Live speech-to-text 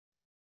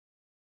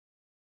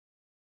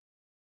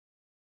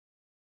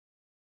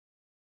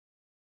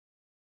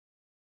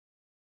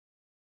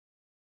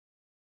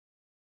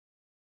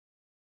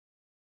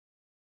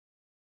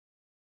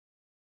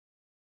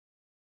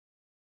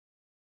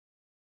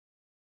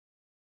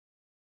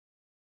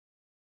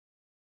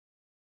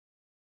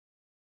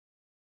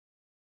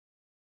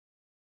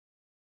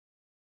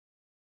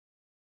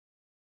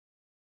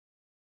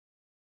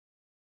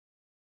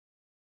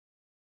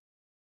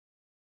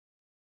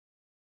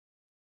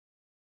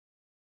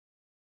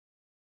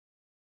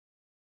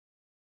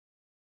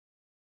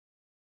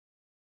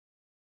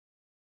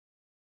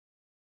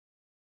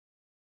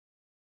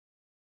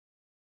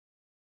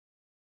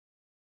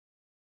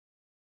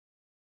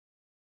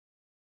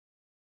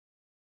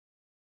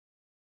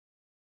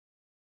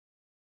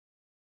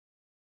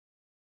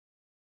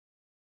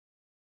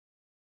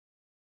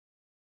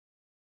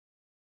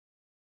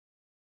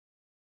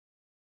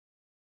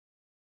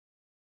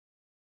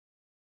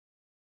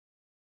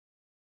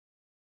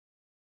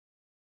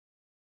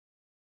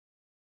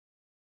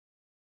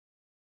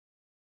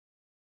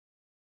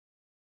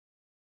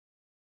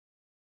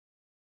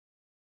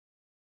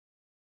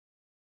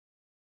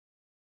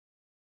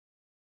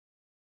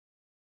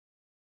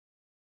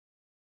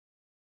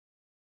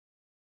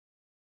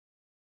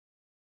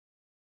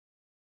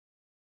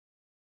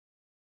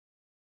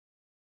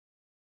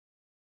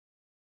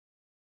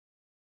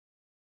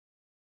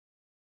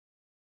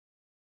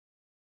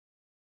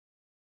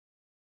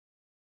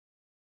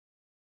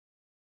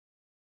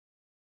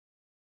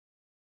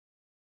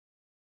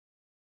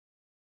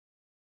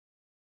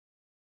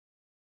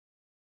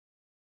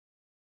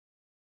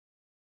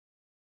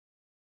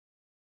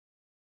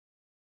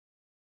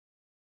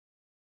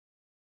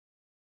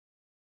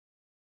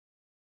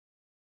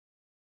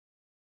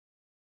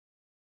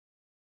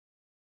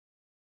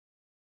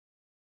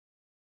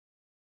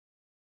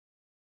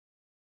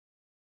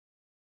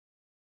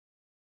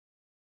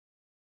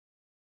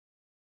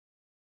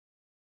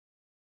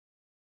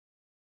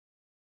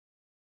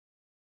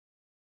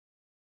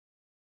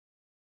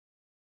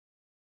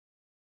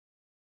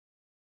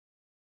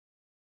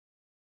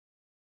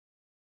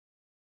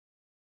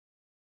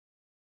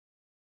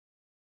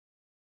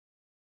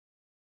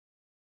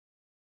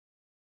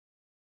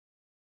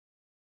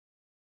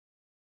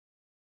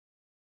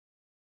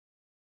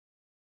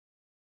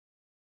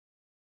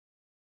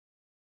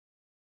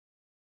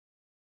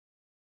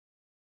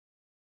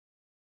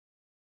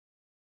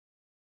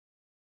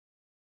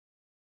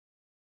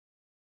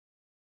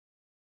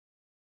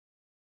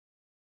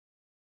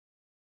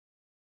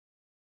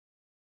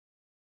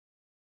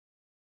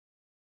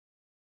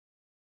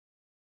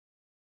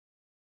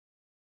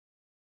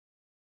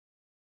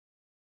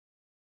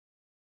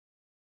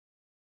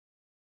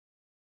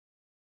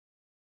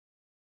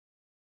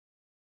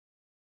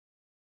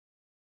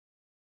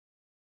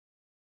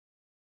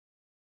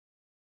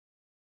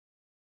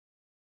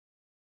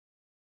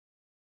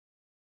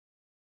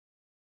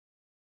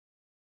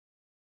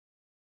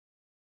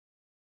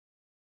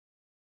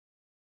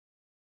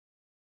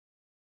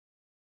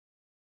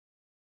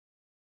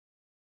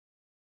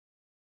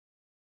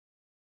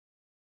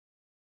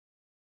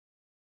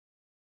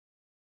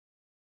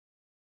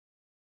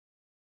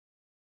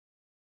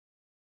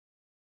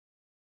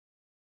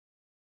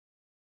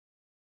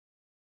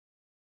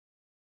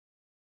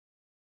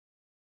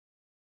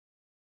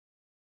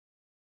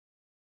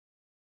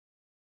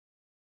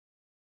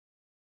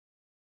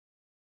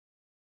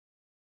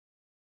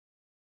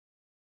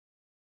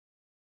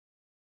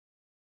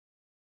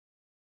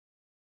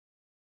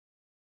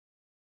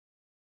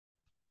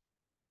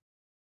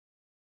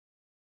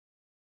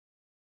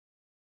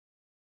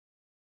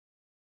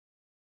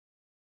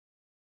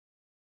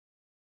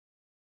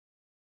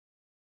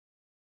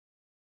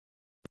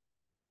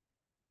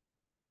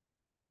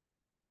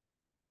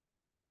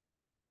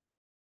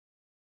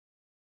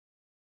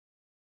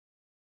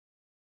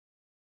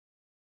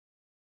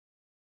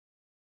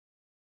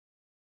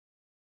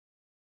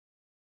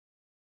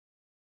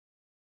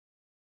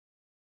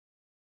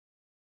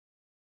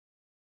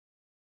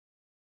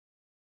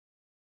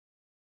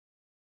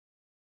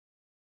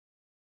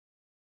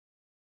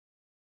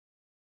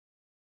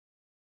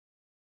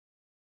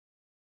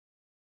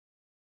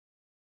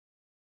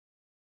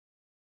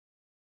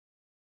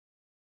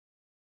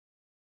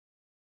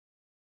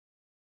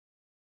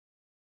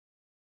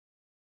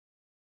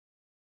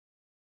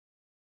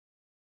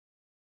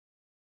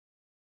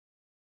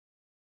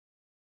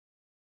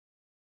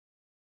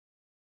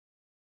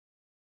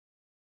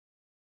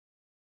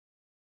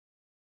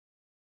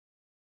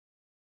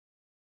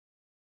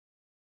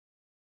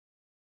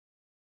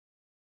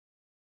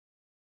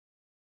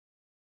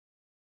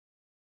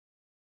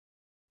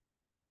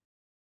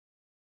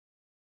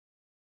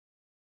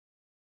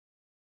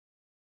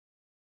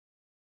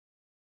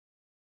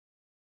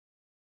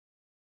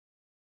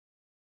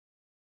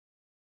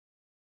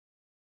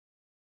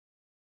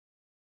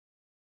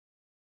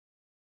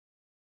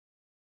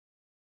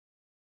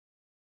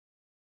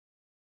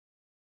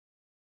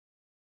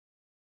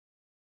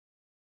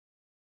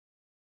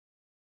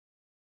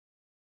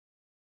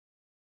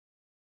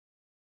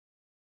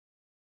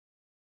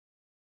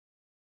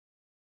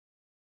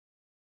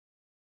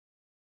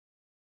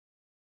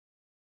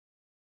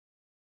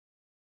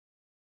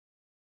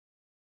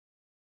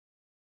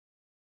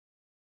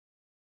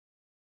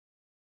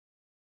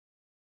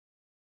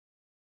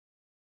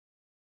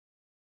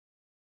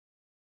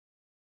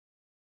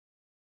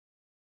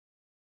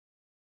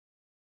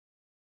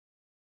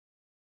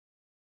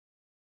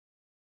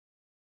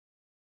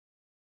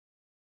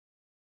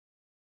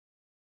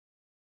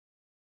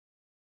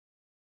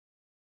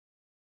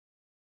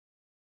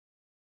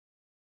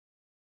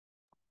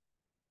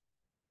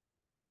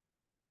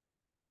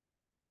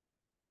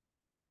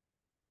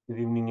Good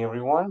evening,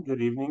 everyone.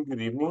 Good evening.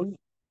 Good evening.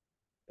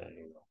 There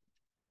you go.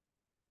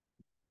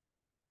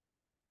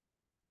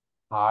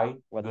 Hi.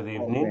 What's Good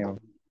evening. happening?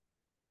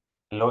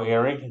 Hello,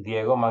 Eric,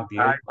 Diego, Hi,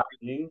 Magdiel,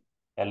 Magdalene,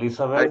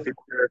 hi, Elizabeth.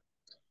 teacher.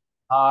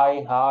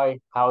 Hi. Hi.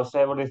 How's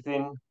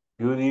everything?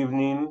 Good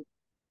evening.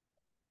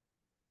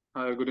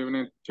 Hi, good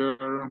evening,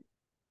 teacher.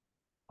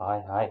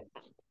 Hi. Hi.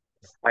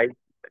 I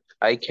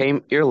I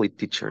came early,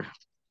 teacher.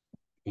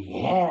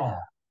 Yeah.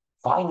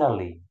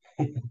 Finally.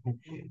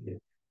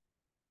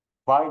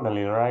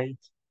 Finally, right?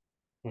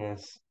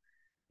 Yes.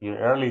 You're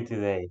early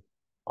today.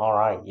 All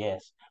right.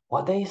 Yes.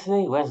 What day is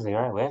today? Wednesday,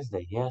 right?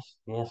 Wednesday. Yes.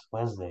 Yes.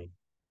 Wednesday.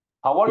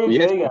 How are you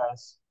Yes, today,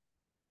 guys?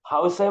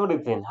 How is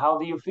everything? How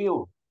do you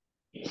feel?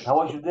 How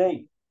was your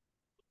day?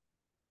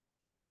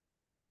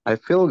 I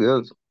feel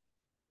good.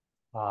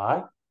 All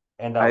right.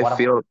 And I what about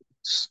feel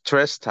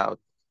stressed out.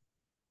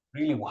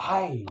 really?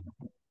 Why?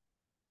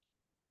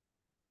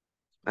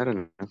 I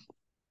don't know.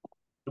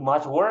 Too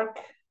much work?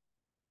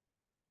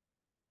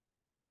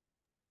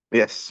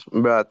 Yes,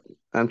 but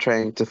I'm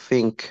trying to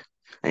think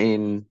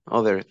in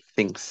other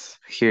things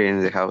here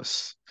in the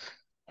house.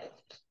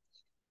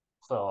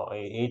 So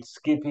it's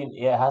keeping,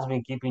 it has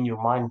been keeping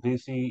your mind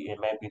busy, and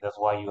maybe that's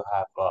why you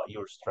have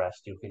you're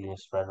stressed. You're feeling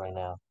stressed right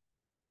now.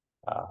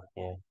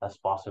 Yeah, that's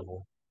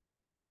possible.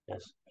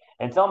 Yes.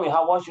 And tell me,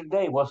 how was your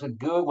day? Was it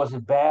good? Was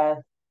it bad?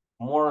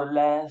 More or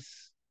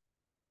less?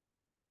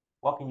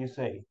 What can you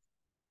say?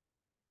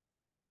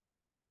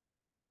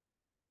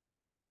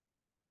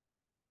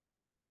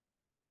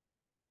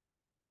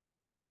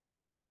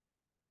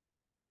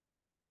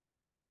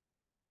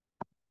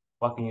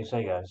 What can you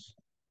say, guys?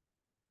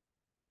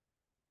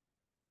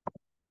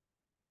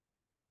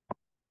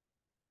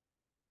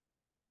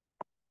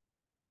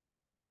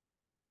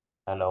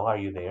 Hello, are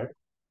you there?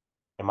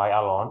 Am I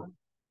alone?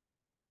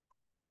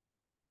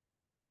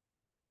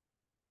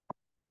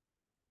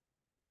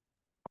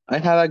 I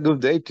had a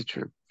good day,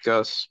 teacher,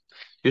 because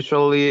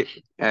usually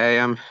I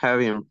am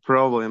having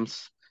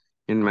problems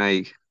in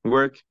my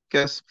work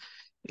because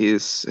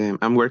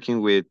I'm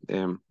working with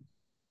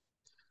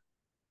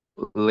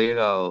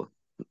legal.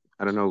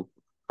 I don't know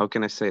how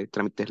can I say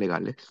trámites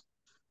legales.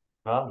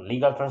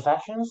 Legal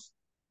transactions?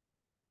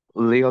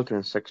 Legal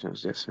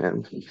transactions, yes,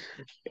 and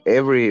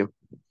every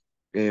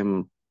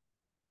um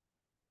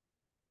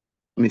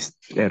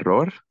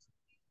error,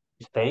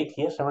 Mistake?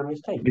 Yes, every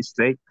mistake.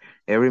 mistake,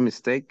 every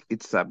mistake,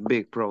 it's a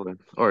big problem,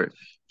 or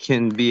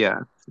can be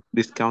a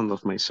discount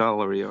of my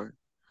salary, or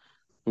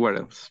what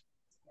else?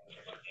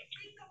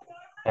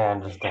 I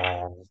understand. I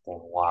understand.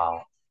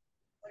 Wow.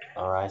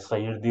 All right. So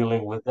you're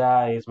dealing with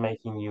that. It's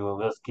making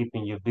you, it's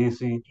keeping you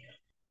busy,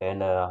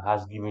 and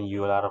has given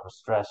you a lot of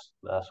stress.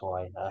 That's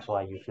why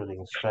you're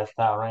feeling stressed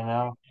out right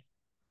now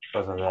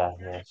because of that.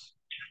 Yes.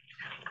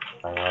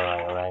 Right, all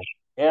right, all right.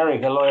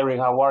 Eric, hello, Eric.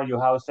 How are you?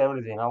 How's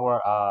everything? How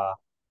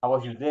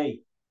was your day?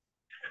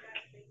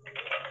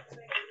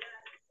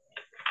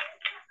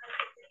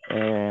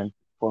 And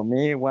for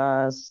me, it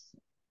was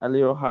a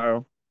little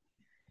hard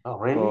Oh,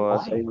 really?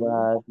 because I Why?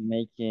 was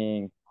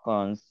making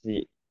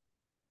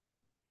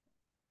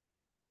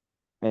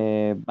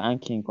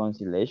banking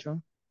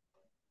conciliation.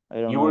 I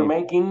don't know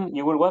if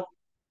You were what?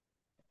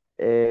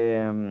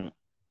 um,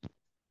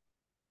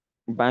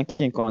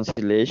 banking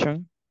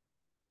conciliation.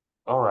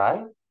 All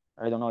right.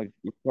 I don't know if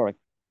it's correct.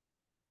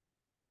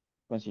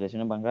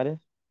 Conciliaciones bancarias.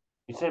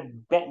 You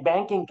said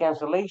banking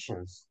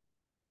cancellations.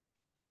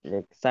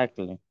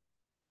 Exactly.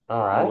 All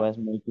I right. was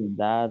making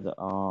that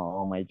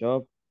on my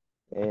job,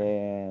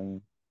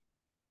 and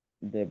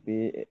the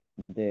bi-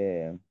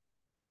 the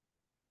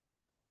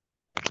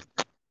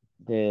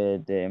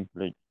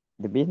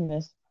the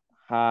business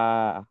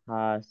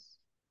has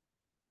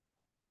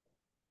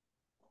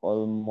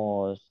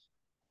almost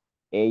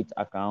 8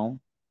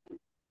 accounts,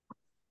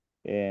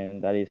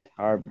 and that is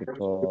hard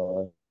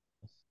because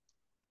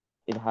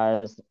it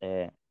has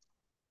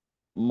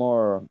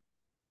more,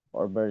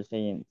 or better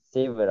saying,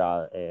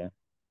 several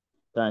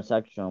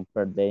transactions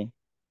per day.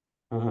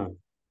 Mm-hmm.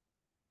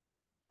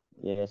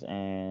 Yes,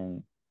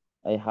 and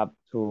I have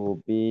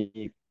to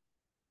be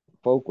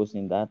focused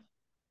in that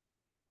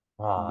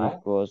All right.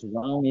 because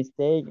one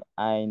mistake,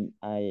 I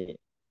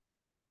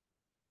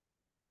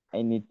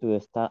need to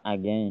start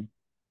again,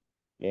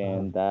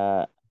 Mm-hmm. and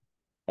that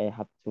I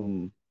have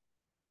to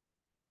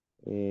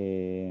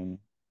um,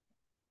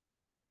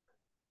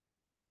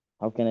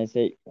 how can I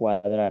say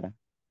cuadrar,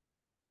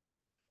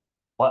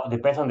 What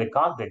depends on the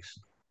context.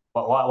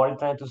 What are you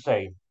trying to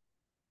say?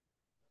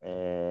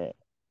 uh,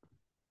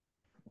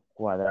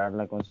 cuadrar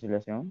la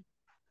conciliación,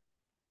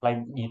 Like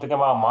you talking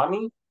about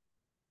money?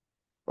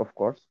 of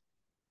course.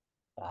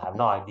 I have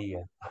no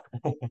idea.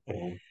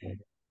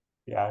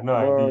 Yeah, I have no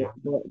But, idea.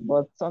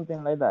 but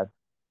something like that.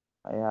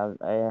 I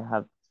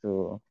have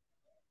to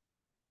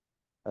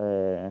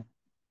uh,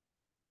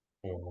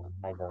 Yeah,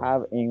 I don't know.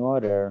 have in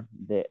order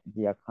the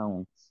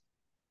accounts.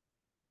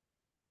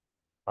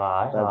 All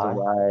right, all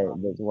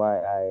right. That's why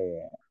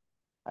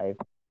I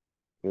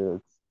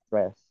feel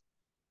stressed.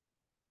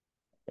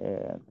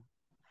 And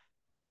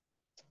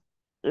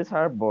it's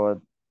hard, but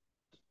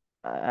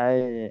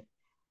I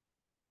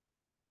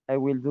I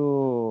will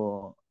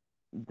do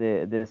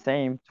the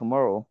same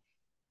tomorrow.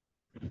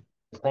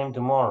 Same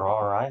tomorrow.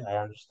 All right. I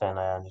understand.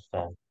 I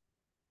understand.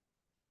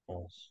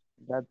 Yes.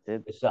 That's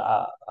it. It's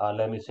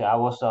let me see. I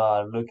was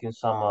looking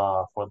some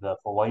for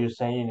what you're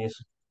saying is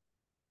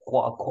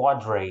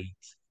quadrate.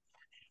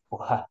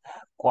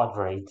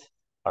 Quadrate.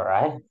 All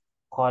right.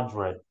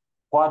 Quadrate.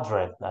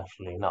 Quadrate.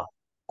 Actually, no.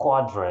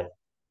 Quadrate.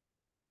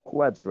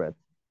 Quadrant.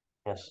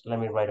 Yes. Let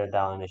me write it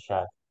down in the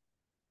chat.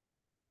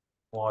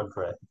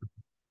 Quadrate.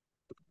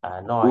 I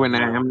had no When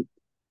I idea. am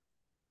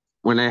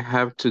when I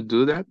have to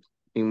do that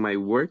in my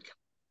work,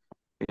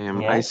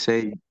 I Yes.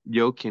 say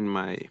joking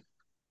my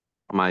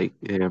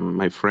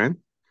friend,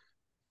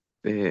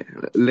 uh,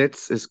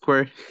 let's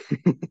square.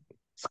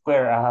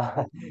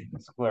 Square.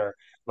 Square.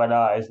 But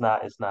it's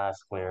not. It's not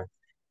square.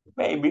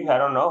 Maybe, I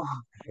don't know.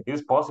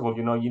 It's possible,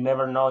 you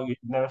never know. You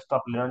never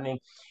stop learning.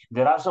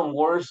 There are some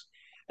words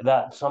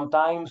that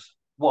sometimes,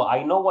 well,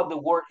 I know what the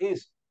word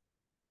is,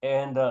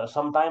 and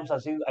sometimes I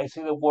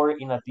see the word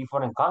in a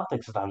different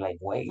context. And I'm like,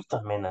 wait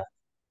a minute,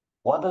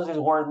 what does this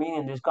word mean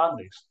in this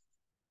context?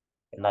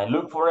 And I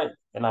look for it,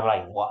 and I'm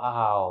like,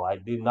 wow, I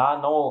did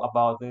not know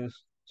about this.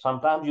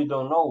 Sometimes you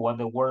don't know what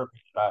the word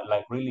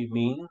like really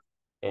mean.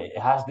 It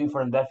has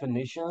different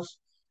definitions.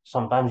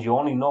 Sometimes you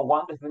only know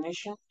one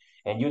definition,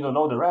 and you don't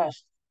know the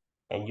rest.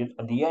 And you,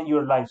 at the end,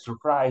 you're like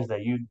surprised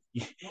that you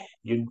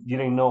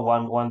didn't know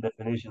one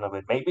definition of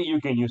it. Maybe you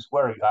can use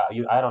square.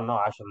 I don't know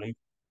actually.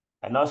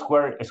 I know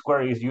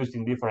square is used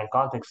in different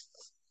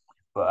contexts,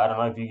 but I don't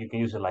know if you can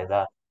use it like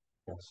that.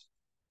 Yes.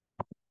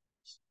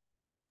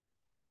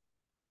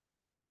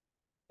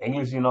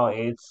 English,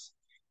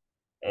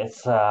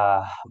 it's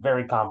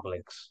very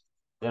complex.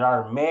 There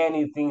are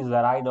many things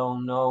that I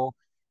don't know,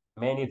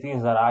 many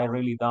things that I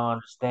really don't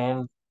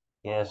understand.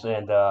 Yes,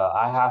 and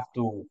I have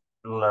to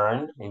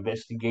learn,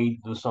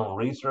 investigate, do some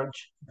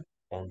research,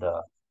 and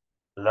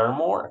learn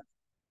more.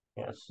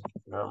 Yes,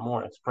 learn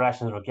more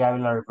expressions,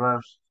 vocabulary,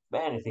 verbs,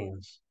 many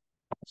things.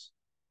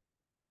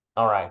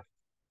 All right.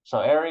 So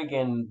Eric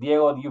and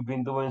Diego, you've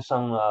been doing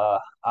some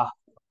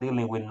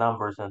dealing with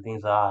numbers and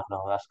things. No,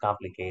 that's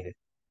complicated.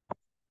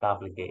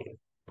 Complicated.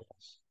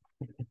 Yes.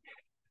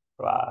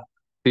 Right.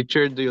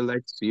 Teacher, do you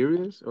like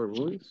series or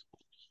movies?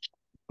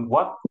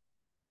 What?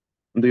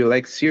 Do you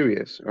like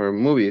series or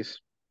movies?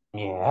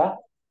 Yeah.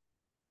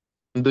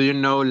 Do you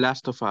know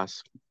Last of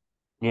Us?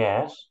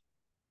 Yes.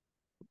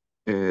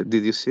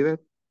 Did you see that?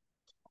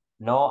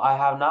 No, I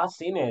have not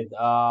seen it.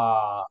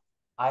 I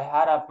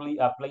had a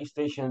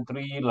PlayStation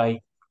 3 like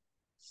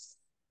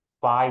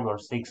 5 or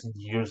 6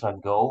 years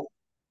ago,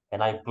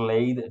 and I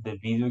played the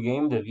video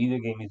game. The video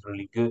game is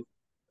really good,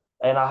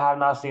 and I have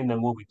not seen the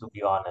movie to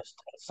be honest.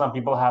 Some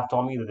people have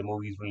told me that the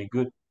movie is really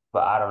good,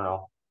 but I don't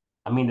know.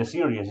 I mean, the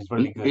series is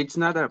really good. It's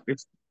not a.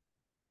 It's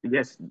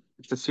yes,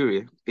 it's a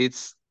series.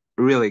 It's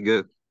really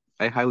good.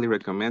 I highly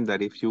recommend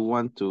that if you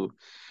want to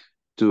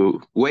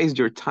waste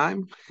your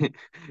time,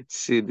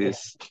 see Yeah,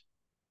 this.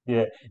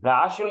 yeah.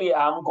 Now, actually,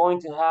 I'm going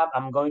to have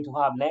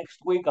next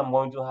week. I'm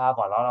going to have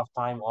a lot of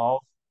time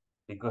off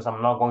because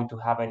I'm not going to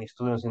have any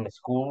students in the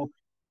school.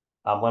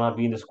 I'm gonna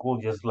be in the school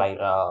just like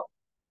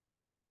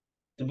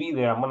to be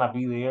there. I'm gonna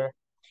be there.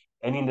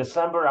 And in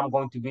December, I'm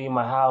going to be in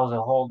my house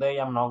the whole day.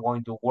 I'm not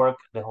going to work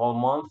the whole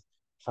month,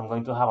 so I'm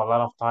going to have a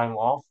lot of time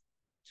off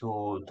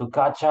to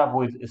catch up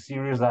with a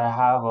series that I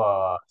have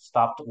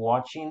stopped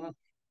watching.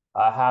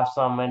 I have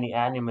so many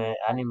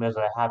animes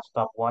that I have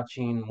stopped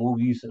watching,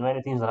 movies, and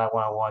many things that I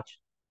want to watch.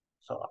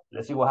 So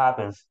let's see what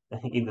happens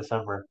in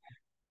December.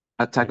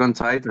 Attack on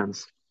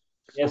Titans.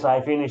 Yes,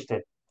 I finished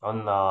it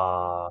on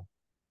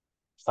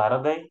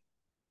Saturday.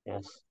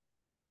 Yes.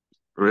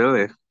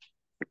 Really?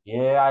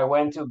 Yeah, I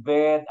went to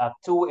bed at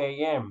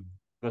 2 a.m.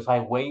 because I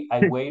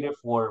waited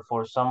for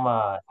some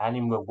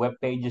anime web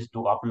pages to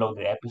upload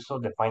the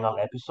episode, the final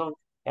episode,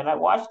 and I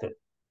watched it.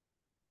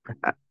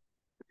 I,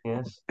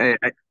 Yes,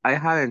 I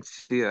haven't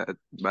seen it,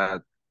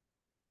 but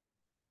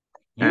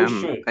you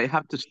should. I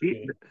have to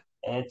see.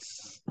 Yeah.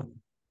 It's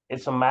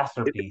it's a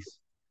masterpiece.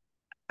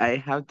 I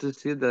have to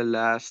see the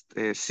last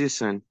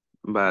season,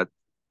 but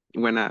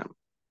when I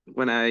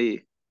when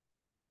I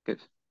 ¿qué?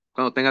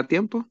 Cuando tenga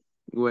tiempo,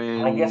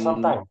 When I get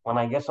some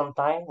when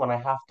time, when I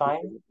have time,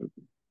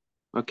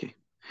 okay.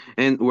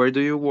 And where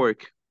do you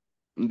work?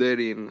 There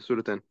in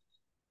Surten.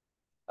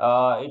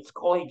 it's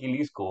called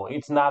Iquilisco.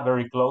 It's not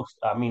very close.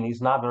 I mean,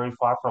 it's not very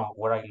far from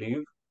where I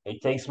live.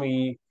 It takes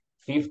me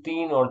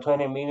 15 or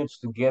 20 minutes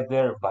to get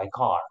there by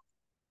car.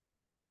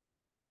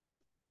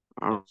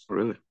 Oh, Yes,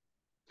 really?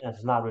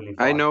 it's not really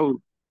I far. know,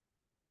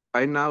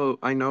 I know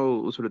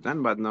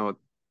Usulután, but not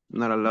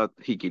a lot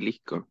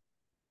Jiquilisco.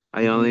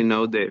 I only Mhm.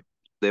 know the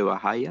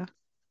Bahía,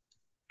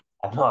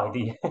 I have no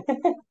idea.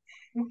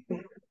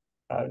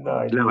 I have no la,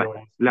 idea Ba- what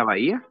it's. la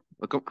Bahía.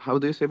 How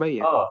do you say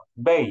Bahía? Oh,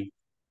 Bay.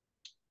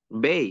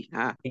 Bay.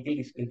 Ah,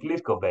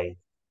 Iquilisco Bay.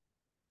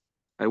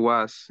 I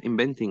was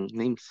inventing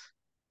names.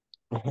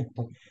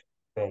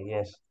 Bay,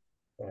 yes.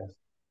 Yes.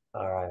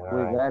 All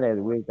We right. got it.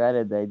 We got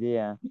it. The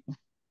idea.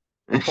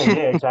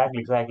 Yeah, exactly,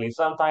 exactly.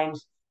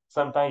 Sometimes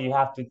sometimes you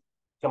have to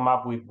come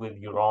up with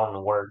your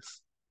own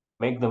words.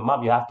 Make them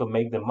up. You have to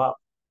make them up.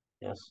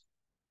 Yes.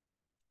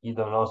 You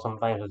don't know.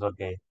 Sometimes it's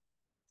okay.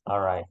 All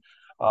right.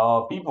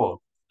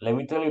 People, let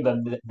me tell you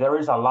that there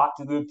is a lot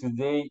to do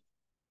today,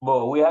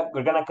 but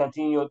we're gonna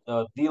continue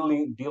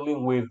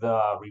dealing with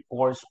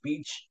report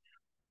speech,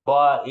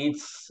 but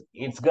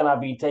it's gonna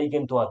be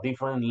taken to a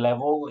different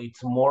level.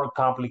 It's more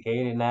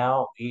complicated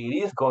now.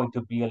 It is going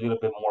to be a little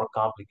bit more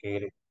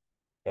complicated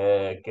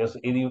because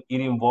it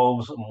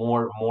involves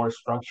more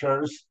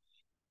structures,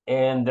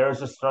 and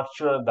there's a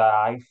structure that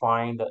I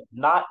find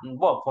not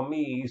well for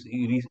me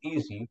it is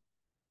easy,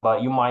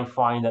 but you might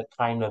find it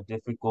kind of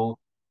difficult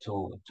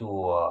to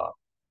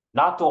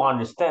not to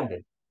understand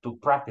it, to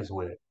practice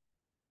with it.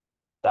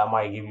 That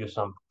might give you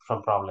some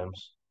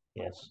problems.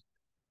 Yes,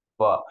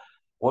 but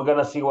we're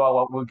gonna see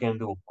what we can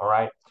do. All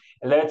right,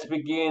 let's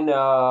begin.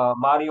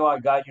 Mario, I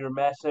got your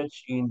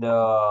message in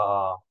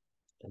the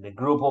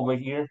group over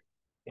here.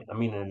 I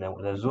mean, in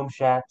the Zoom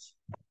chat.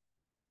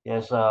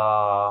 Yes,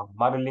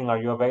 Madeline, are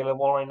you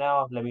available right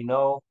now? Let me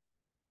know.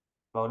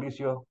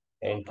 Mauricio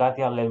and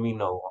Katia, let me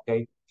know.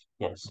 Okay.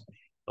 Yes.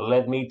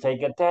 Let me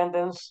take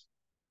attendance.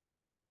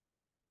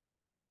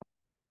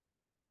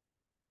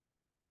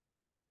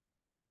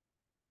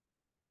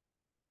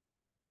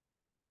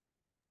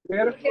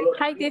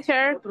 Hi,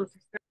 teacher.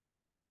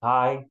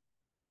 Hi.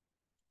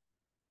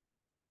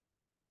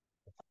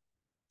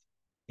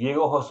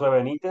 Diego Josué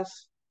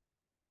Benítez.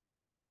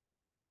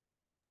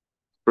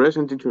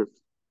 Present, teacher.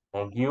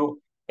 Thank you.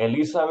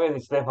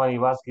 Elizabeth Stephanie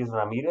Vázquez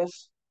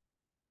Ramírez.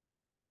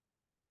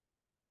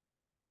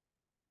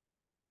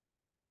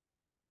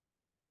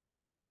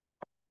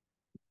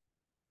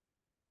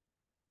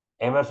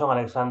 Emerson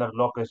Alexander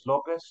López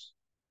López.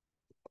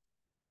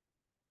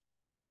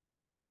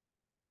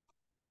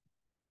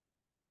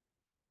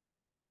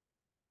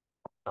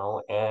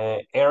 No.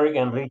 Eric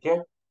Enrique.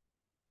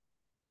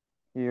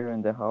 Here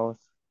in the house.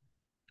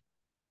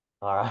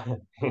 All right.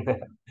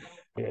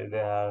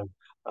 Yeah,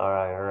 all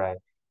right, all right.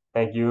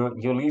 Thank you.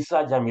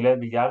 Yulisa Yamilet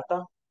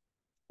Villalta.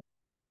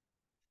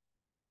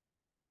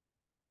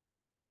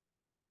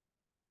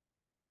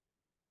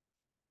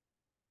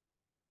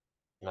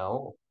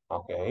 No.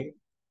 Okay.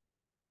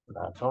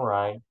 That's all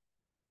right.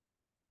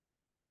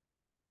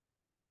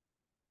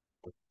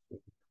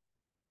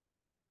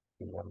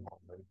 Give me a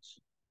moment.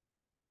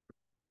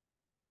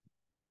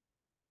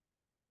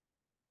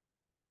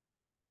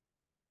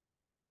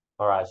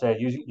 All right. So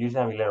you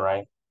Yamilet,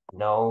 right?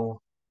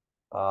 No.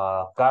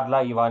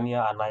 Carla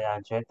Ivania Anaya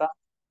Ancheta.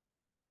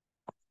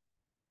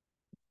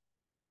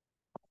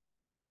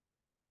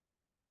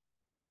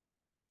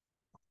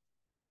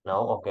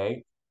 No.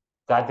 Okay.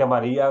 Katia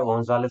Maria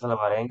González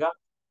Alvarenga.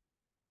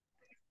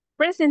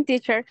 Present,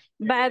 teacher.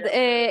 But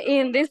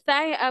in this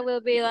time, I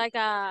will be like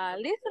a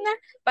listener,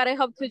 but I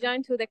hope to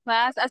join to the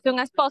class as soon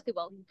as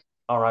possible.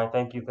 All right.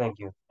 Thank you. Thank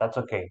you. That's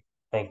okay.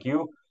 Thank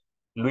you.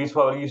 Luis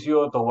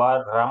Fabricio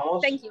Tobar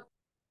Ramos. Thank you.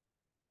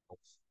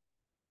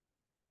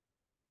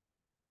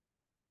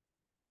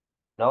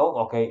 No.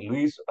 Okay.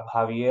 Luis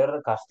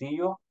Javier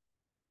Castillo.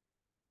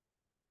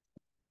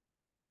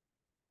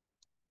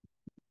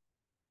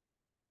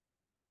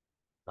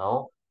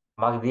 No.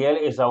 Magdiel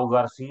Esau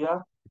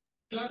Garcia.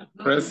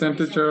 Present,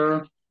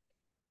 teacher.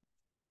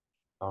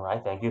 All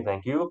right. Thank you.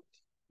 Thank you.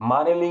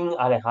 Madeline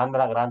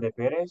Alejandra Grande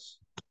Perez.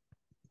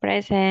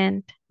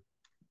 Present.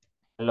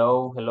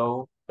 Hello.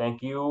 Hello.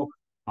 Thank you.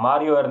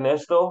 Mario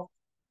Ernesto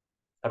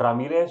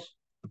Ramírez.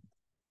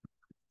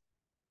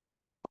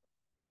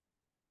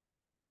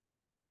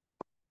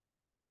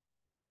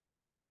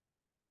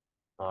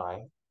 All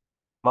right.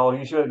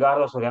 Mauricio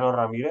Edgardo Soriano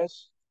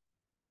Ramírez.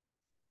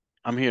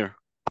 I'm here.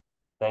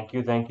 Thank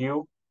you. Thank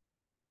you.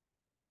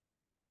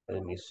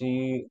 Let me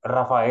see.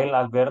 Rafael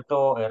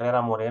Alberto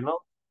Herrera Moreno.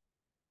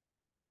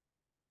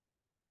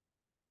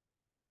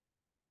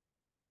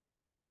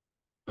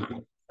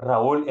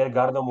 Raúl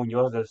Edgardo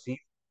Muñoz del CID.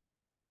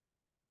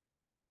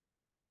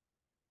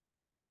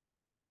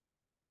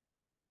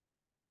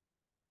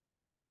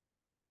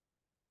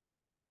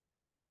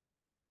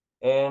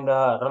 And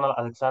Ronald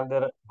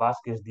Alexander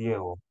Vázquez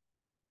Diego.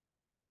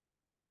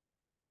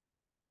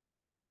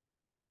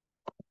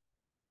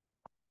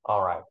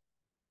 All right.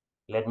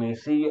 Let me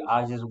see.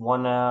 I just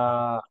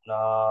wanna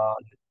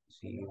let's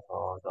see.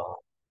 Hold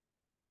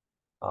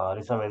on.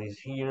 Elizabeth is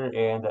here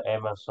and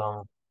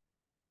Emerson.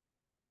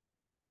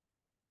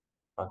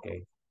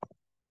 Okay.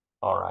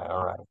 All right.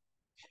 All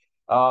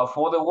right.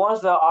 For the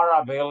ones that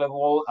are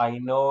available, I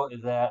know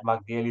that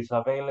McGill is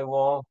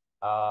available.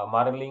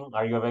 Madeline,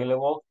 are you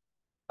available?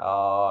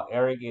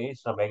 Eric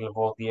is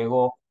available.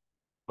 Diego,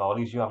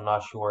 Mauricio, I'm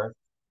not sure.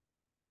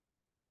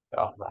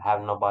 I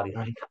have nobody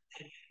right now.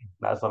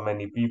 Not so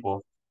many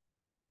people.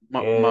 Ma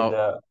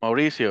And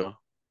Mauricio.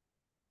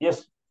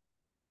 yes,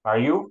 are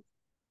you?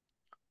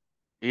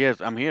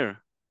 Yes, I'm here.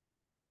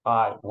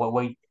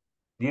 Wait.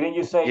 Didn't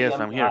you say Yes,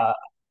 I'm here.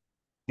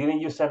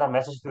 didn't you send a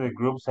message to the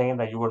group saying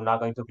that you were not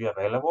going to be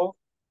available?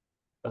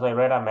 Because I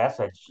read a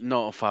message.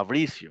 No,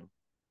 Fabricio.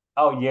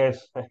 Oh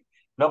yes.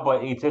 No,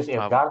 but it says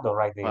Fab Edgardo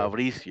right there.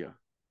 Fabricio.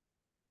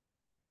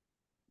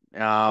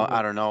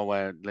 I don't know.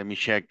 Let me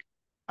check.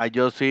 I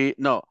just see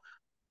no.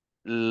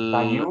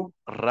 Not you?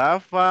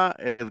 Rafa,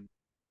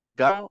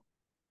 Edgardo,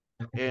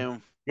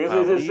 and Yes,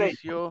 it's the same.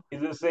 Fabricio,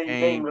 It's the same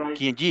name, and right?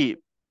 Kenji.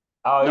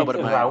 Oh, No, it's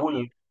but my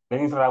Raúl. Then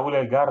it's Raúl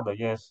Elgardo.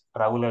 Yes,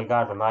 Raúl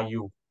Elgardo, not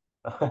you.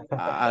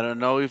 I don't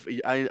know if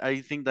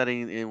I think that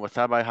in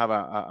WhatsApp I have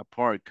a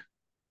park.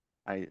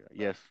 I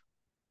yes.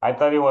 I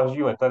thought it was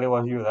you. I thought it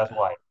was you. That's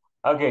why.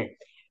 Okay.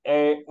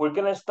 We're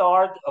gonna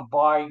start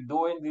by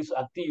doing this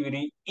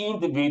activity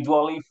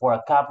individually for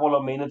a couple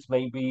of minutes,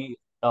 maybe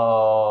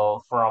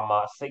from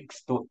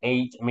 6 to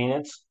 8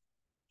 minutes.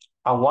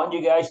 I want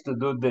you guys to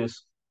do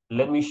this.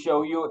 Let me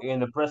show you in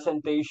the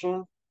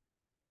presentation.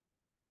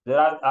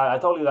 I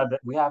told you that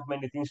we have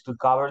many things to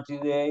cover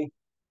today,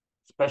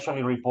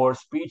 especially report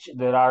speech.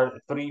 There are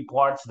three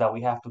parts that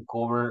we have to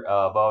cover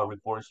about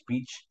report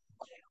speech.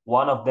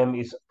 One of them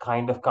is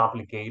kind of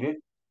complicated,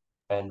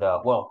 and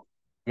well,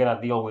 we're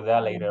gonna deal with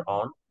that later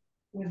on.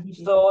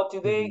 So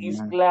today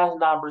is class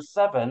number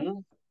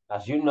 7.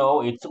 As you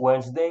know, it's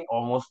Wednesday,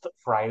 almost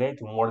Friday,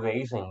 2 more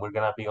days, and we're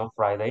gonna be on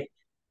Friday.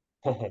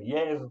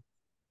 Yes.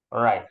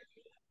 All right.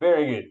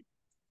 Very good.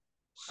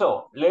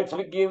 So let's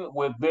begin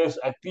with this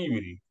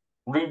activity.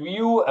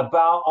 Review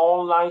about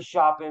online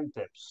shopping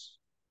tips.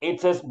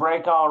 It says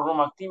breakout room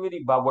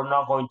activity, but we're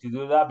not going to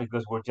do that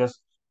because we're just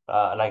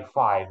like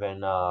 5,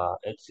 and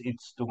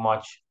it's too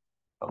much.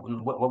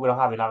 We don't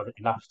have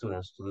enough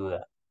students to do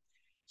that.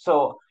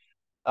 So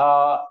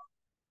uh,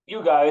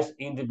 you guys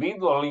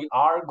individually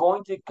are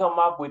going to come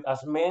up with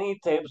as many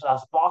tips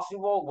as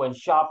possible when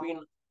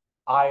shopping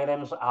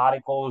items,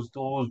 articles,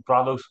 tools,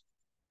 products,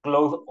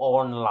 clothes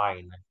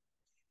online.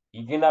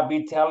 You're gonna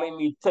be telling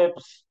me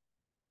tips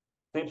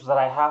that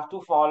I have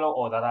to follow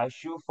or that I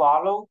should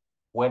follow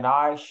when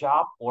I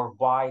shop or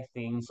buy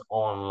things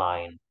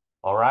online.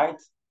 All right?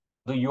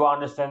 Do you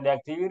understand the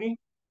activity?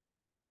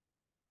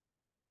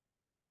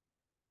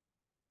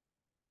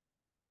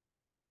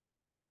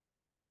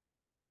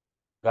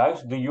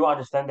 Guys, do you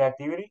understand the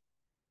activity?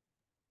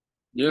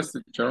 Yes,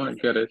 teacher, I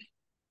get it.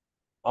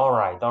 All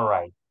right, all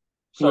right.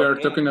 We So, are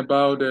talking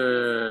about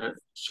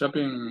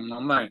shopping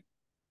online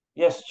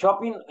yes,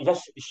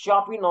 just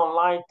shopping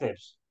online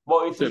tips.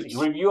 Well, it says tips.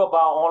 review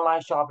about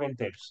online shopping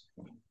tips.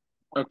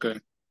 Okay.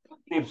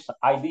 Tips,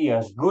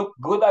 ideas,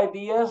 good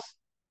ideas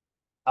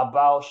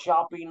about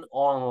shopping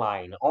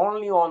online,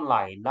 only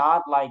online,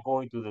 not like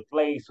going to the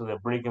place to the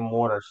brick and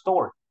mortar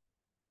store.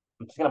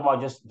 I'm talking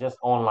about just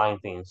online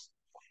things.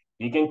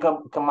 You can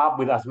come up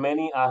with as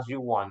many as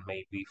you want,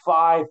 maybe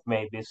 5,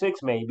 maybe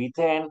 6, maybe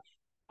 10.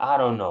 I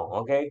don't know.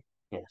 Okay.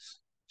 Yes.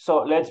 So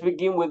let's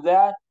begin with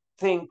that.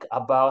 Think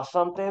about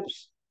some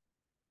tips,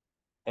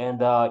 and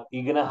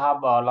you're gonna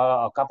have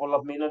a couple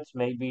of minutes,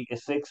 maybe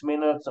 6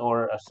 minutes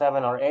or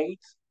 7 or 8.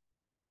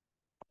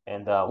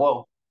 And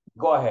well,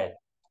 go ahead.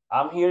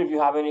 I'm here if you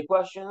have any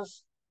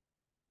questions.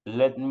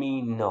 Let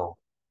me know.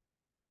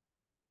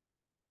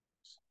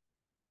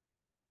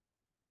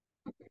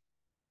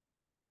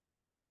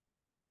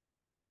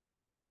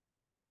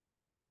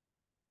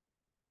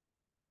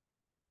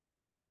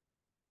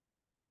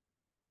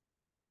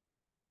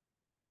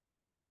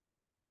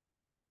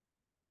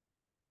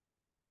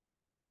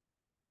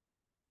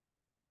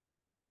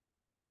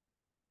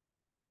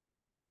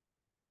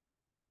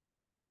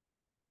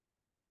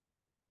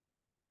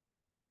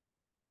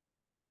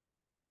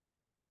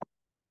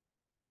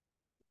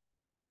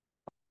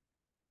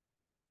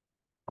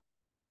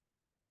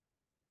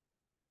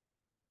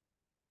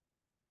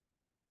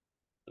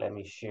 Let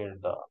me share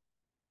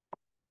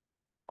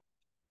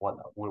what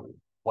we're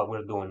what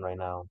we're doing right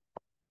now.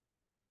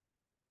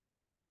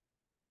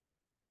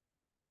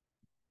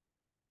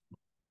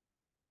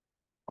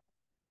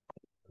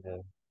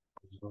 The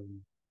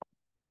Zoom.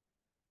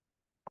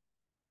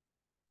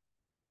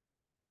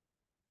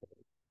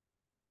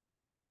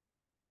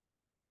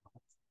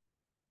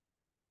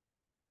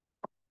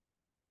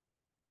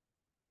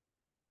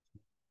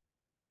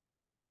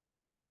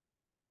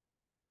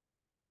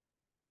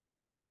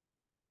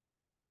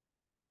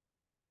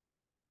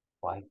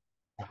 Why?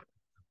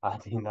 I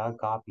did not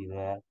copy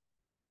that.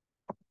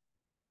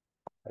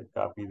 I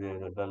copied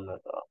the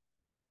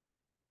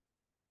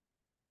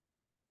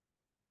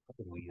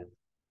weird.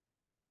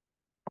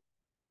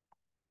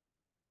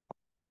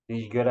 Did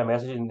you get a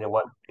message in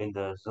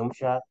the Zoom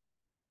chat?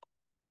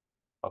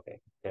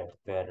 Okay, that's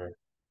better.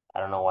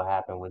 I don't know what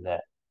happened with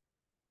that.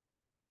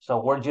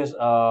 So we're just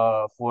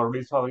for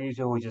this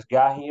user who just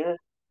got here,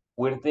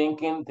 we're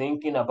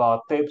thinking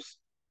about tips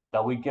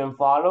that we can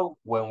follow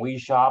when we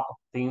shop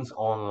things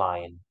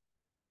online.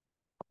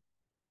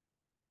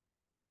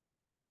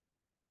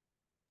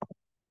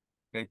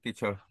 Okay,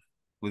 teacher.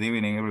 Good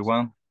evening,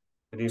 everyone.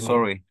 Good evening.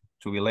 Sorry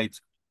to be late.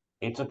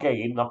 It's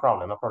okay, no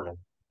problem, no problem.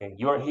 Okay,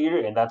 you're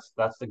here, and that's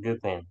the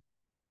good thing.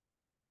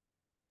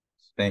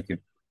 Thank you.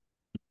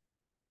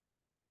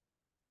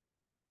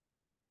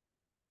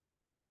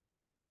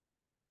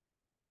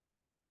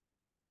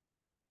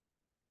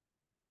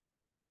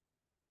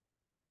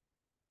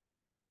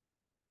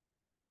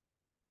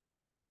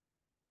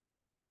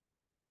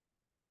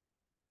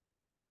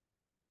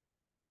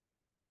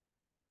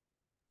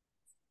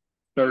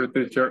 Sorry,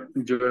 teacher,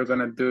 you're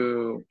gonna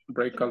do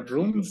breakout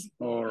rooms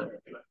or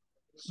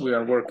we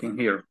are working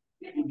here?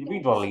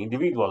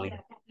 Individually.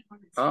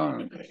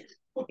 Oh,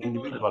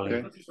 Individually.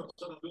 okay.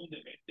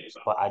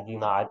 But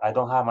I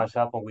don't have my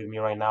cell phone with me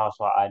right now,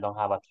 so I don't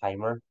have a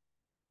timer.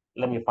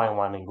 Let me find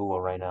one in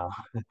Google right now.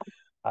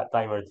 A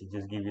timer to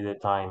just give you the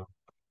time.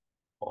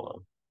 Hold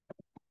on.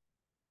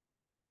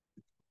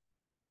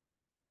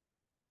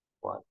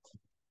 What?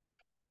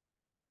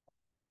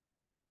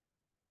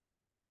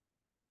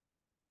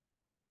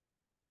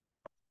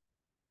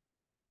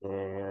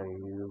 There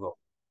you go.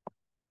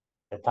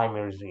 The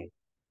timer is in.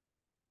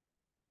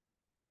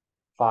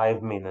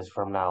 5 minutes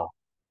from now.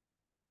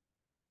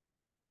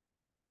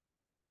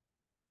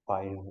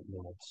 5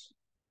 minutes.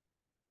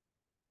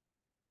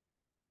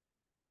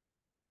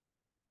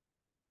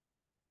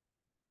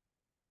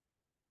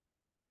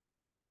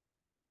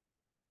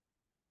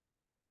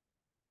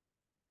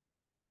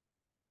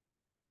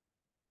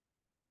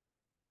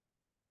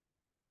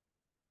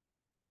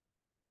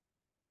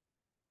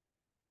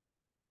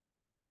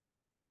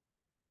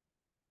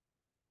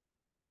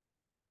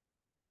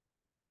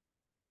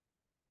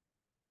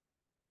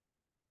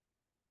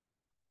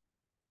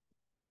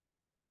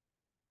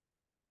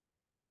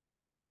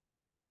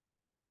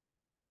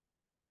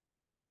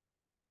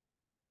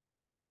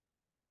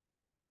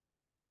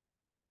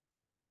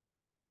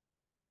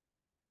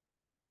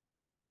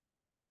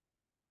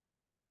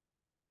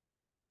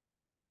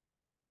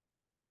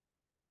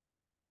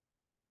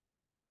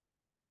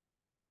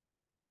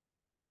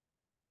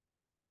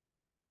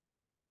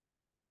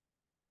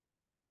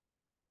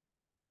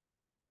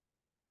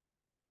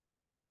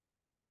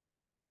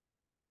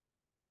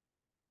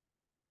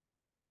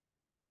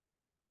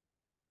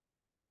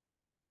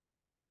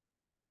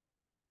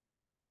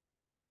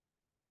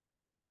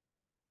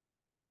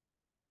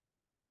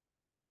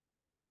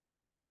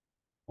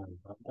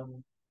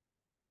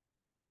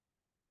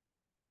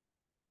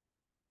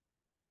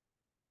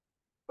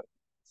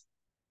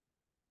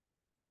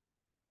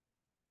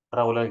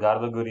 Raul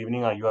Edgardo, good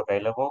evening. Are you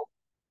available?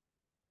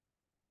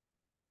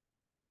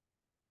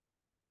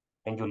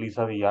 And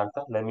Julissa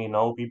Villalta, let me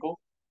know, people.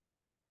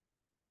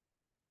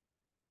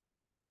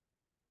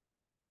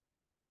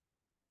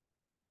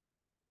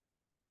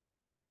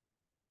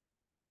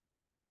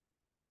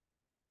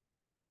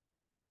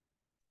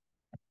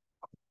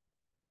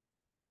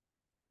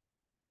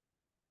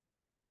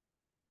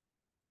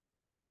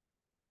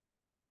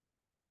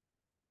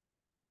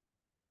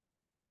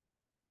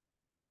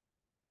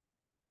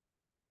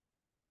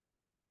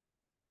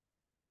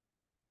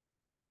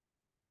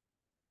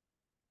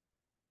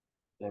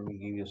 Let me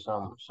give you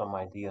some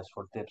ideas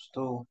for tips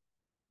too.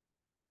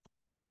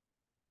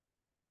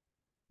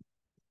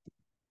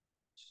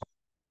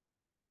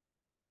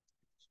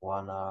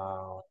 One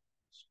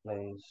this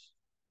place.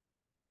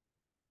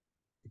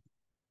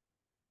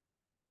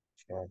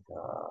 Check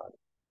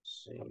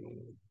see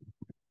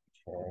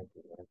check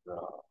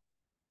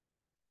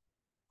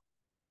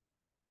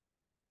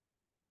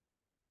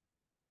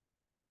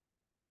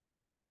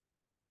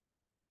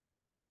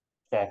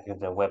check if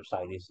the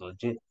website is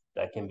legit.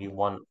 That can be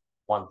one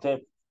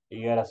tip.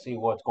 You gotta see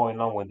what's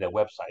going on with the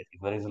website,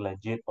 if it is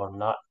legit or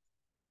not.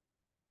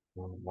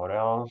 What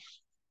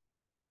else?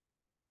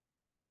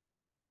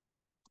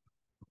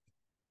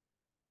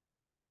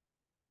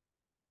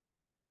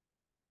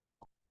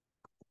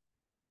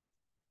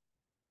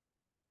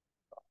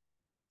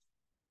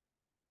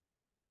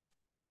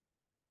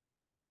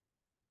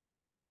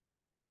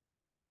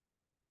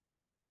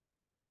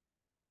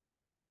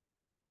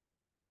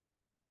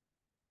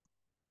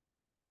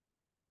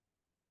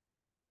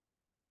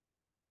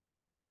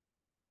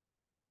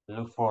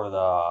 Look for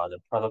the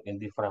product in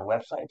different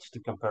websites to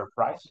compare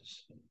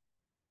prices.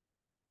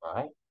 All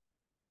right.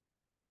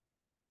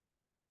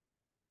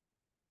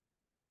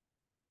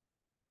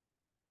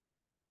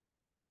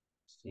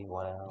 See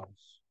what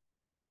else.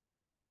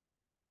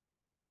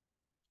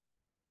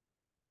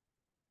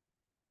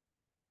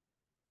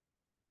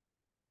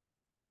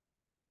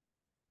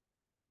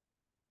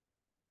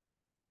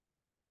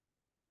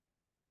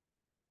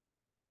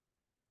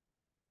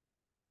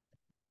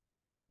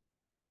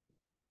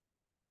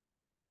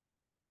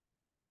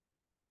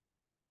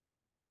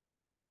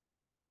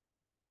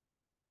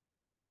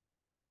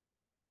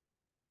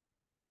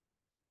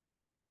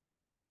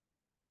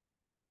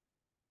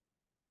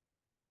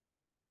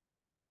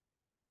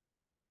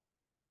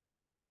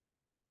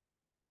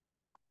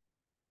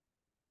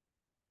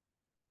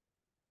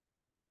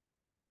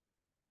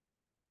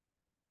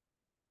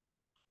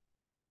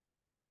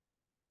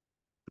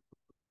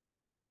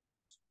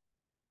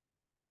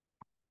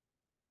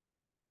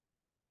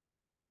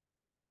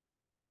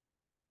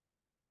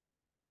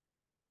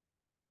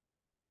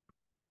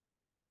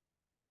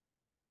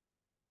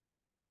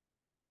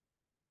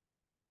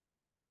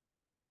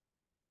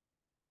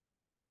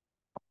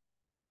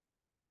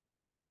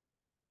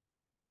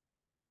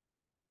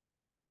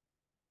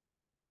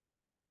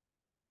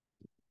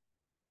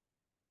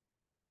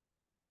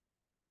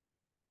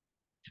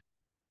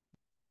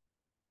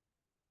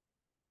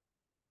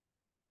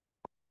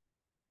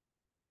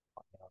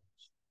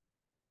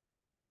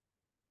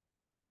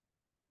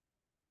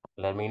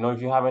 Let me know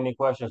if you have any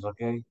questions,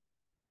 okay?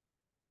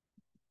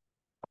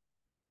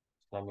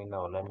 Let me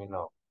know, let me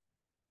know.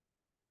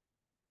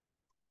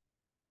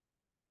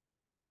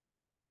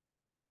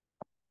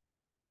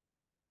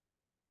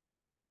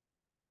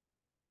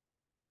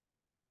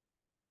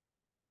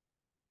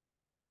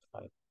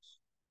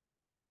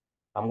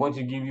 I'm going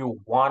to give you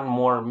 1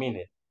 more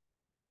minute.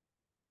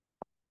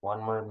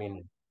 1 more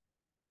minute.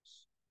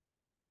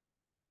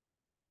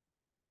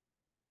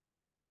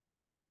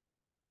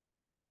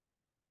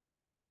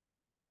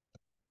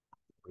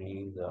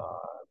 Read the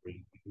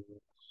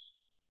reviews.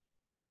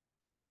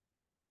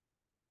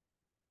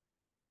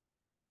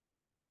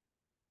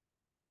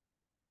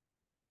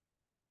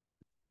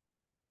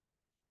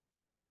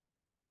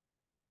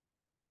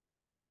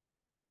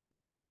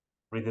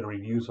 Read the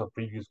reviews of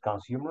previous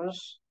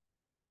consumers.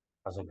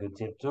 That's a good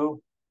tip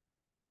too.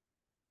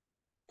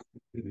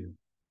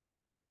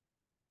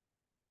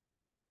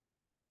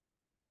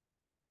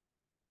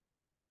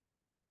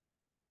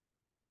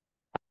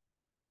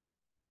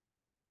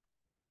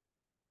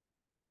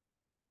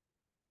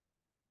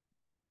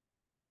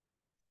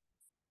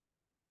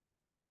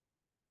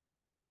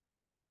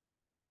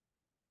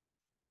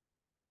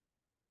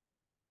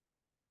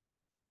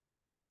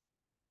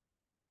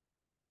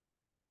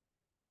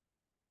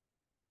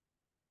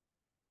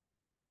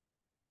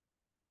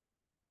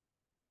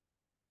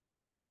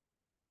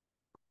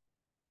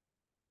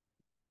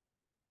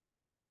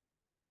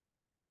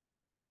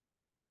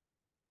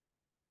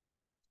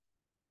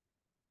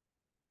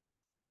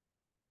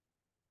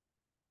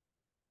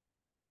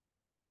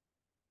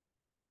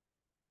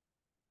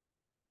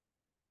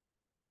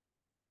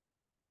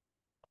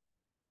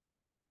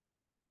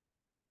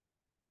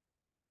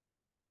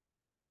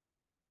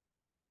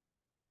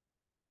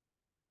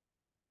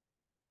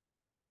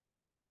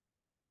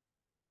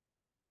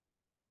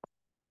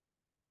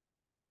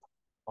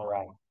 All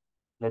right,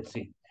 let's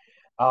see.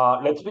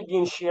 Let's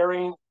begin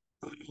sharing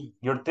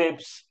your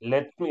tips.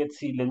 Let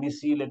me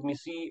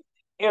see.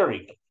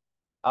 Eric,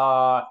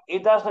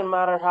 it doesn't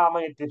matter how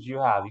many tips you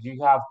have. If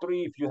you have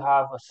 3, if you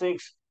have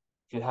 6,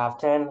 if you have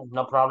 10,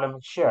 no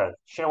problem. Share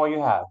what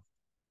you have.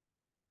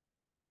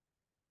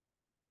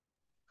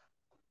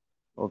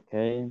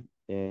 Okay.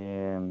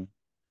 The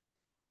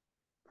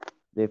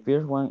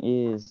first one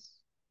is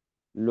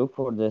look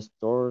for the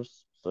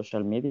store's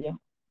social media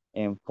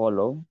and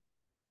follow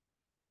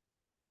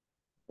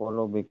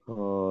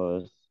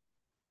because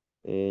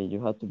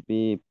you have to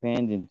be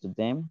pending to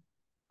them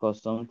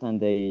because sometimes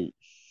they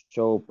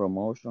show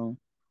promotion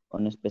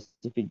on a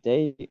specific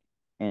day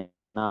and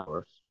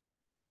hours.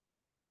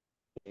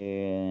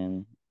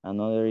 And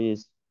another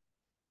is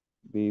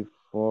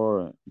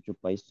before you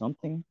buy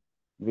something,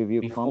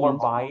 review Before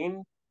comments.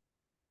 buying,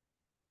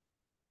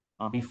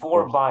 Of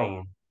before course.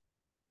 buying.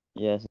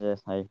 Yes,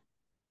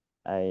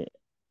 I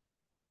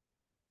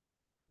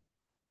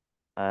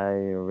I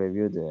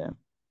review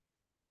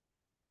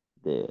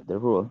the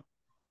rule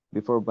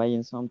before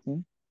buying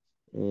something.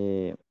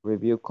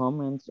 Review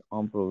comments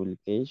on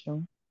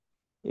publication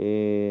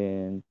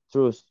and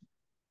trust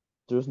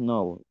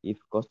know if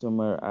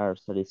customers are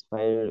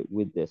satisfied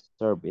with the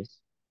service.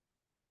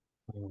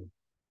 Mhm.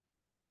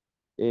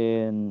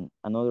 And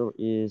another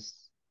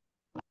is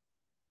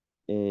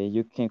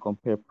you can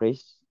compare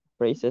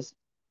prices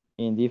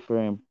in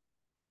different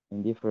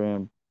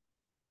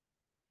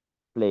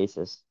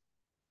places.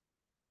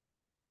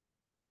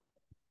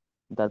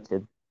 That's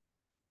it.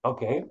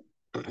 Okay.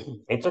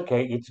 It's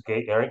okay. It's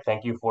okay, Eric.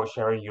 Thank you for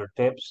sharing your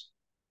tips.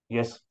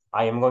 Yes,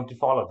 I am going to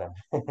follow them.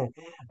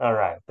 All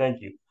right.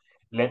 Thank you.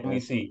 Let me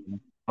Yes, thank see. you.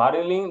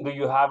 Marilyn, do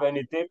you have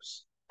any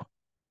tips?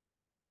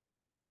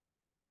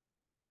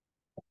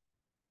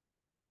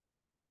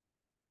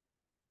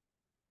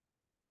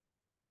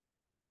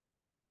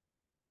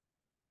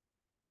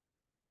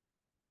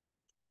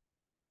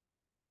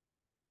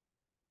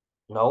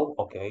 No?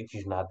 Okay,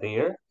 she's not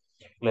there.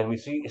 Let me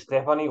see.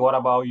 Stephanie, what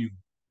about you?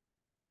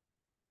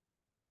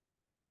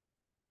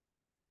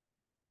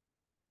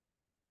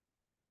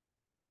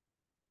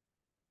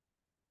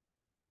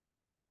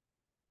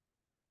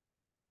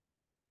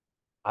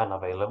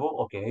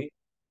 Unavailable. Okay.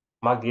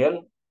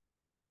 Magdiel,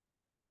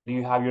 do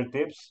you have your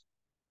tips?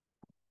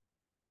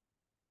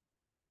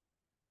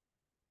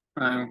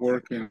 I'm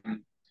working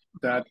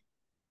that.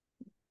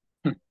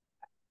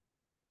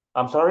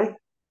 I'm sorry?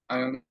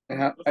 I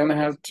only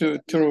have two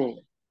Only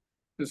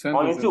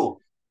sentences. 2.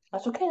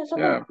 That's okay. That's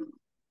okay.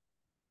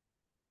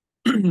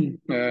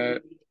 Yeah.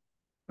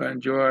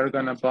 When you are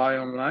gonna buy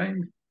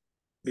online,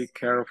 be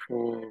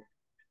careful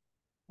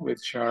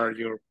with share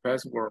your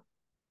password,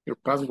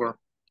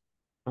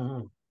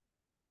 Mhm,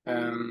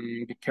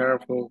 and be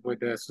careful with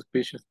the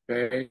suspicious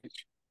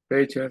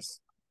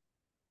pages,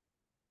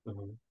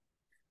 mhm.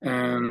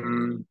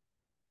 and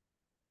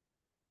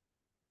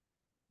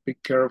be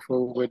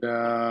careful with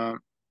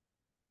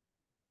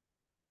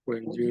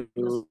when you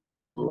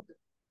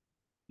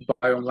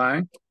buy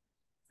online,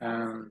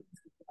 and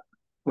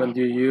when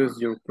you use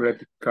your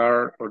credit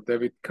card or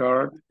debit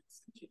card.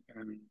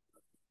 And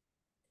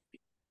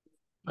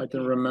I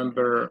don't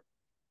remember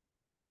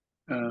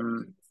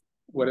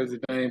what is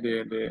it?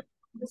 The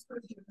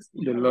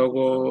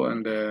logo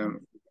and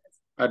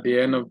at the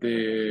end of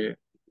the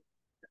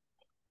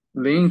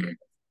link,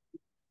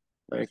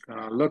 like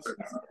look.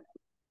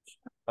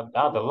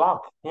 The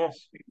lock,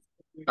 yes.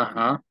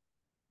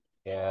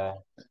 Yeah,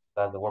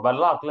 that's the word. But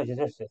lock, let's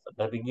just at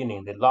the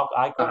beginning, the lock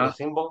icon,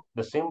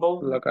 the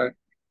symbol. Look,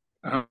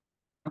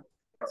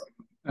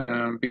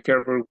 be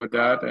careful with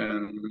that,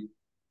 and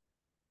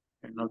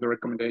another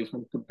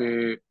recommendation could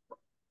be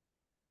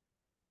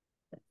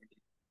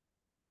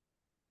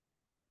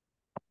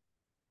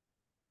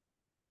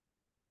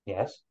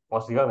yes.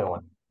 What's the other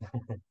one?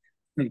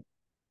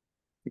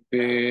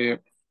 the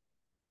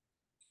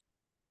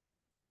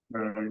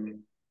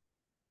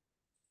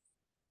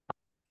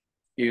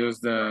use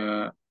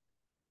the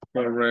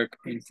correct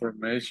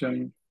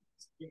information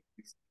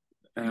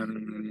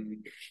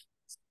and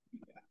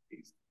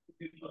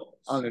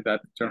only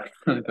that.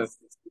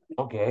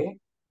 Okay,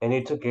 and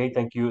it's okay.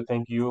 Thank you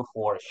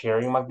for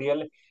sharing,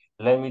 Magdiel.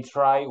 Let me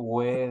try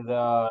with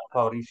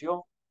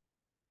Fabricio.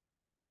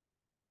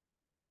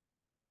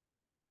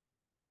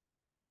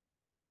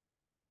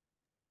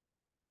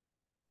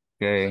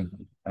 Okay,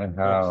 I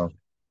have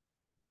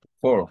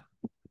 4.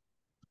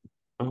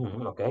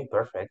 Okay,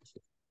 perfect.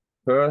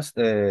 First,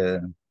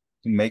 to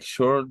make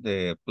sure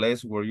the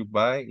place where you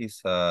buy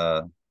is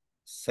a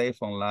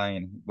safe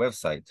online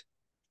website.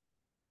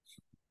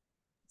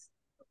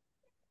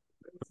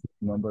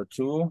 Number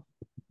 2,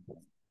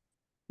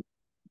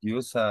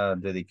 use a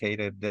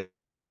dedicated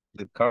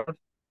debit card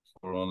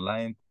for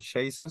online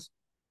purchases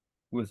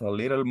with a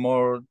little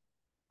more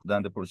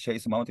than the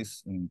purchase amount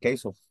is in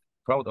case of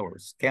fraud or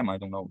scam. I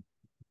don't know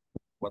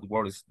what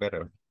word is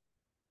better.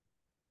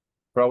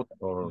 Fraud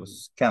or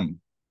scam.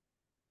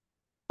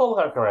 Both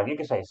are correct. You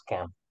can say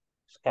scam.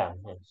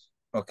 Scam, yes.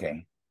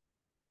 Okay.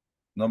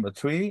 Number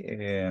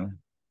 3,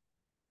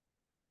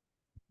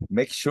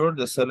 make sure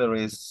the seller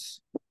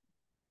is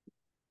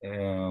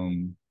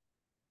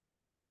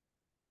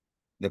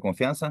de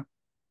confianza.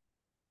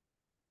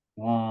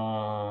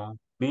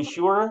 Be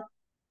sure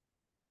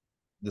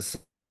The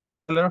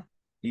seller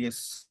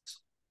is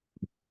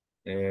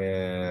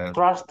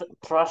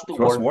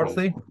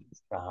trustworthy.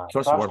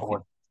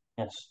 Trustworthy.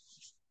 Yes.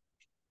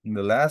 And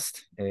the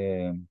last,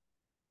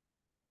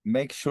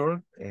 make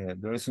sure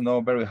there is no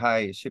very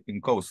high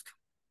shipping cost.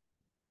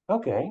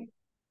 Okay.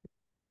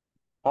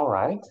 All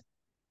right.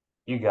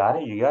 You got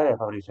it,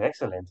 Fabricio.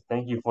 Excellent.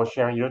 Thank you for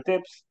sharing your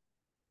tips.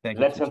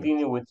 Let's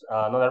continue with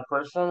another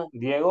person,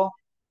 Diego.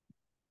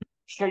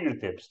 Share your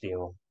tips,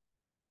 Diego.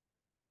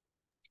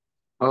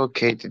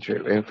 Okay,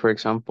 teacher. For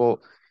example,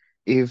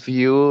 if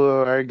you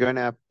are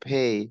gonna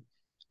pay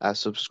a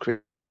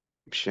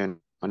subscription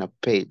on a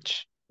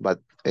page,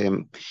 but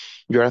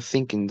you are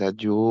thinking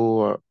that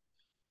you're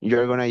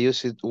gonna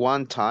use it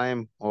one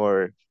time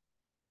or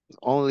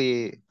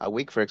only a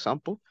week, for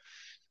example,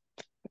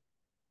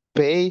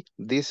 pay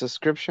this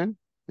subscription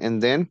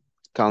and then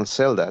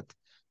cancel that.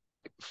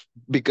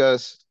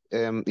 Because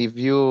if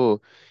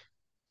you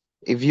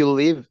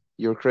leave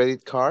your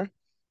credit card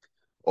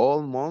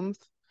all month,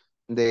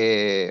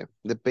 the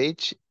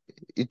page,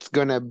 it's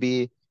gonna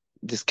be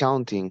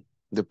discounting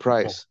the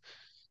price.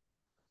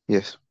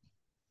 Yes,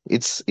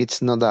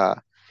 it's not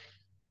a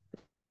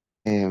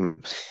 ¿cómo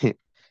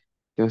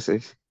se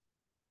dice?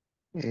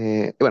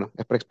 Bueno,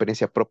 es por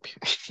experiencia propia.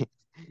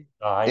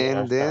 I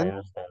And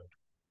then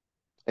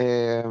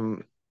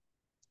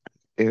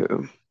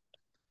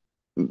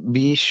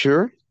be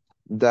sure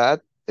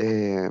that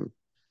the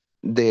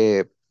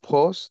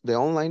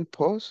online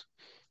post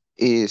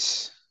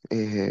is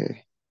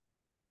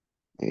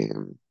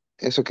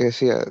eso que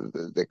decía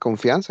de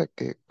confianza,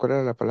 ¿cuál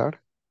era la palabra?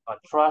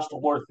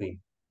 Trustworthy.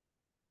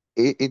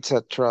 It's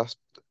a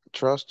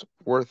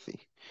trustworthy,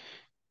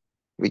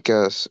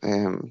 because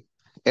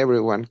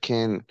everyone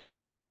can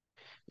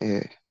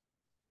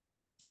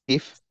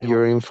if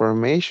your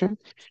information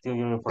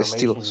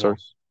steal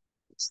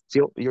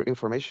your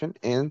information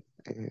and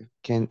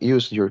can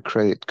use your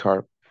credit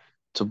card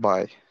to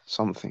buy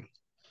something.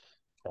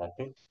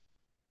 Exactly.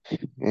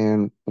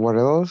 And what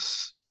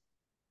else?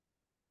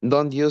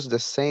 Don't use the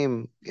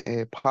same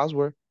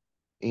password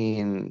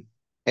in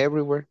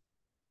everywhere.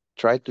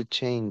 Try to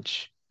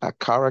change a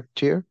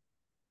character,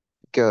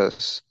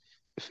 because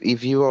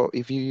if you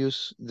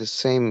use the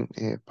same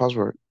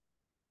password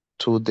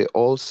to the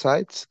old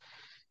sites,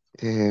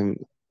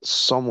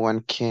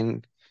 someone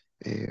can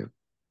uh,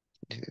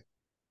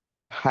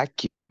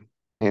 hack you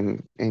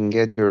and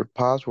get your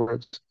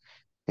passwords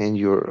and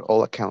your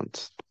all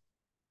accounts.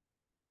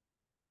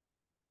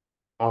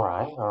 All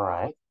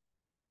right.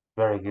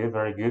 Very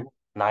good.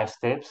 Nice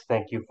tips.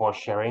 Thank you for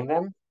sharing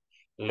them.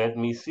 Let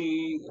me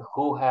see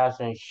who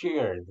hasn't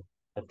shared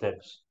the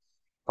tips.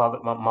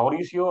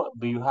 Mauricio,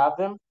 do you have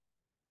them?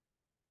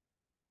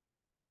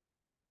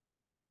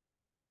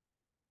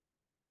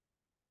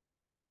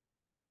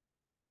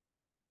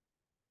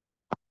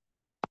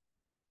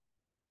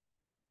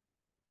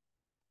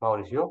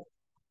 Mauricio?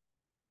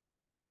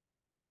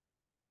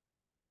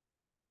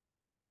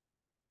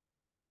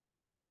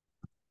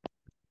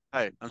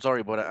 Hi, I'm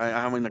sorry, but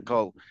I'm in a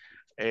call.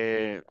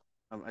 I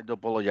do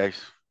apologize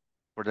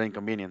for the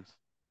inconvenience.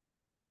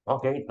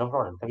 Okay, no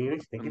problem. Take it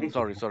easy. Take it I'm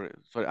easy. sorry.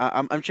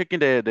 I'm checking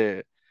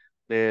the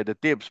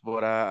tips,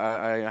 but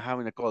I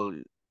having a call.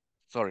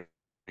 Sorry.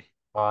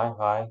 All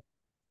right.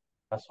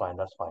 That's fine.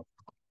 That's fine.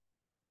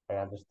 I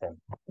understand.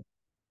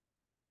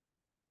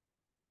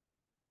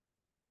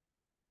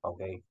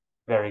 Okay,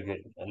 very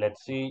good.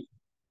 Let's see.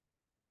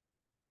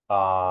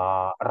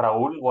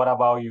 Raul, what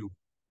about you?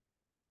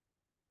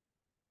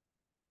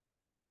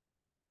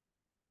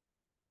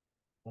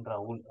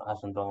 Raul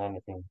hasn't done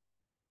anything.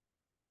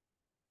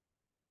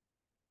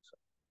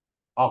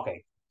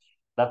 Okay,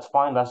 that's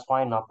fine. That's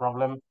fine. No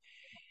problem.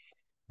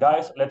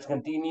 Guys, let's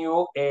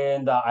continue.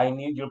 And I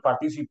need your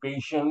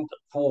participation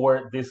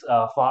for this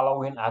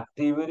following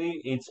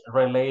activity. It's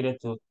related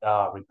to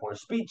report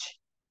speech.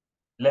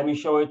 Let me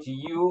show it to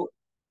you.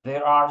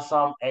 There are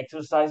some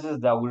exercises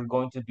that we're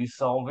going to be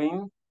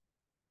solving.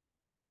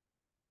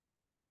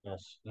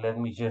 Yes, let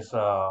me just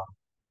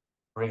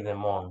bring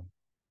them on.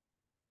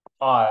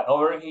 All right,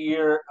 over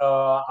here,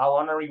 I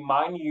want to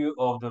remind you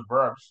of the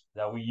verbs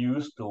that we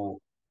use to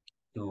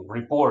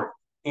report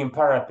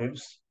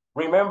imperatives.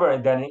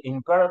 Remember that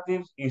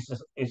imperatives it's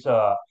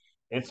a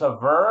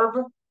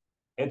verb.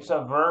 It's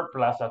a verb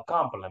plus a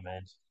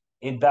complement.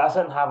 It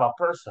doesn't have a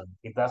person.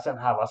 It doesn't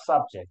have a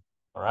subject.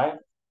 All right.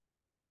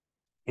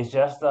 It's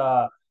just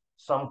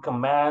some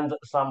command,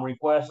 some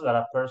request that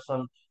a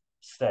person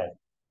said.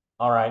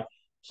 All right.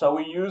 So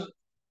we use,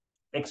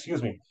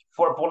 excuse me,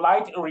 for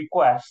polite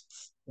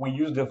requests, we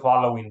use the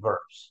following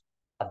verbs: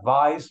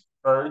 advise,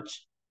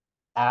 urge,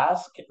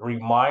 ask,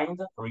 remind,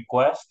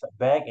 request,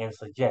 beg, and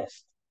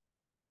suggest.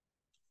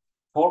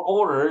 For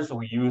orders,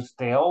 we use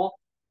tell,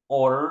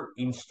 order,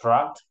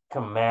 instruct,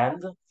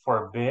 command,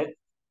 forbid,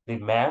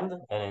 demand,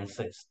 and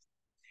insist.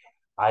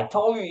 I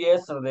told you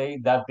yesterday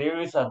that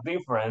there is a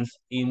difference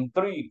in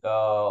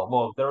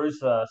there is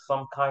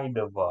some kind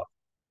of,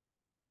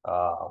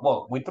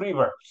 with three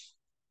verbs.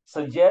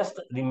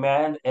 Suggest,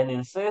 demand, and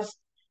insist.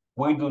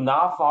 We do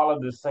not follow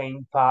the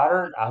same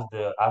pattern as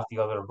the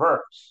other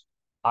verbs.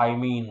 I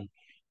mean,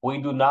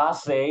 we do not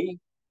say,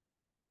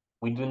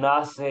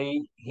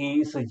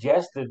 he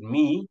suggested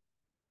me,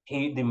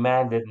 he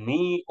demanded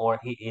me, or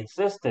he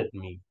insisted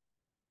me.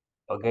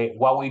 Okay,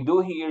 what we do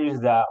here is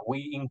that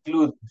we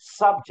include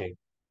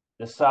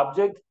the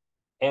subject,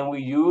 and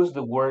we use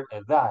the word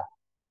that.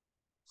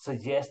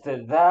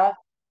 Suggested that,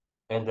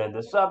 and then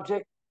the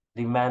subject,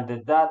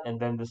 demanded that, and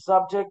then the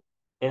subject,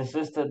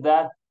 insisted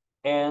that,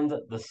 and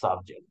the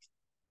subject.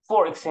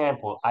 For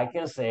example, I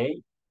can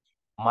say,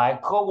 my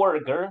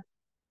coworker,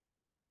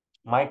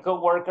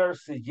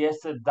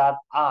 suggested that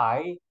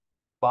I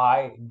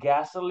buy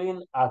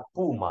gasoline at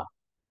Puma.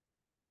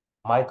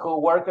 My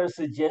coworker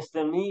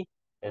suggested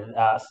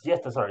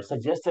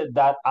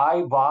that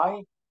I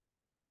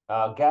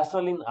buy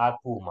gasoline at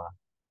Puma.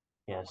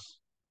 Yes.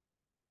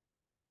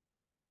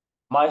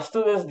 My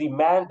students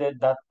demanded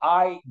that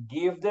I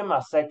give them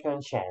a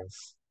second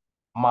chance.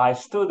 My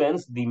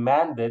students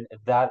demanded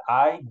that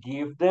I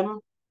give them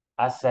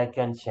a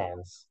second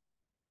chance.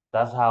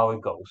 That's how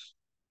it goes.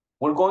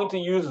 We're going to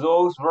use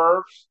those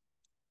verbs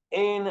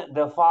in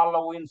the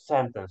following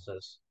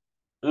sentences.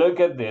 Look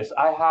at this.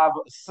 I have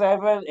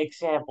 7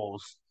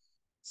 examples.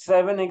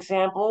 7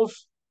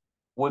 examples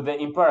with the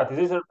imperative.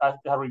 This is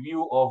a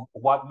review of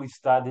what we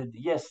studied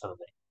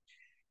yesterday.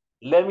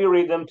 Let me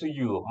read them to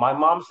you. My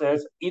mom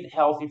says, eat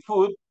healthy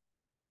food.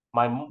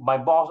 My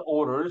boss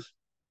orders,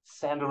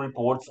 send the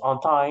reports on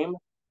time.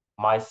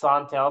 My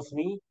son tells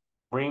me,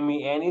 bring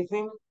me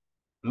anything.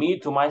 Me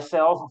to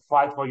myself,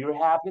 fight for your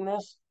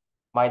happiness.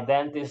 My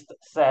dentist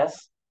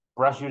says,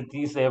 brush your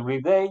teeth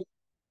every day.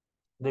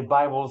 The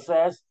Bible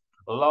says,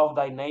 love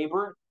thy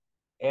neighbor.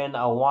 And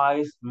a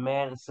wise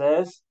man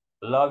says,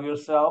 love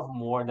yourself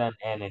more than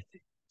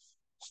anything.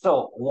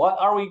 So what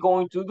are we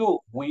going to do?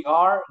 We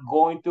are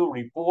going to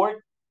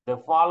report the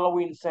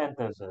following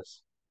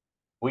sentences.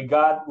 We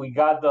got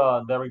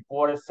the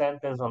reported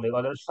sentence on the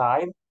other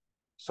side,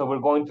 so we're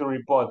going to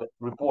report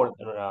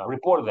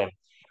them.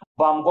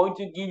 But I'm going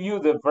to give you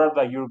the verb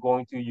that you're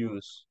going to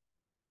use.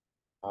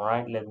 All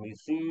right, let me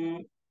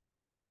see.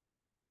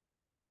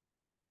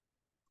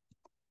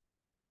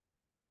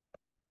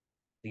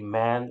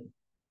 Demand.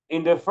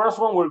 In the first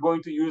one, we're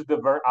going to use the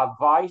verb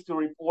advise to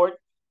report.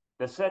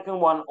 The second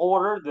one,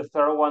 order. The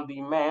third one,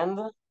 demand.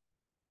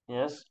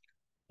 Yes.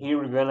 Here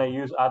we're gonna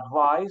use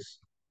advise,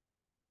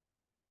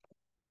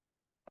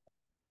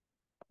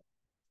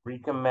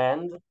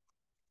 recommend.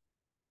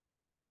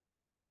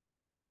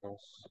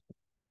 Yes.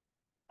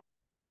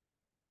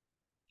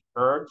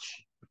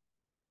 Urge.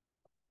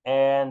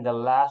 And the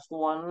last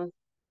one,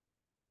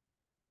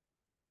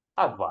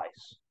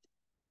 advice.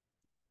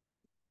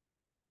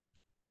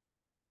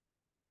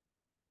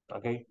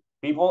 Okay,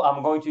 people,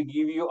 I'm going to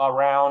give you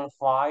around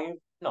 4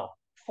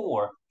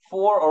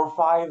 or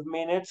 5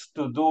 minutes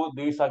to do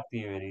these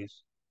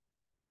activities,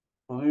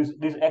 to do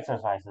these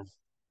exercises.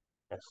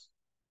 Yes,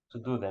 to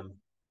do them.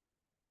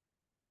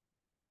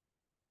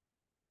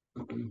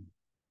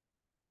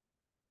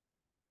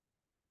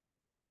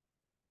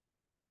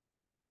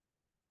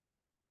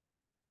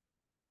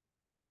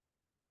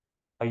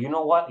 You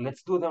know what?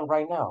 Let's do them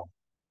right now.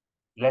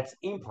 Let's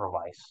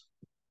improvise.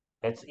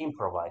 Let's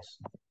improvise.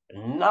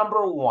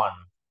 Number one.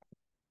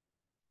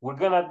 We're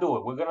gonna do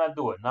it. We're gonna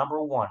do it.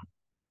 Number one.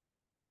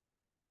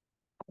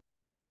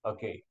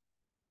 Okay.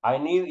 I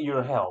need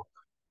your help.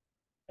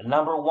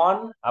 Number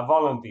one, a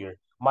volunteer.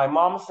 My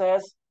mom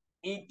says,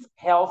 eat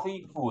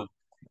healthy food.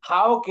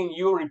 How can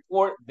you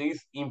report this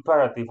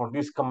imperative or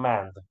this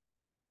command?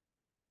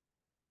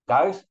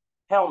 Guys,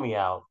 help me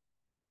out.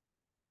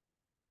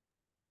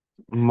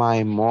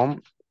 My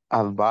mom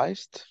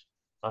advised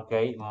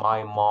Okay,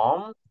 my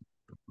mom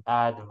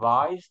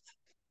advised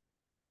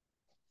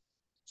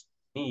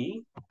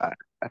me.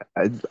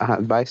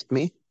 advised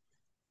me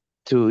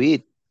to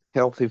eat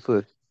healthy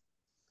food.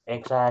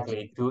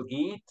 Exactly, to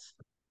eat.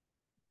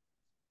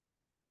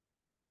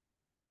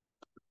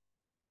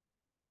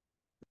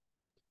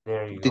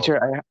 There you go.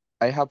 Teacher,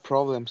 I have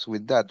problems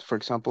with that. For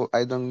example,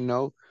 I don't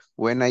know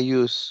when I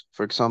use,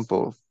 for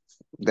example,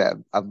 that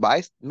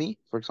advised me,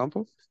 for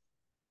example,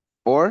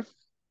 or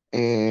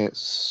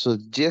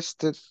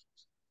suggested.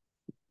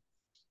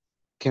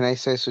 Can I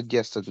say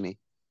suggested me?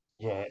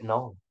 Yeah,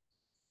 no.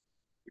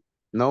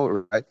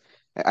 No, right?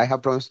 I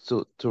have problems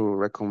to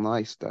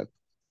recognize that.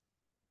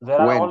 There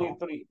are When? only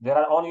three. There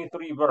are only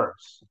three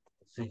verbs: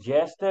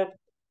 suggested,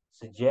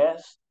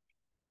 suggest,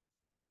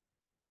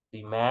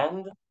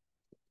 demand,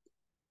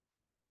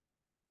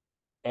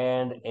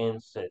 and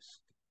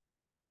insist.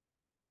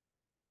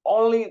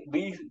 Only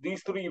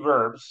these three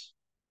verbs.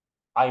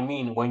 I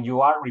mean, when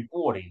you are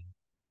reporting,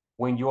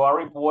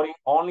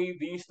 only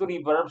these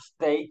three verbs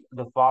take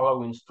the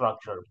following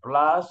structure: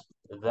 plus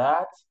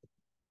that,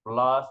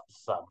 plus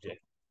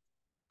subject.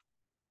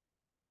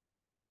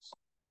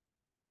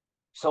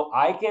 So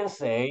I can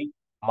say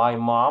my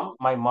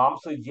mom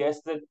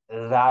suggested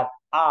that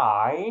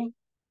I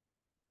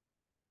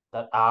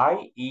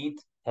eat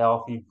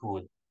healthy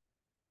food.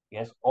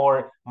 Yes,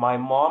 or my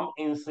mom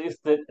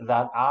insisted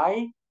that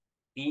I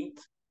eat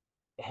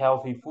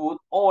healthy food,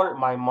 or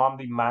my mom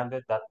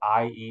demanded that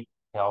I eat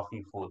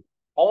healthy food.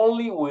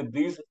 Only with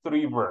these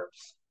three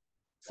verbs: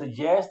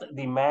 suggest,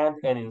 demand,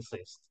 and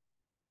insist.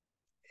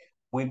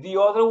 With the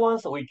other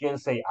ones, we can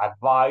say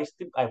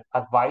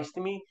advised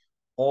me,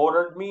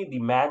 ordered me,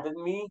 demanded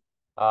me,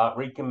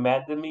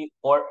 recommended me,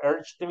 or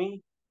urged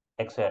me,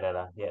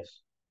 etc.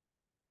 Yes.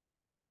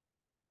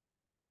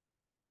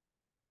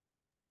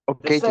 The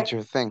Okay, sec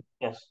teacher, thank.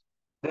 yes.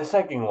 The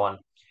second one.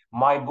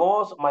 My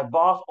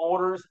boss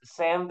orders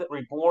send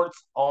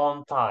reports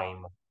on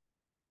time.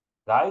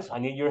 Guys, I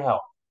need your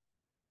help.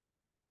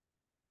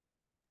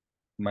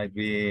 Might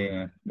be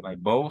my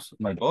boss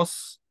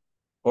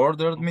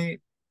ordered me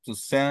to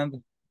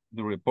send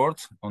the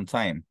report on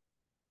time.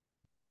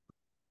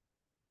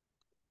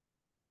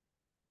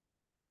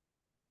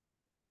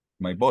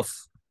 My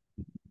boss.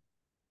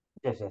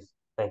 Yes, yes.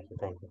 Thank you,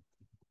 thank you.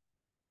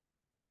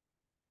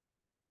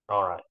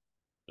 All right.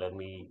 Let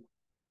me.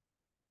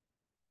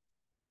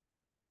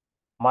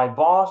 My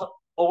boss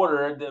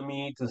ordered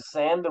me to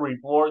send the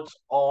reports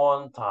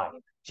on time.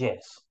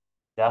 Yes,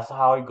 that's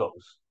how it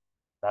goes.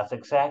 That's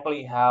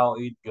exactly how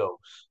it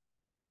goes.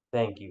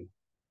 Thank you.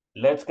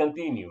 Let's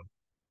continue.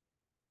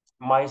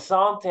 My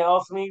son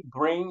tells me,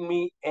 bring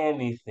me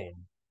anything.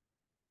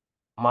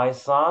 My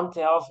son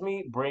tells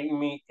me, bring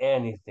me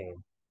anything.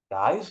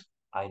 Guys,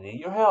 I need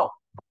your help.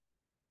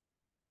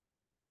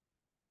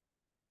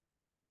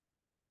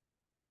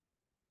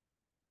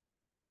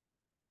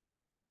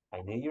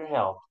 I need your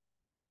help.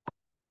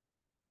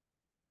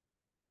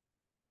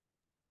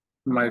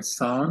 My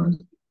son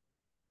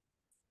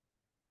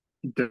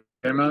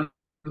demand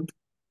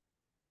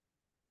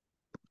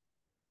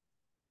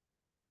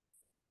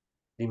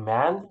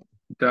Demand?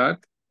 that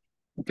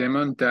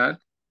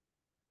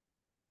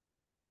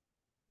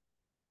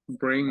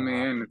bring me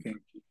anything.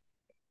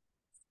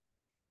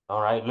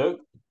 All right, look.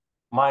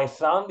 My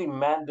son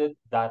demanded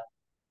that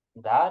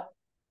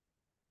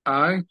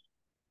I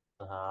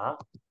uh-huh,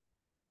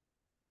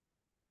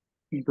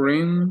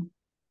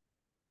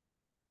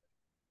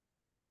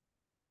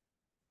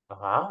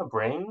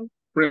 bring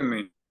bring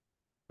me.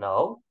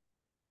 no.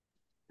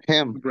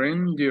 Him.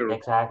 Bring you.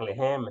 Exactly,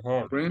 him.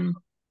 Bring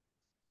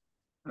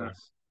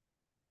Yes.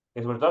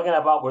 Because we're talking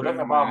about bring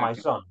me my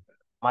anything. son.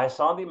 My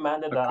son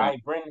demanded that Okay. I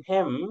bring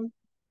him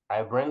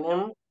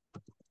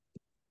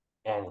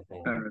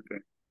anything.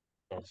 Anything.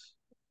 Yes.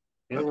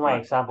 This is That's my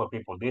right. example,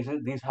 people.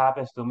 This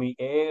happens to me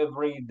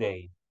every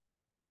day.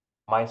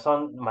 My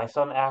son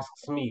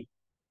asks me,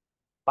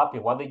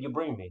 Papi, what did you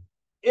bring me?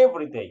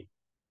 Every day.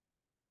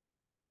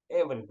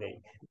 Every day.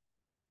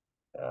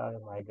 Oh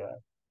my God.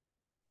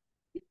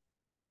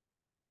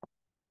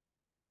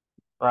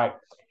 Right.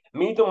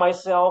 Me to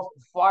myself,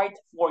 fight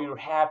for your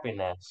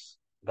happiness.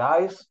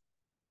 Guys,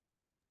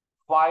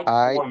 fight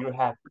I for your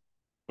happiness.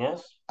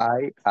 Yes?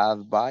 I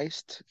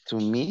advised to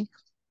me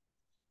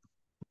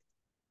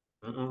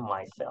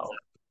Myself.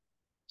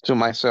 to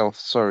myself.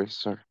 Sorry,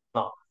 sorry.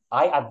 No,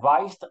 I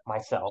advised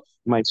myself.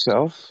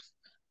 Myself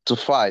to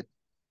fight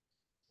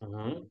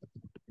Mhm.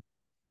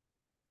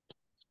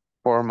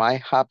 for my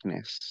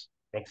happiness.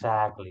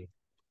 Exactly.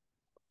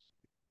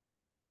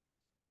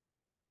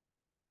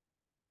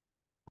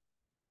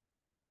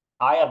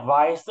 I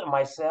advised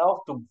myself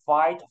to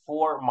fight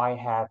for my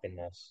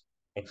happiness.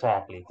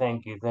 Exactly.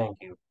 Thank you. Thank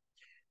you.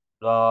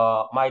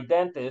 My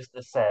dentist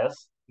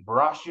says,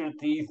 brush your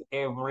teeth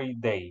every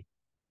day.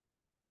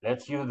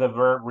 Let's use the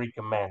verb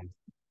recommend.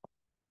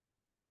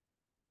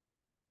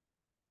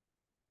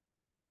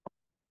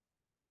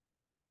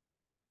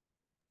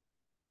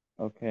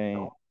 Okay,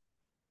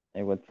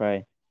 I will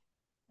try.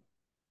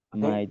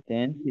 Okay. My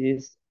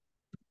dentist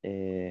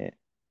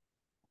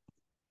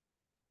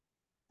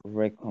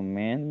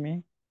recommend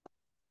me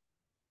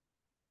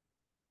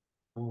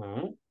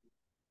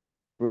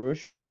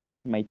brush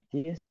my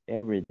teeth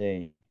every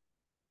day.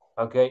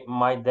 Okay,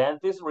 my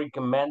dentist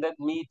recommended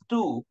me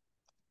to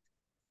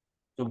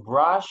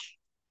brush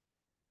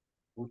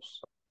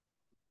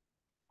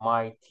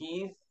my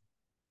teeth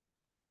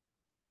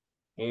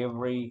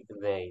every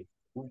day.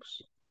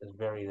 Oops, it's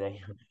very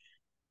day.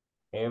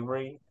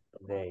 Every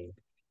day.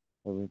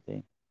 Every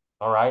day.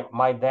 All right,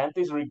 my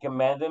dentist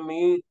recommended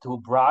me to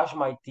brush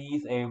my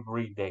teeth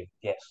every day.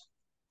 Yes.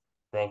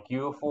 Thank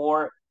you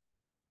for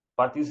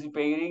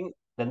participating.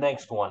 The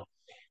next one.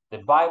 The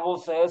Bible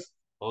says,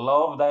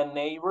 love thy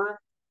neighbor,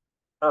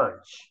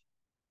 urge.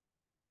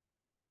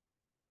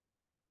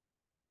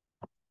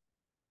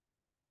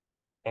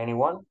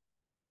 Anyone?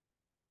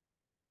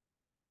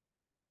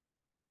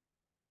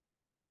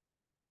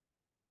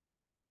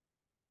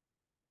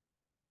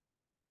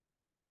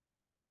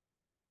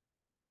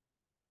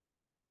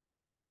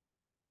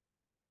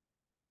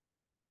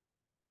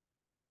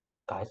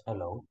 Guys,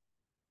 hello.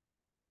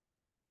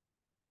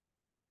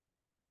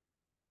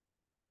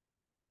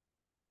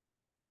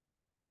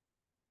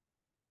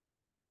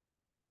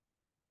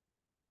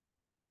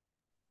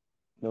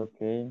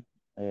 Okay,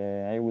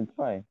 I will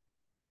try.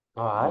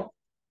 All right.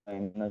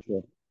 I'm not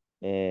sure.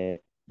 The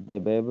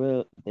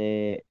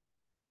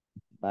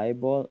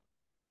Bible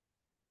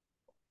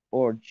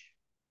urge.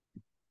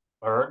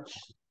 Urge.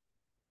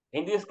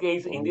 In this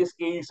case, Urge.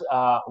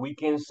 we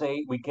can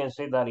say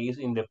that is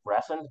in the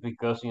present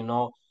because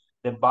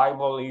the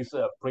Bible is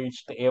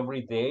preached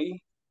every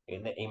day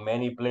in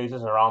many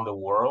places around the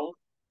world,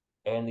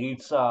 and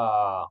it's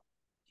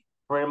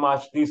pretty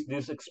much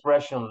this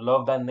expression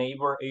love thy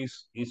neighbor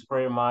is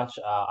pretty much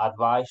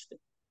advised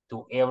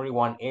to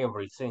everyone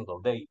every single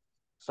day.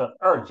 So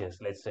urges,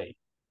 let's say,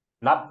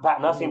 not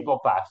Oh, simple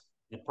past,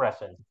 the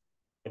present.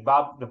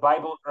 About the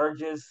Bible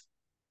urges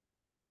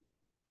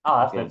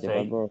us, okay. let's The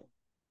say. Bible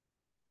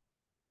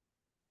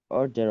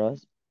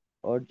urges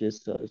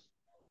us,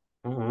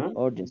 hmm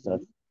urges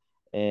us,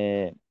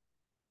 uh,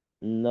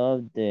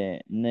 love the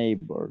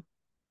neighbor.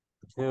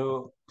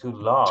 to To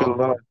love.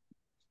 love.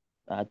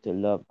 To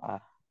love.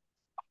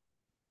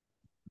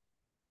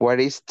 What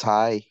is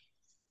Thai?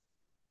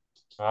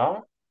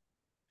 Huh?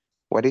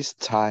 What is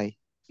Thai?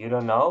 You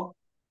don't know?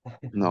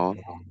 No,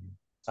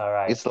 All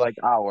right. it's like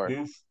our.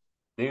 This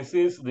this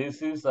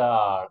is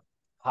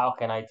how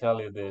can I tell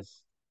you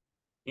this?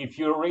 If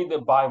you read the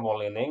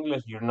Bible in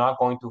English, you're not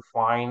going to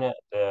find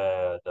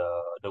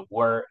the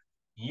word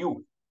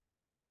you.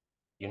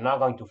 You're not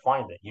going to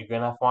find it. You're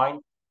gonna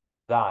find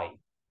thy.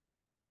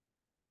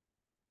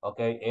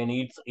 Okay, and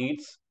it's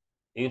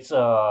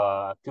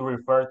to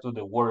refer to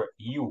the word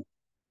you.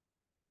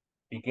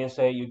 You can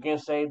say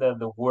that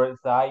the word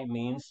thy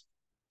means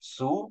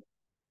su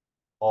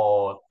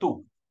or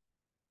tu,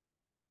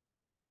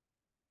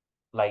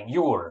 like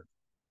your.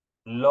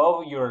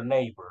 Love your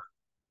neighbor.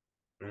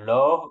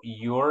 Love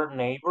your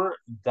neighbor.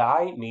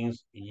 Die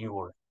means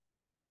your.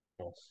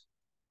 Yes,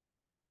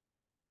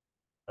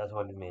 that's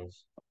what it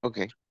means.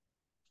 Okay.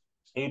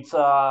 It's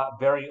a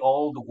very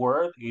old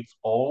word. It's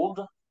old.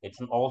 It's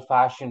an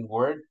old-fashioned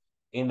word.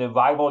 In the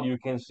Bible, you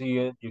can see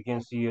it. You can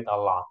see it a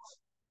lot.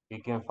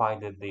 You can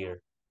find it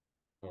there.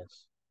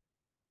 Yes.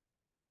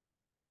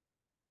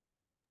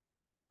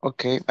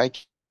 Okay, I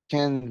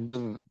can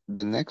do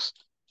the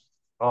next.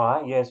 All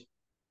right. Yes.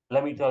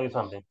 Let me tell you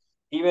something.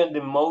 Even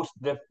the most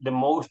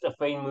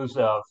famous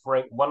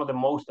one of the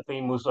most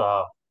famous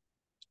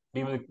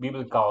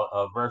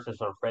biblical verses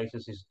or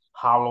phrases is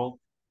hallowed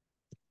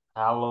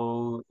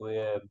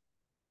with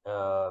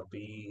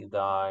be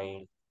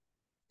thy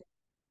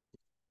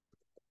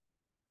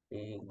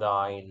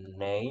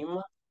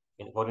name.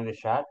 Go in the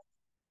chat.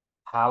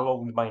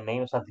 Hallowed be my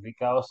name,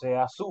 santificado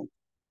sea su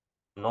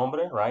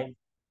nombre, right?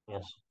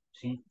 Yes.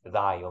 See,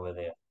 thy over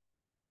there.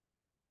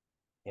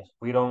 Yes.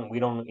 We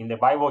don't in the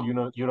Bible you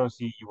don't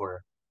see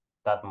your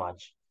that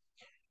much.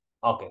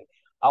 Okay.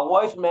 A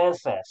wise man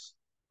says,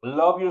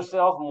 love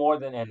yourself more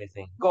than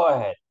anything. Go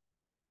ahead.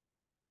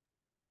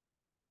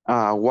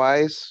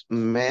 Wise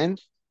men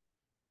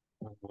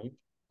Mhm.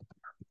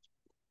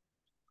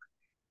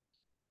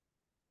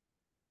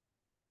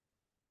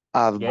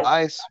 Yes,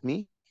 advise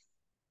me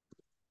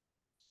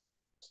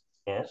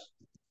yes,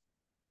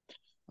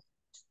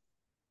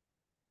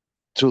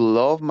 to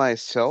love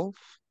myself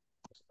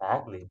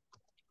exactly.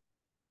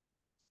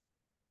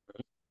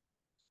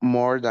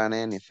 more than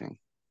anything.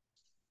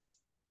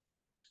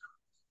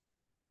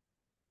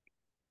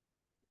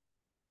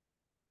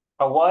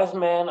 A wise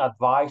man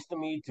advised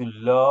me to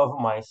love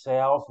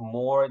myself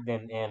more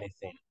than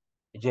anything.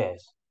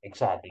 Yes,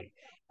 exactly.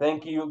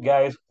 Thank you,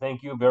 guys.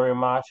 Thank you very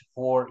much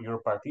for your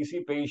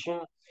participation.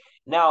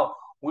 Now,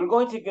 we're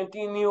going to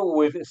continue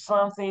with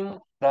something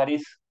that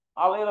is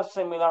a little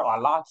similar, a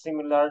lot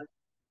similar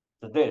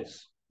to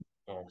this.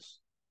 Yes,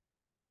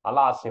 a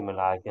lot similar,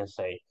 I can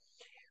say.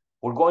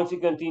 We're going to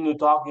continue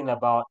talking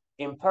about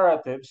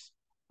imperatives,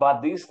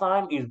 but this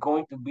time is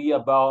going to be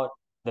about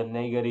the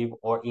negative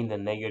or in the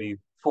negative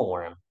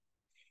form.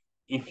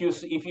 If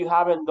you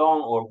haven't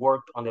done or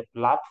worked on the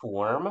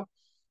platform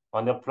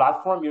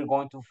you're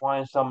going to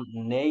find some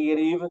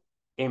negative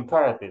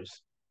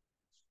imperatives.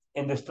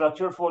 And the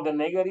structure for the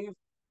negative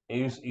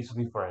is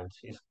different.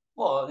 It's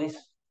well, it's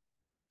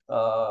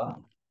uh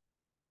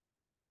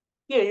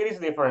yeah, it is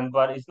different,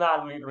 but it's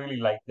not really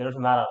like there's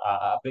not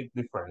a big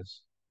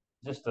difference.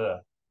 Just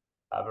a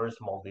very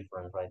small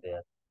difference right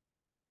there.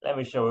 Let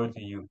me show it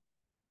to you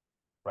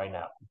right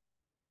now.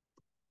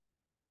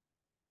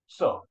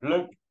 So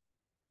look,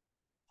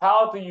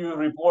 how do you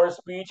report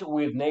speech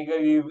with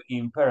negative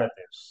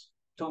imperatives?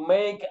 To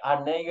make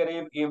a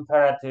negative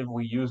imperative,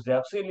 we use the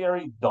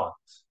auxiliary don't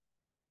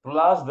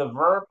plus the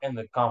verb and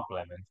the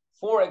complement.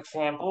 For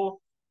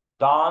example,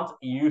 don't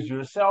use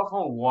your cell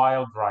phone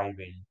while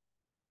driving.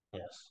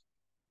 Yes.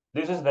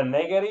 This is the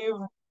negative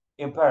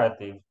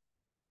imperative.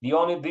 The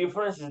only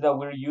difference is that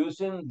we're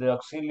using the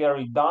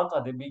auxiliary don't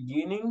at the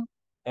beginning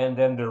and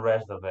then the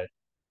rest of it.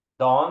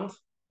 Don't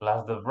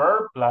plus the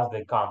verb plus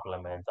the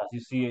complement, as you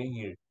see it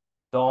here.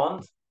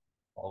 Don't,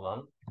 hold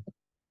on.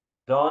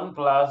 Don't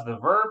plus the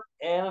verb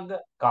and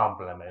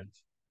complement.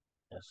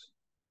 Yes.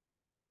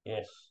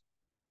 Yes.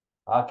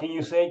 Can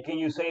you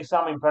say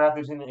some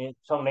imperatives in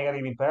some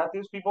negative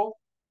imperatives, people?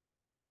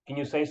 Can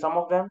you say some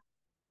of them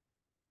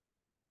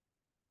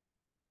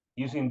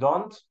using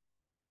don't?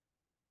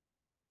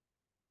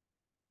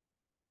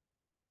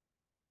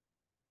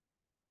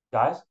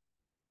 Guys,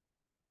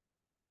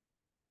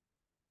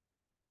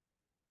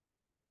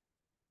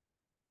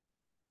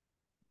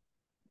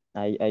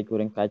 I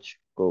couldn't catch,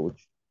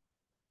 coach.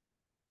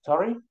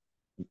 sorry?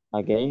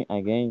 Again,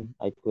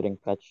 I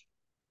couldn't catch.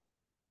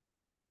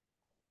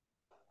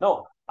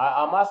 No,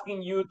 I'm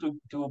asking you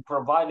to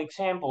provide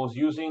examples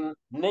using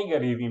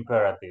negative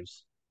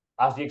imperatives.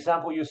 As the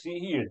example you see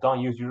here,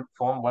 don't use your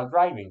phone while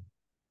driving.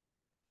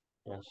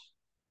 Yes.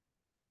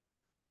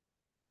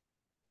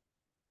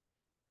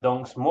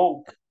 Don't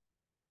smoke.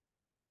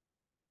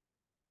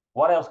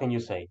 What else can you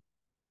say?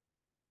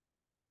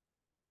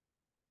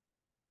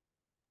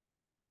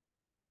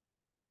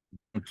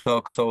 Don't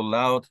talk so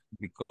loud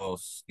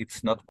because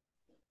it's not.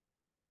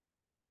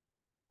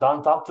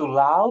 Don't talk too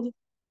loud.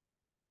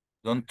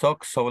 Don't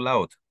talk so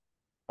loud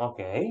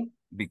Okay.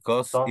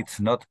 because Don't. it's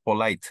not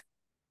polite.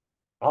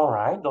 All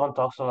right. Don't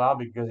talk so loud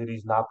because it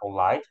is not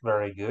polite.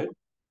 Very good.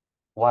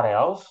 What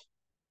else?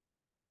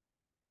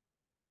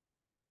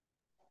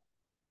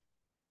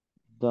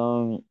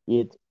 Don't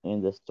eat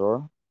in the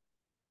store.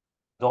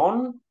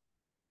 Don't.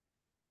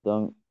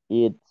 Don't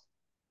eat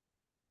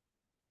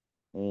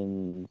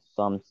in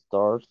some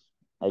stores.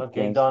 I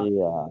Okay. can Don't. see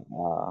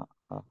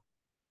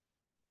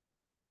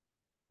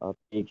a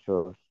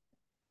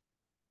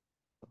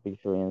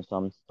picture in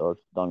some stores.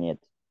 Don't eat.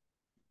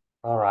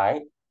 All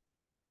right.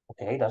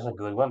 Okay, that's a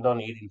good one.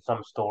 Don't eat in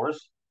some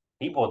stores.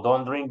 People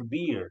don't drink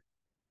beer.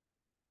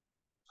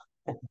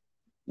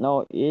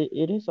 No,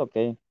 it is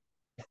okay.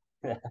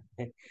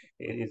 It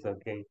is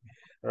okay.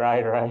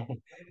 Right, right.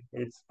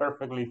 It's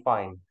perfectly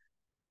fine.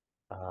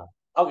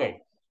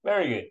 Okay,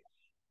 very good.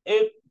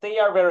 They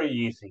are very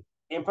easy.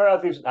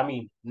 Imperatives, I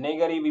mean,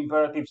 negative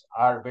imperatives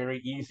are very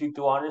easy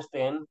to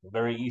understand,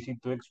 very easy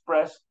to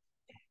express.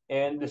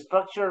 And the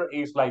structure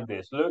is like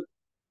this. Look,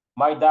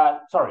 my dad,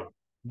 sorry,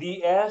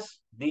 DS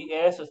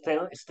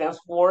stands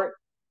for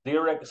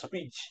direct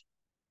speech.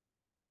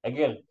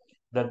 Again,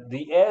 the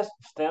DS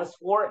stands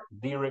for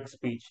direct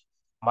speech.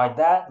 My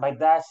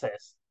dad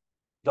says,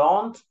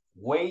 don't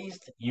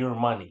waste your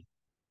money.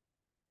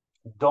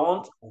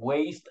 Don't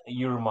waste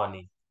your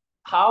money.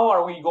 How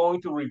are we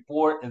going to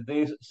report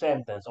this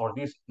sentence or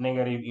this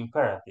negative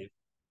imperative?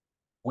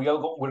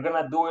 We're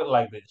gonna do it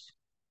like this.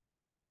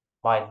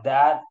 My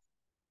dad,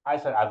 I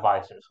said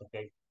advises,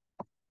 okay?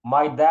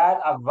 My dad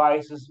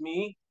advises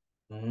me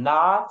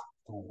not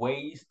to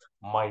waste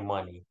my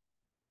money.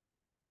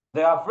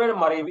 The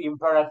affirmative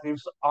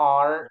imperatives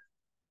are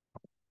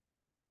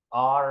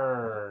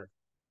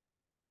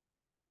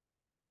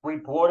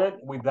reported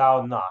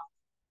without not.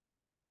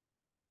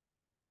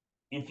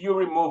 If you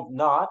remove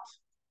not,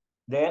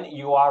 then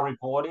you are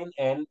reporting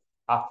an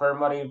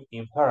affirmative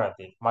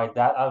imperative. My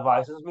dad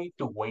advises me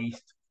to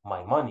waste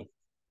my money.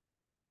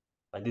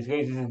 In this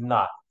case, this is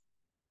not.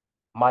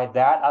 My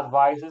dad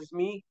advises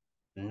me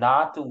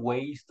not to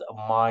waste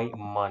my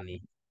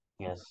money.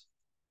 Yes.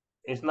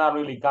 It's not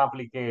really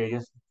complicated.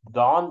 Just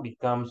don't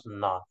becomes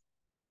not.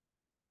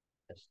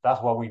 Yes,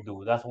 that's what we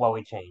do. That's what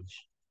we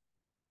change.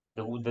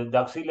 The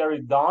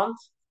auxiliary don't,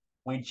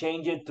 we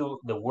change it to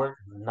the word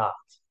not.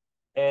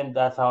 And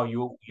that's how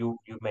you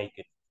make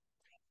it.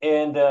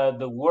 And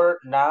the word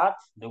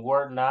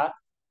not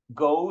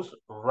goes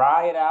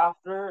right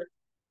after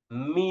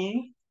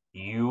me,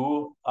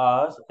 you,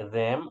 us,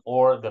 them,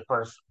 or the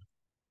person.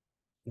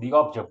 The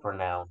object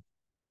pronoun.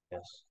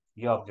 Yes,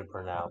 the object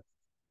pronoun.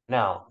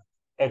 Now,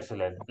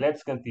 excellent.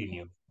 Let's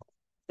continue.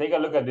 Take a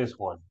look at this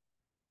one.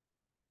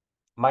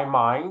 My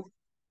mind,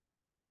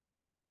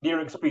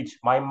 lyric speech.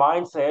 My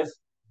mind says,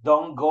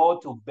 don't go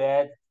to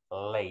bed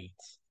late.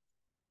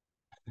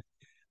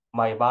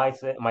 My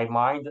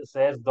mind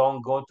says,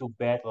 don't go to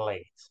bed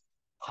late.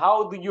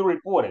 How do you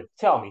report it?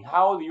 Tell me,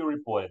 how do you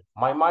report it?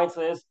 My mind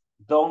says,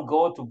 don't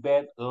go to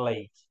bed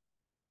late.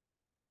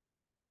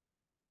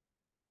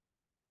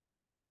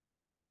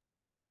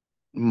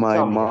 My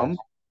Tell me, mom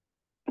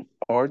guys.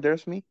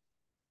 orders me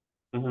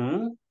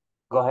Mm-hmm.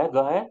 Go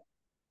ahead.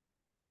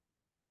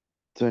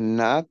 to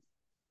not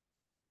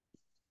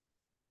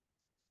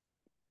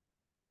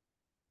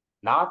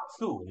Not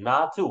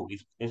to.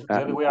 It's the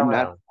other way not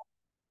around.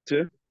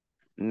 to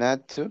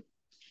not to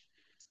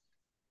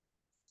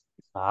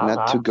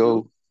not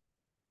to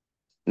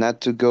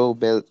Not to. go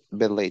bed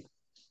late.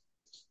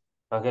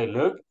 Okay,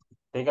 look.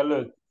 Take a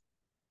look.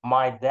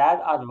 My dad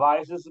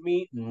advises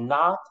me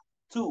not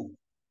to.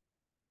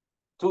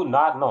 To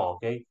not know,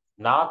 okay?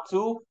 Not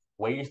to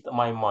waste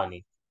my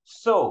money.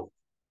 So,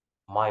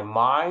 my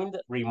mind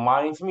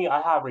reminds me,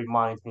 I have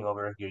reminds me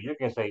over here. You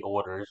can say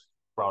orders,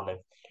 problem.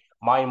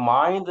 My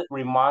mind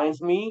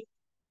reminds me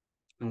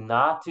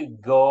not to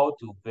go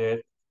to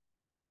bed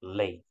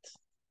late.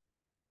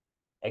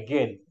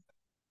 Again,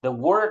 the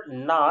word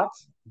not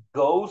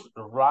goes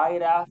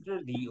right after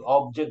the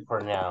object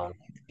pronoun.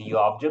 The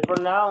object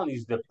pronoun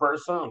is the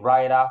person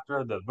right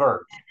after the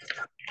verb.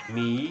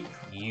 Me,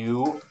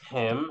 you,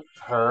 him,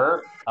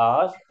 her,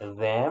 us,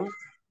 them,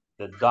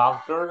 the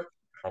doctor,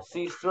 my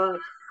sister,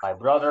 my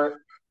brother,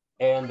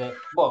 and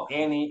well,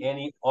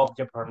 any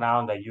object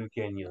pronoun that you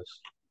can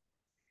use.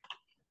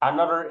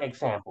 Another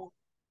example.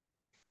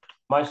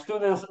 My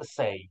students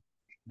say,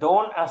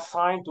 don't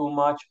assign too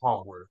much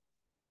homework.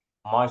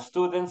 My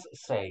students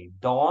say,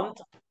 don't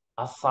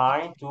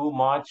assign too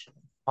much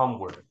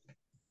homework.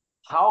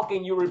 How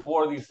can you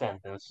report this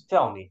sentence?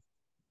 Tell me.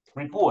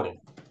 Report it.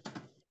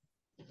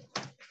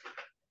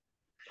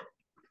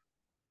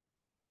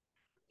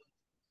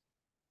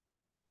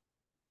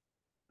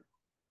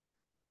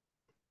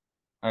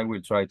 I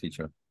will try,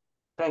 teacher.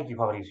 Thank you,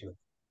 Fabricio.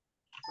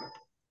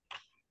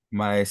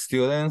 My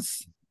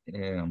students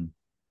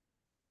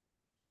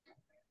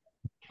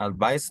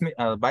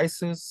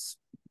advises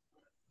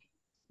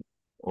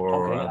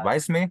or Okay.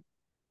 advise me.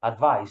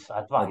 Advice.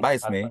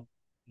 Me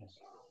Yes.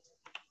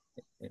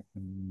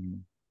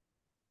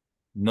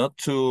 not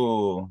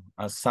to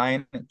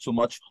assign too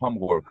much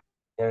homework.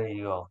 There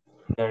you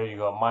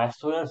go. My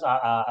students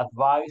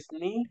advise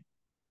me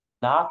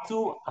not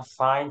to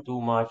assign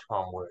too much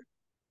homework.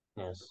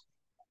 Yes.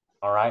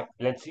 All right.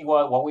 Let's see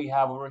what we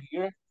have over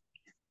here.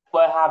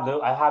 Well,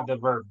 I have the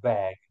verb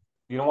bag.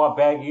 You know what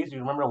bag is? You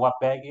remember what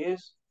bag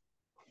is?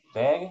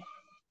 Bag?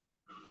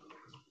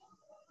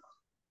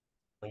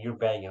 Well, you're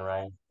begging,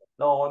 right?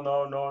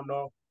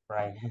 No.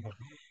 Right.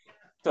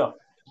 So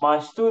my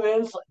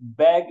students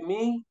beg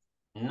me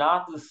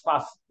not to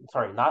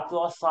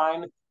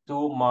assign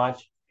too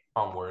much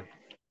homework.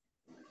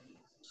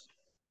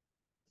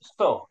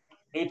 So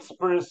it's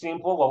pretty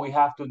simple. What we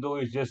have to do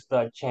is just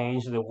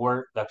change the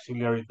word, the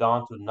auxiliary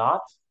down to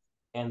not,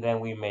 and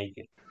then we make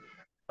it,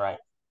 right?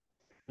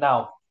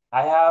 Now,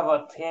 I have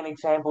 10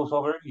 examples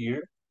over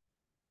here,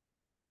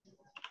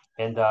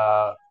 and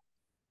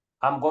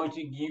I'm going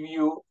to give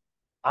you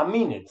a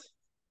minute,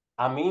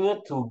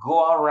 to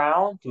go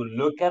around, to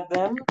look at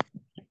them,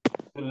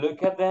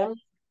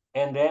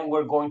 and then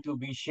we're going to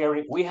be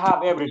sharing. We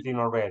have everything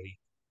already.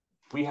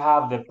 We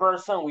have the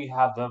person, we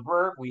have the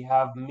verb, we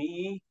have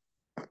me,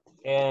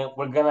 and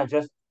we're gonna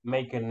just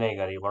make it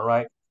negative, all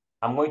right?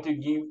 I'm going to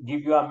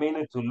give you a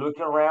minute to look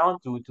around,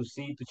 to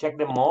see, to check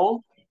them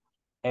all,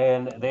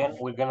 and then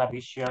we're gonna be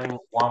sharing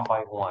one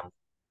by one.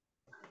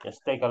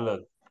 Just take a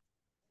look.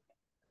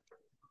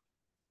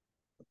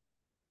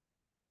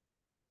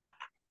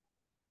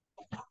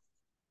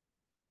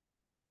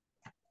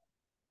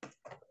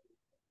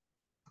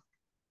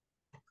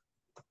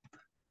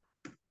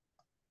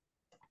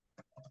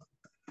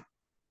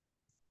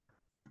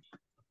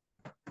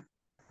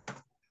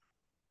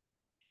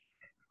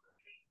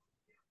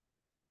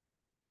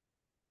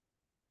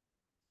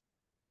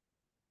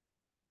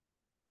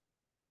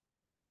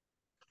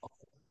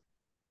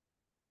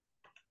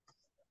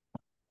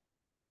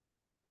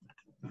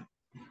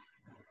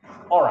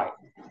 All right,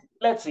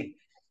 let's see.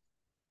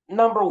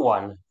 Number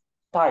one,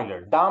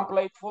 Tyler. Don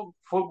played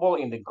football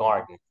in the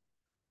garden.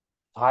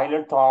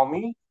 Tyler told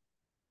me.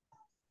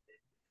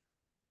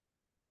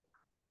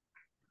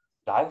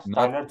 Guys,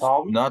 Not Tyler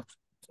told me.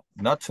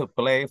 not to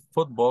play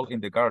football in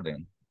the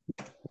garden.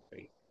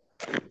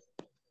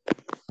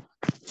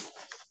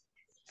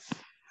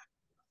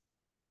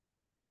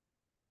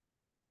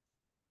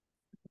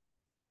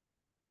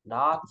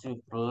 Not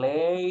to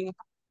play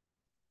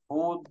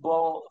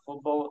football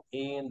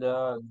in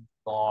the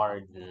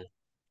garden.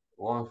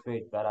 1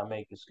 feet, gotta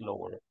make it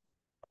slower.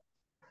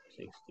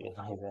 16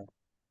 like that.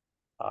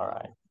 All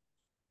right.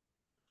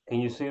 Can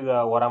you see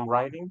what I'm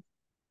writing?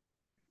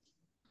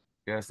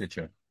 Yes,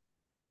 teacher.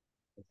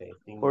 Okay,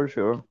 For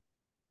sure.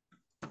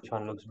 which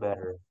one looks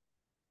better?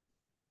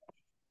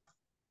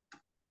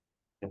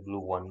 The blue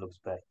one looks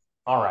better.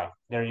 All right,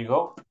 there you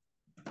go.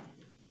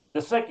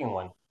 The second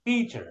one,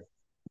 teacher,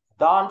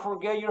 don't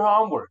forget your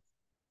homework.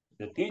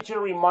 The teacher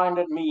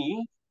reminded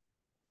me.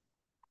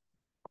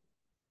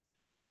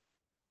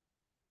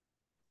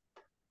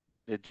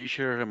 The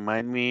teacher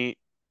remind me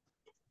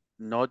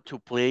not to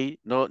play,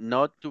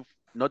 not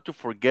to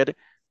forget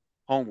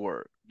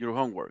homework, your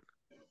homework,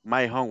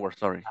 my homework.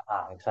 Sorry.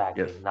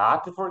 Exactly. Yes,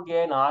 Not to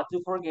forget,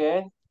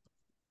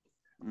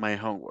 my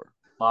homework.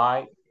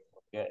 my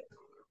forget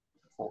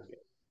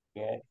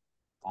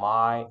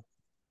my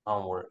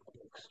homework.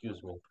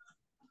 Excuse me.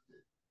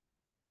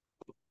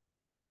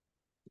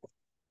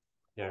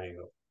 There you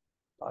go.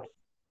 All right.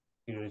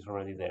 Here is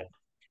already there.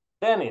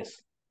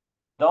 Dennis,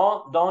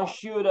 don't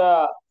shoot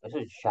is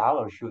it shout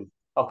or shoot?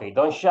 Okay,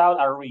 don't shout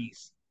at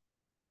Reese.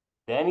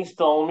 Dennis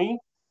told me.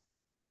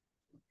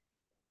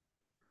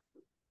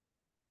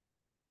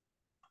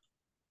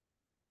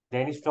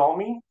 Dennis told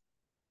me.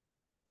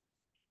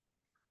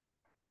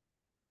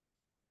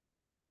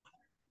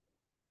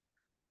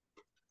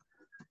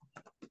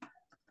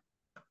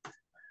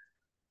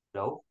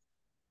 No.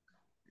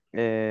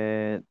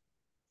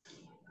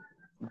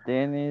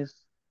 Dennis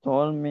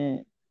told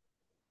me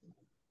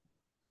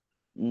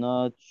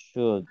not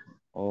should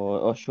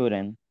or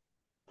shouldn't.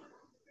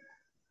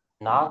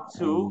 Not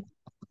to.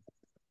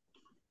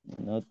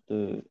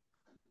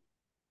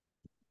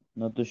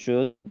 Not to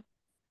shoot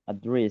at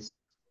risk.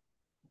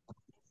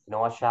 You know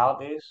what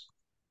shout is?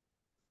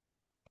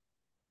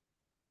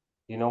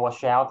 You know what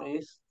shout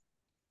is?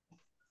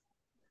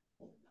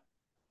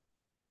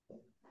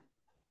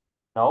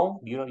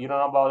 No, you don't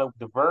know about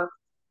the verb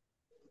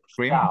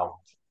Scream. shout.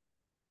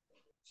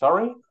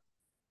 Sorry?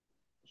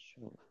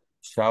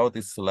 Shout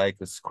is like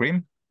a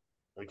scream.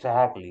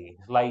 Exactly.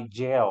 It's like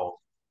yell.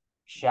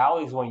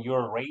 Shout is when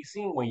you're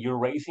raising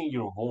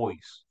your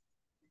voice.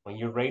 When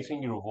you're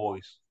raising your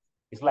voice.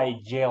 It's like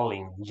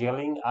yelling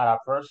at a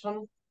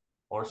person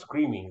or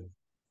screaming.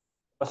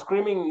 But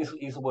screaming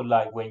is what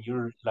like when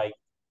you're like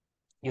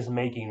is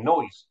making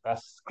noise.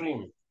 That's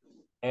scream.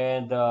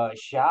 And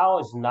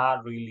shout is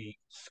not really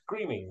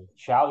screaming.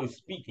 Shout is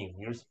speaking.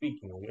 You're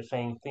speaking. You're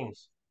saying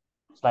things.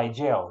 It's like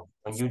yell.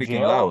 When you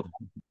Speaking yell, loud.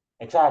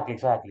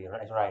 exactly.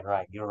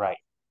 Right. You're right.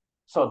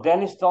 So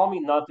Dennis told me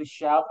not to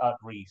shout at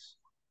Reese.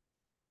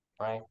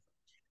 Right?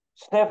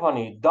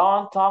 Stephanie,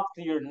 don't talk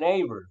to your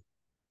neighbor.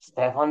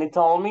 Stephanie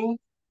told me.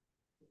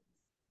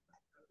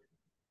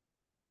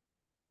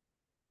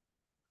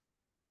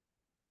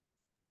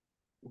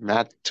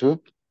 Not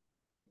to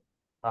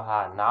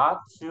Not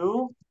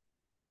to.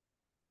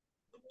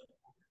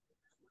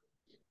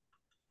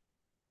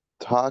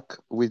 talk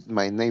with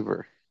my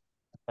neighbor.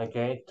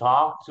 Okay,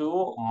 talk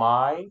to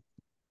my.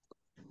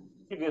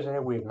 You can say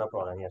with, no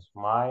problem. Yes,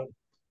 my.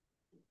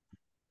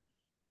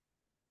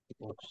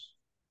 Oops.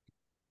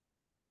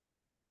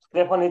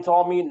 Stephanie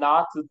told me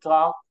not to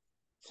talk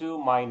to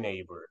my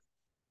neighbor.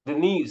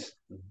 Denise,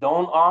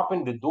 don't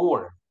open the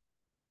door.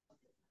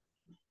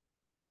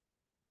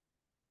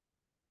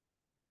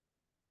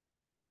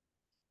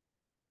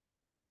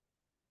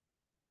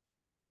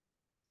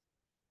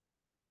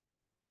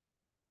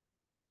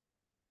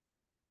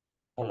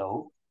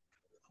 Hello.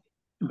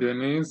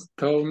 Denise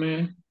told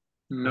me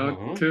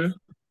not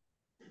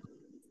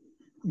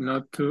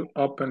to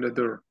open the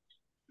door.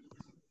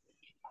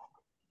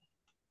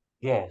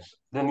 Yes,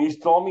 Denise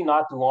told me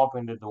not to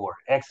open the door.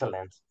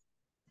 Excellent.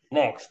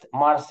 Next,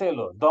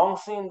 Marcelo, don't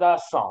sing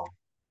that song.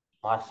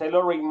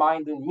 Marcelo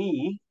reminded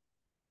me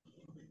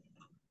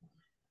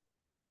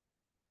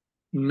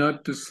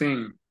Not to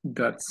sing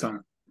that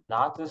song.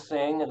 not to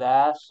sing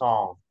that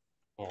song.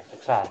 Yes,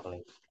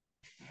 exactly.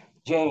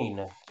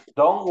 Jane,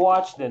 don't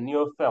watch the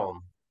new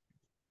film.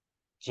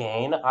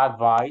 Jane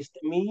advised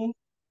me.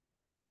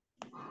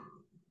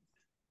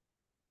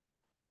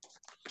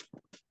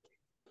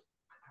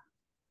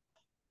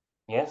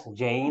 Yes,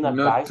 Jane Not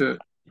advised to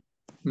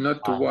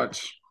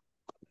watch.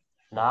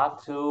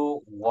 not to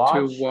To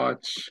watch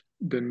watch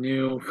the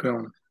new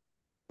film.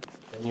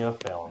 the new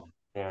film.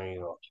 There you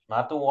go.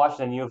 Not to watch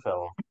the new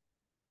film.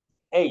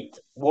 8.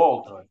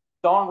 Walter,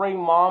 don't ring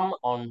mom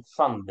on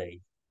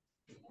Sunday.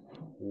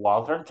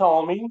 Walter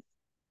told me.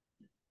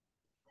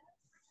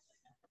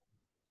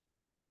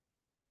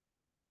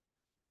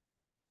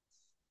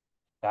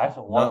 That's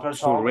what Not Walter to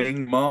told me.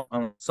 ring mom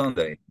on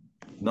Sunday.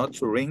 Not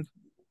to ring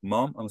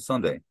mom on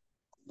Sunday.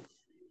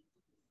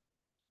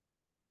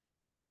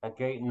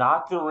 Okay,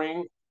 not to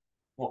ring.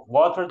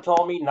 Walter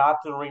told me not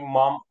to ring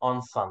mom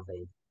on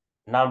Sunday.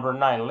 Number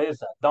 9,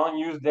 Lisa, don't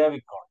use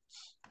debit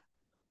cards.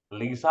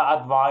 Lisa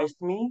advised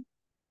me.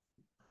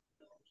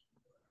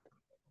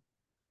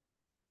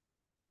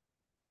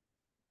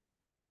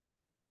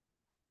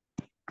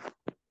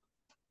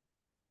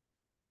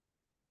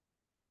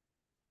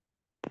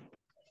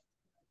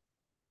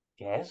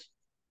 Yes.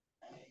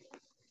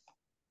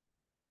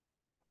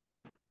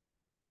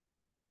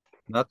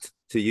 Not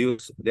to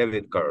use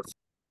debit cards.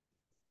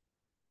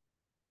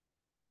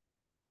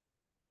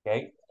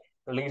 Okay.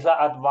 Lisa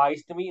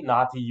advised me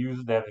not to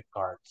use debit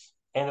cards.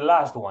 And the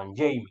last one,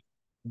 Jamie.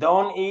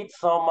 Don't eat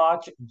so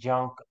much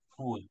junk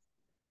food.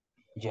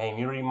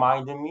 Jamie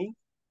reminded me.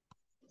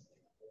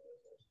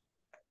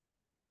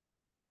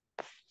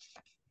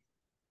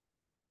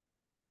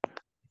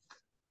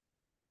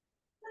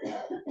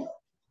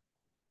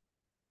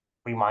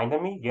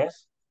 Reminded me,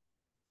 yes.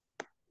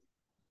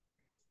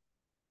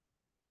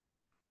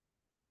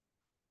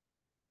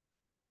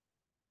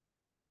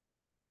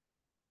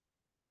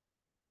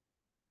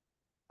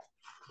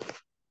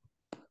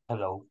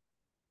 Hello.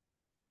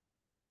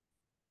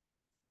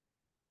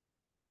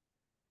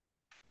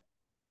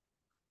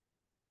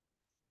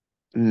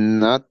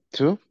 Not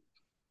to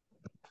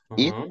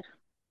eat Mm-hmm.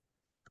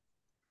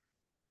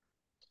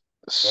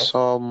 Yes.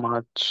 so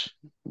much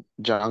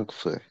junk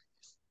food.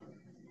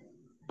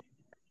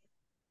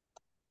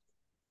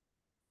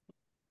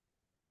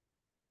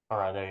 All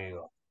right, there you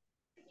go.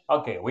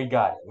 Okay, we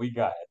got it. We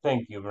got it.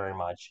 Thank you very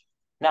much.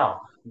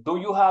 Now, do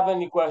you have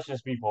any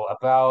questions, people,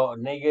 about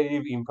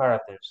negative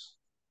imperatives?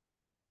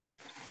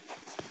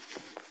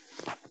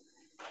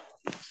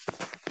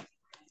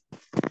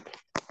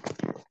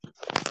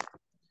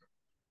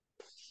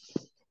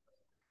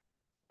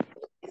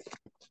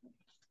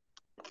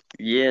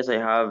 Yes, I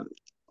have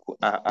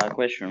a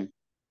question.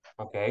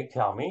 Okay,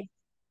 tell me.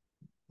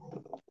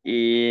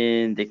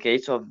 In the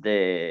case of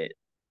the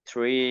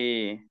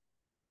three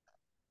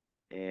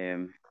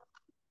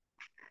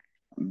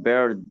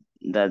verb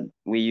that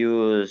we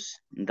use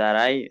that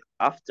I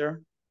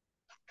after,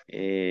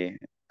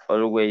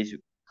 always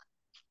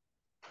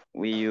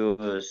we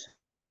use,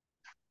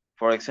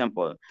 for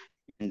example,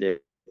 in the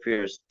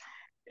first,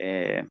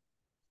 uh,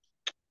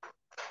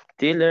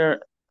 Taylor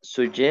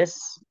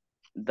suggests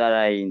that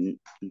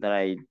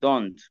I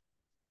don't,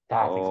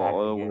 That or exactly,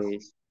 yes.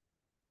 always,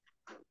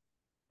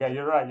 Yeah,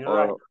 you're right, you're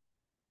right.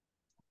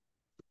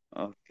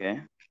 or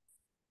okay,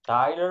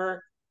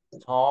 Tyler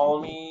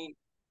told me,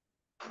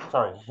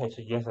 sorry,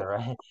 suggested,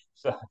 right?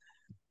 So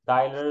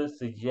Tyler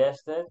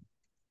suggested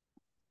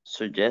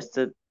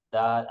suggested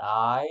that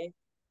I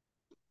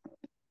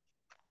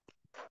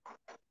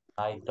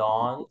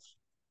don't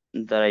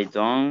that I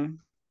don't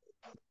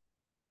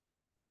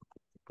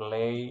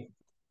play.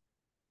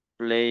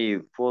 play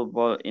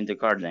football in the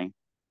garden.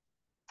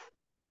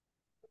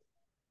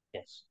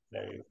 Yes,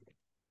 there you go.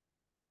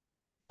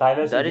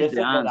 Tyler That is the suggested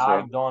that I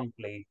answer. don't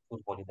play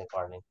football in the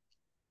garden.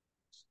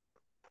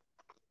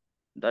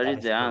 That That is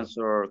is the correct.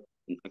 answer,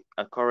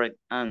 a correct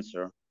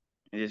answer.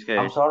 In this I'm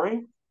case,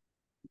 sorry?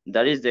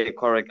 that is the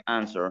correct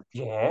answer.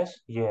 Yes,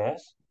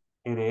 yes,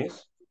 it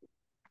is.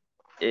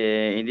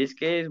 In this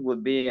case,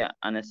 would be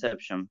an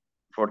exception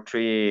for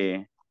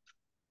three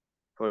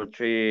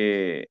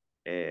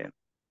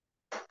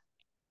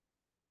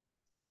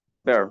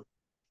verb.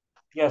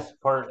 Yes,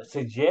 for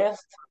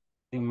suggest,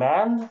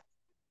 demand,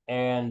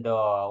 and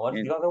what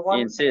is In, the other one?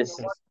 insist.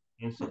 Insist.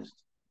 Insist.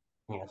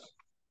 Yes.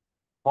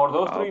 For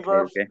those three Okay,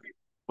 verbs, okay.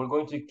 we're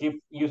going to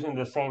keep using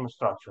the same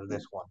structure,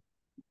 this one.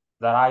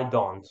 That I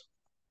don't.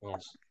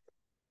 Yes.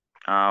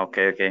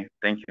 Okay, okay.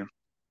 Thank you.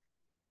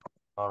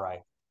 All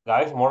right.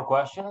 Guys, more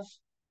questions?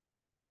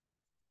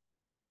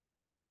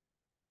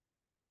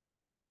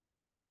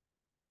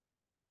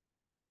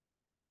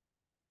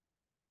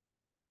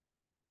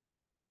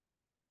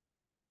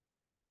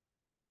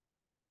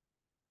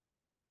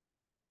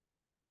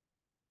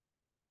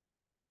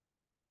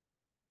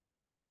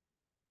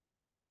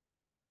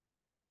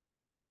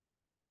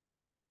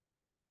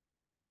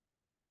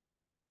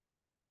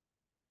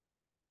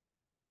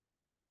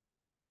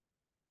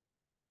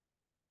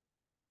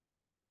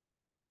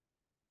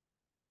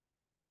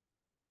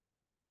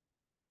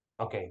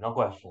 Okay, no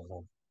questions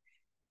then.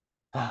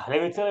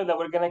 Let me tell you that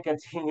we're gonna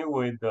continue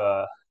with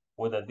the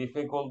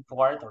difficult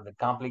part or the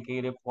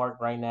complicated part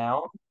right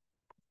now.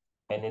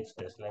 And it's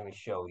this. Let me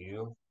show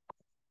you.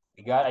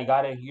 I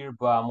got it here,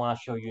 but I'm gonna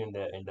show you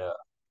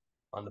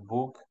on the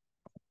book.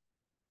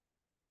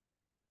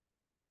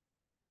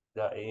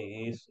 That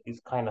is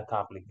kind of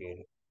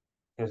complicated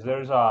because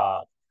there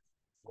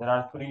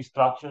are three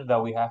structures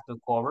that we have to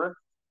cover.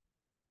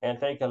 And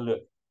take a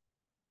look.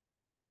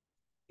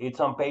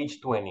 It's on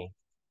page 20.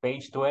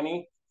 Page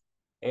 20.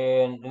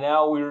 And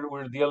now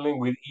we're dealing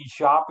with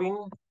e-shopping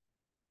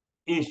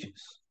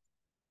issues.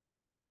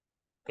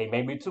 Okay,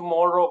 maybe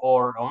tomorrow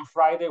or on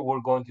Friday we're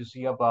going to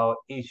see about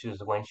issues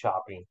when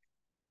shopping.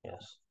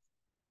 Yes.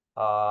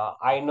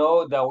 I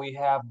know that we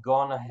have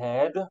gone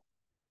ahead.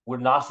 We're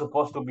not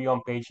supposed to be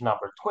on page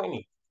number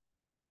 20.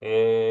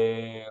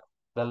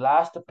 The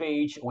last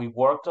page we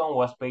worked on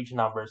was page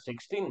number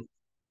 16.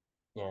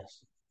 Yes.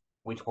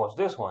 Which was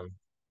this one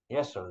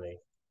yesterday.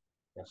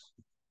 Yes.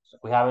 So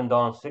we haven't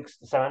done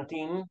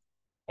 17,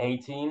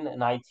 18,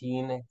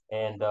 19,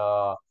 and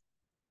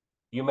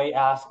you may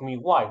ask me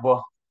why.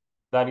 Well,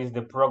 that is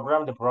the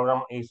program. The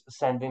program is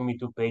sending me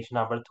to page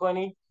number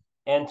 20,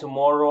 And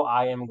tomorrow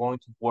I am going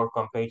to work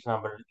on page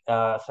number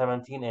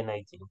 17 and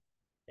 18.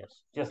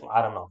 Yes, just,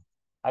 I don't know.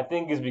 I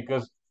think it's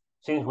because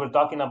since we're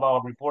talking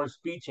about report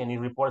speech and in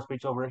report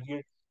speech over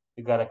here,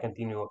 you gotta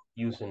continue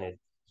using it.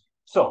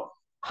 So,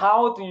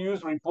 how to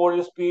use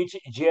reported speech,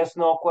 yes,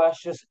 no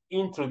questions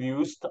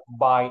introduced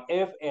by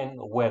if and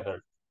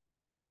whether.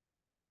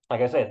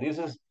 Like I said, this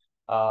is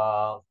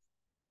a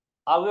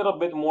little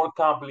bit more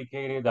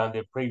complicated than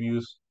the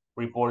previous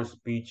reported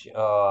speech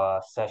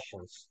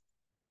sessions.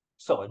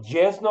 So,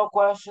 yes, no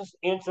questions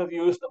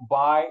introduced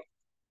by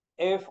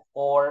if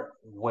or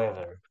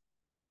whether.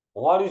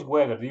 What is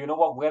weather? Do you know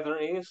what weather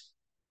is?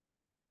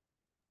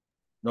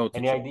 No,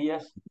 Any teacher.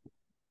 ideas?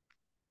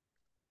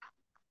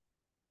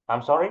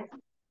 I'm sorry?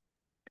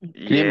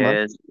 Clima,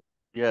 Yes,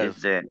 Yes,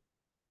 it's the,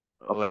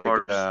 of like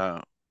course,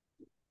 I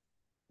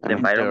the mean,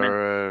 environment.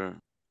 winter,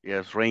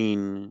 yes,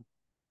 rain.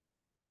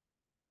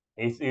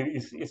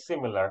 It's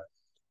similar.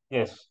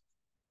 Yes.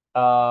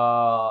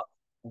 Uh,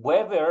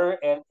 Whether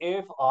and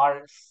if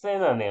are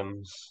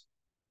synonyms.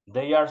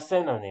 They are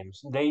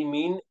synonyms. They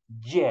mean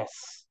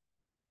yes.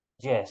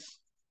 Yes.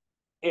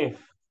 If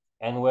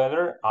and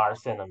whether are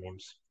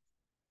synonyms.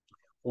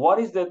 What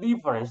is the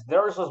difference?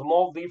 There is a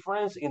small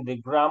difference in the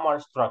grammar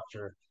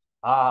structure.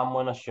 I'm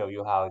going to show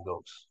you how it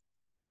goes.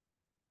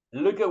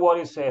 Look at what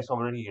it says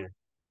over here.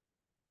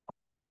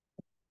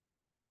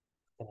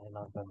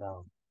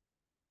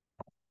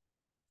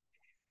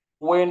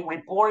 When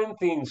reporting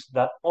things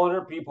that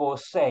other people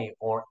say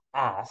or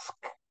ask,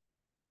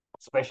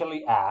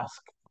 especially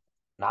ask,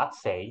 not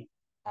say,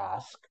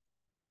 ask,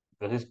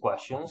 this is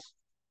questions,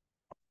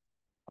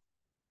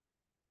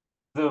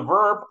 the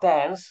verb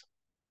tense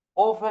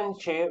often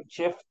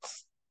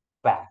shifts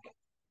back.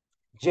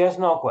 Just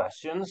no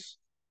questions.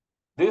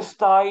 This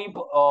type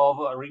of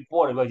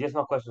reported, but just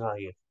no questions are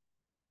here.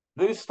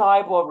 This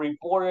type of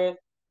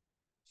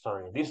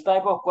this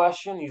type of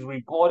question is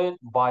reported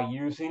by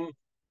using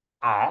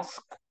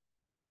ask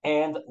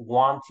and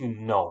want to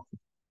know.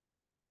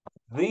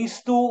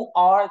 These two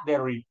are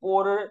the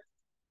reported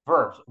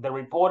verbs, the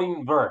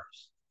reporting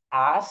verbs,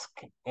 ask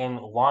and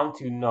want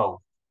to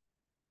know,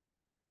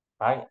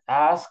 right?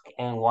 Ask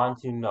and want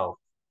to know.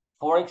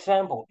 For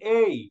example,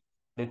 A,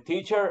 the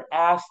teacher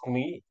asked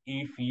me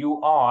if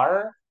you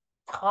are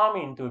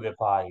coming to the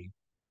party,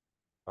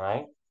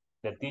 right?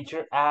 The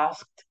teacher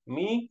asked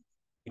me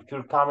if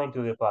you're coming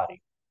to the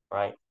party,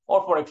 right?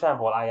 Or for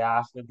example, I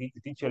asked the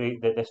teacher,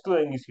 the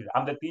student is here.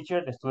 I'm the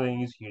teacher, the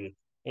student is here.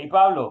 Hey,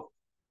 Pablo,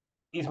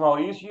 is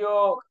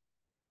Mauricio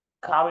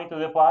coming to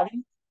the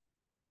party?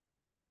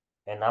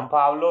 And I'm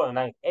Pablo, and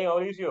hey,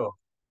 Mauricio,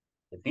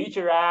 the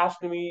teacher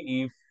asked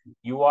me if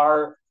you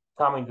are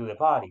coming to the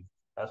party.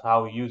 That's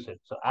how we use it.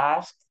 So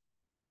ask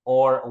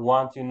or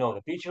want to know.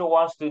 The teacher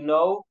wants to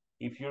know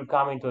if you're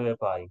coming to the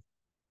party.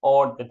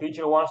 Or the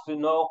teacher wants to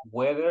know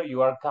whether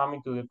you are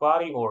coming to the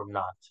party or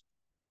not.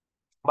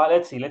 But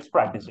let's see, let's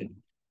practice it.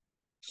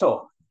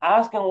 So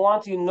ask and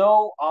want to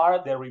know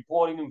are the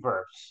reporting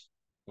verbs.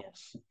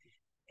 Yes.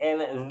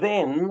 And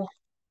then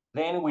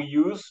we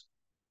use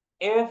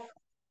if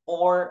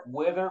or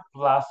whether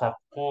plus a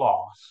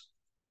clause.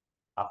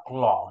 A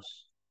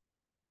clause.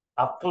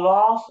 A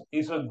clause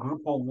is a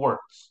group of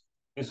words.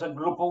 It's a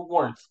group of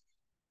words.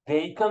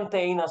 They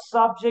contain a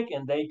subject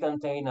and they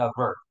contain a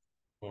verb,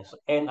 yes,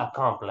 and a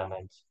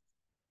complement,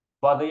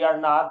 but they are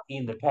not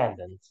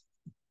independent.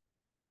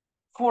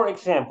 For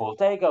example,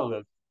 take a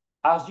look.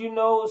 As you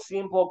know,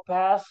 simple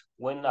past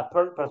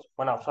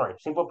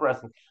simple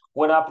present.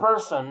 When a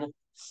person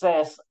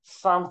says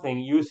something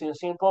using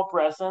simple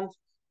present,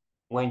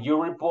 when you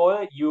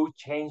report it, you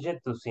change it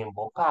to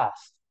simple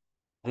past.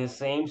 The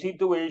same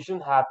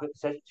situation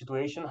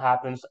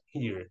happens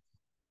here.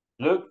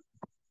 Look,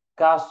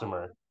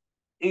 customer,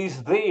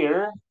 is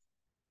there,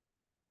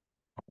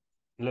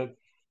 look,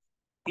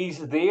 is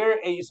there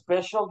a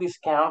special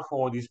discount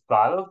for this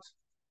product?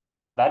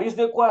 That is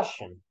the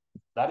question.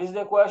 That is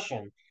the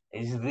question.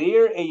 Is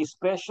there a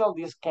special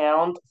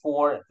discount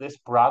for this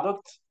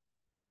product?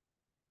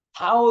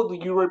 How do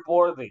you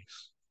report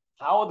this?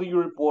 How do you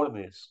report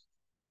this?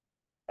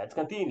 Let's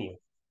continue.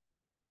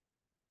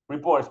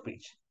 Report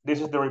speech. This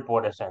is the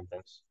reported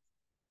sentence.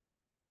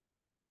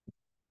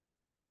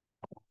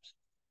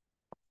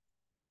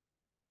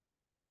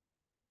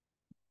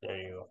 There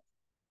you go.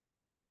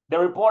 The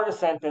reported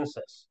sentence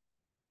says,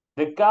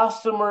 the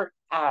customer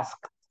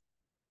asked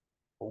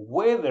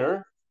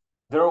whether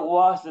there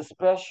was a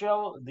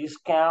special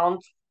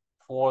discount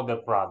for the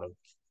product.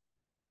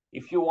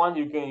 If you want,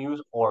 you can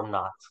use or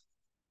not.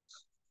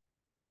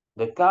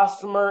 The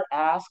customer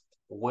asked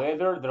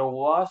whether there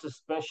was a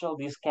special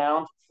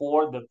discount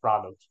for the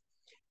product.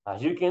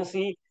 As you can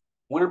see,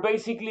 we're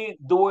basically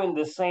doing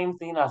the same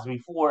thing as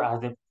before, as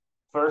the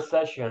first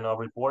session of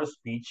report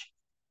speech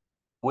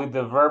with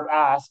the verb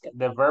ask.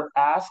 The verb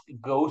ask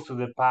goes to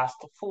the past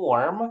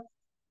form,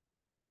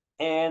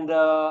 and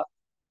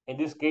in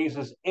this case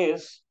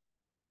is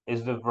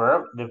the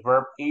verb. The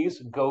verb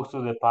is goes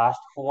to the past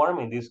form.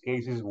 In this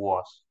case is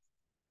was.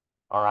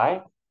 All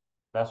right,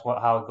 that's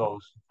how it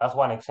goes. That's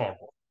one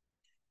example.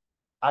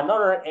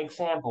 Another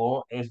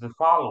example is the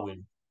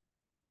following.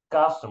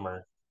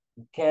 Customer,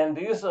 can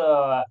this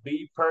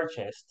be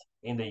purchased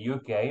in the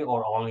UK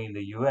or only in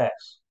the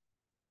US?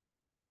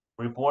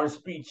 Report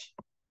speech.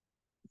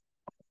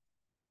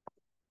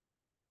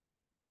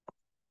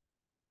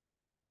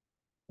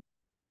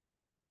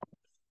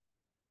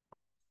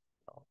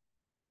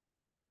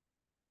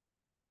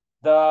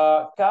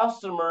 The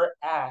customer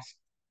asked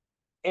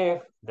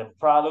if the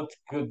product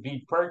could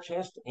be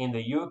purchased in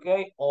the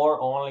UK or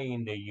only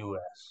in the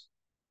US.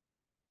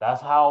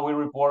 That's how we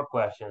report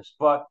questions.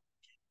 But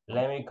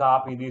let me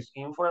copy this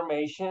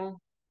information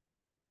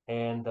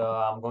and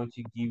I'm going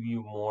to give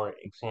you more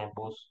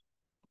examples.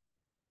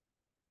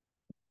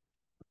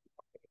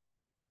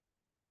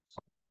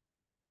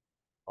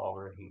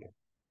 Over here.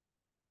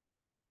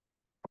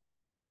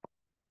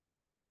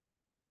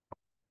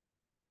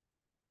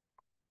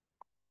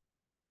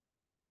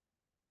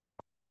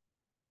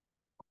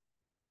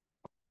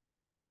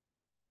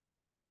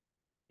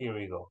 Here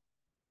we go.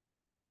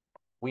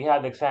 We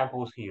have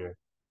examples here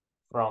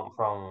from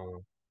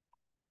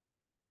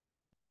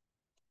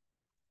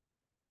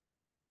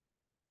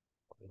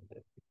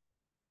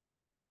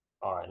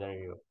all right, there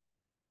you go.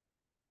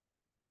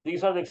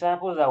 These are the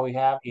examples that we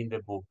have in the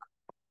book.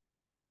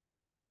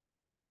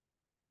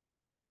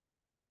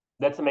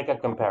 Let's make a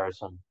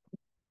comparison.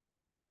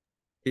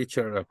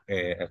 Teacher,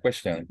 a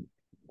question.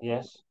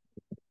 Yes.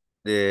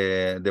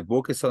 The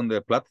book is on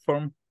the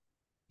platform?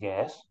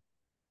 Yes.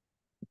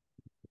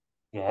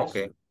 Yes.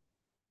 Okay.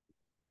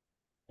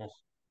 Yes.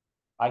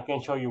 I can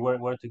show you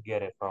where to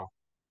get it from.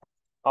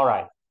 All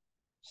right.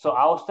 So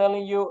I was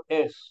telling you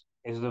is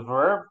the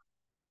verb.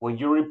 When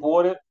you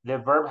report it, the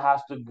verb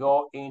has to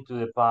go into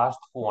the past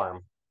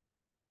form.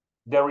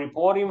 The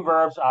reporting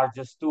verbs are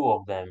just two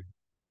of them.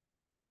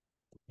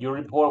 You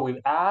report with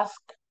ask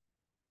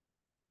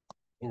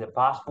in the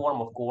past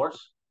form, of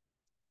course.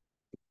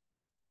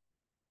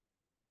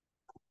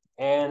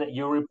 And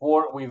you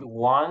report with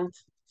want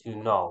to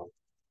know.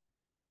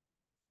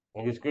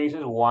 In this case,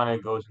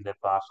 wanted goes in the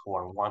past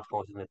form. Want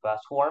goes in the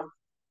past form.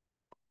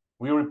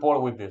 We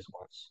report with these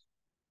ones.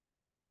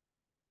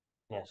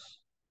 Yes.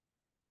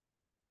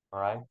 All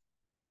right.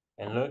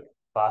 And look,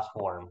 past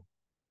form.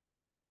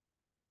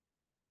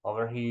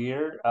 Over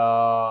here,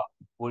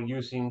 we're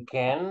using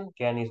can.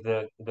 Can is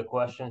the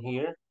question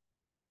here.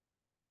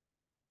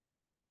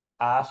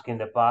 Ask in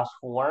the past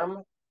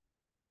form.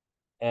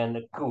 And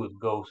could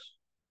goes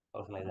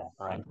like that,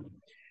 all right?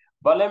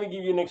 But let me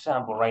give you an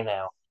example right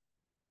now.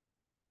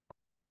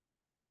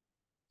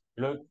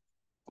 Look,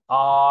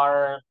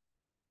 are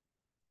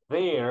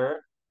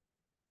there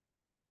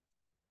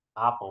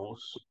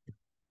apples?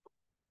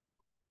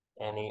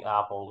 Any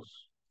apples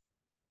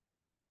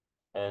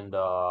in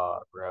the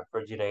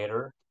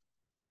refrigerator?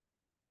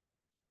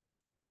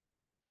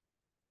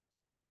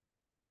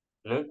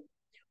 Look,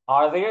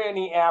 are there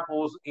any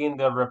apples in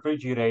the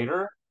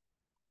refrigerator?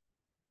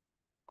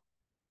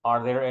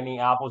 Are there any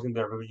apples in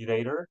the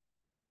refrigerator?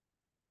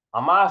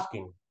 I'm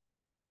asking.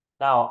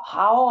 Now,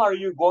 how are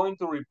you going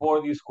to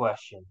report this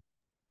question?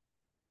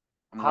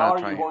 How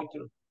are you going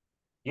to?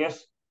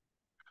 Yes.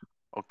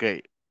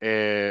 Okay.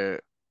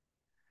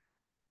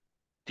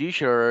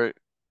 Teacher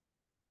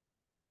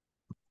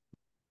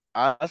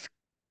asked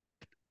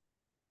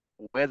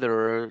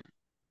whether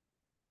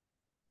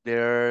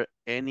there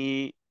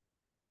any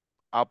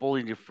apple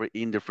in the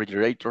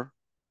refrigerator.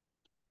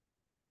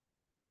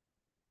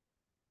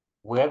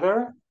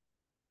 Whether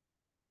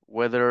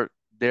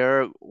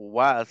there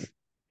was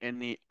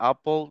any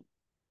apple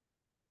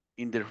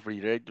in the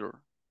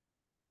refrigerator.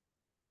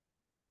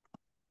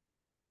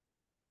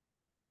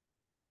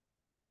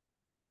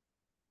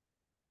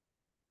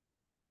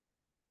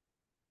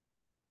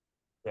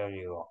 There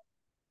you go.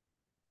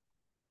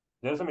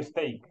 There's a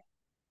mistake.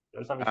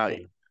 There's a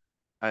mistake.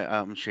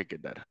 I'm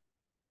checking that.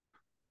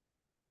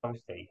 A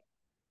mistake.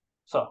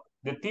 So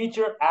the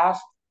teacher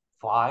asked,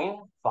 fine,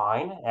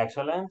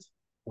 excellent.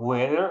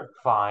 Whether,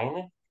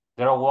 fine.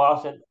 There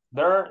wasn't,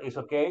 there is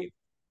okay.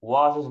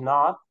 Was is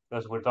not,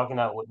 because we're talking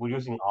about, we're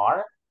using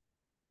are,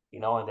 you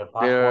know, in the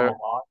past form of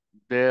are.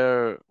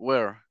 There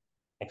were.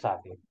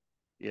 Exactly.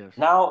 Yes.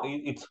 Now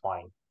it's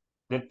fine.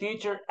 The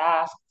teacher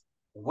asked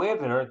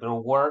whether there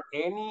were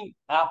any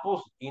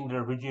apples in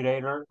the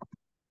refrigerator,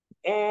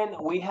 and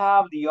we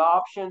have the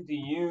option to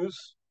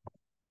use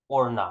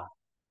or not.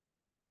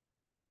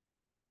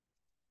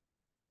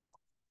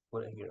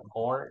 Put it here,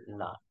 or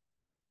not.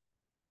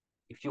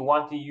 If you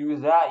want to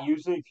use that,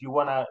 use it. If you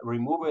want to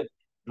remove it,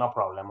 no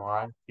problem, all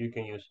right? You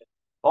can use it.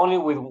 Only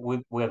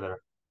with whether.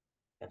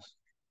 Yes.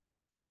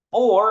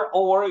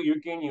 Or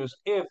you can use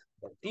if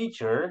the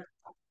teacher,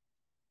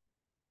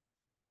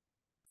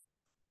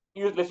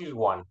 let's use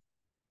one.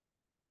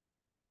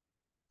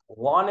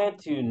 Wanted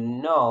to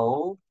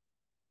know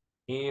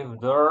if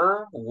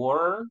there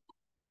were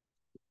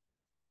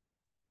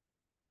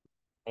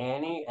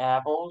any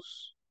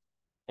apples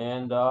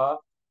in the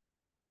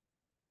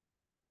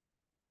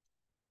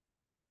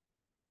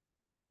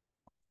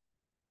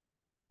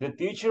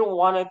teacher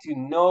wanted to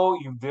know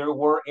if there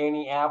were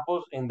any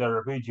apples in the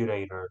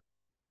refrigerator.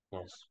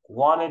 Yes.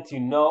 Wanted to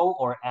know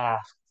or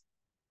asked.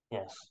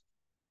 Yes.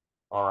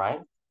 All right.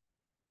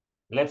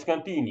 Let's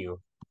continue.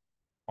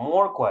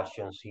 More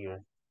questions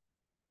here.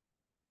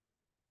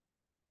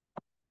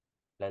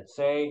 Let's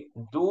say,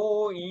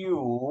 do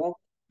you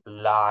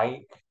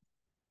like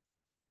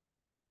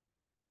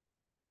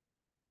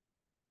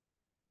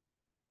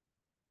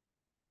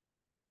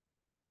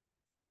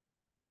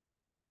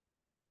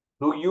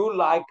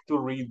to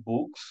read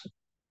books?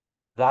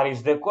 That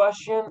is the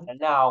question. And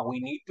now we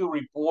need to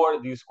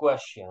report this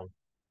question.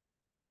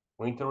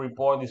 We need to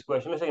report this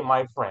question. Let's say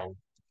my friend.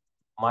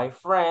 My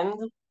friend,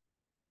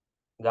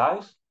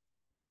 guys.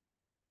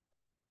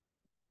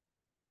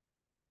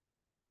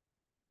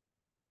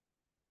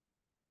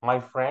 My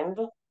friend.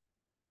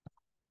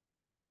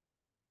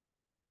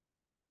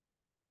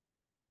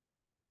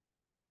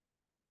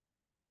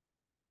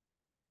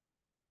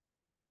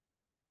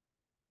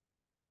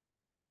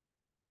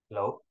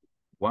 Hello.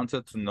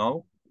 Wanted to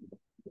know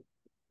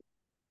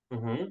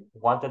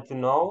Wanted to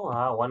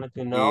know. Wanted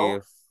to know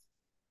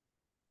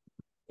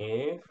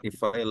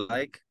if I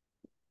like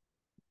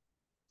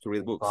to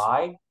read books.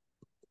 I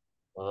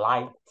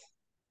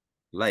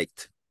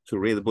Liked to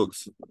read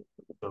books.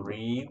 to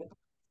read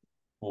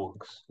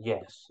books.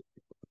 Yes.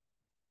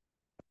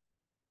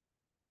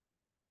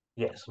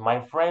 Yes.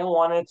 My friend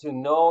wanted to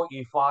know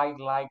if I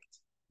liked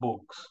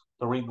books,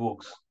 to read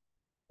books.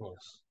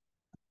 Yes.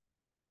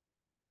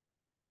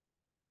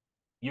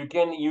 You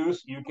can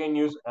use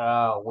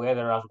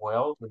whether as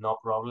well, no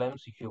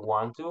problems if you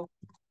want to.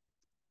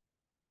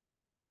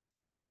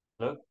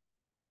 Look,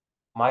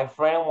 my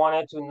friend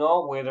wanted to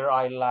know whether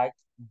I liked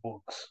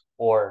books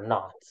or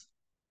not.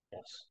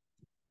 Yes.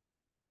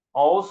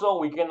 Also,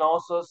 we can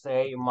also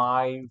say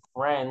my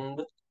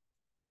friend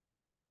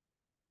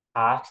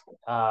asked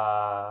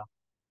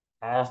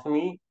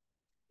me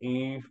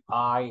if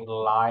I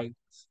liked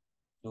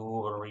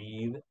to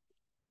read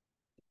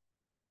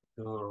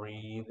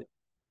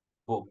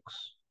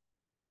books.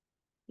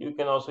 You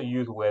can also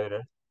use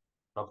whether,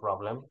 no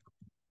problem.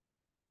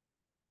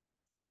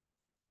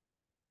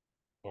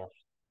 Yes.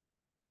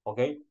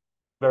 Okay.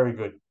 Very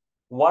good.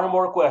 One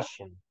more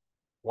question.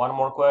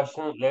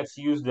 Let's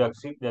use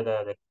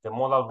the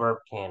modal verb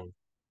can.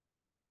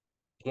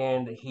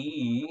 Can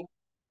he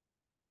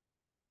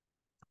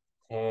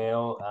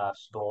tell a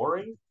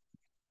story?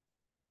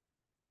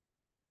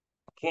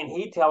 Can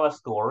he tell a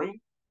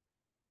story?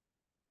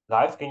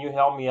 Guys, can you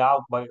help me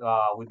out by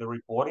with the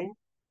reporting?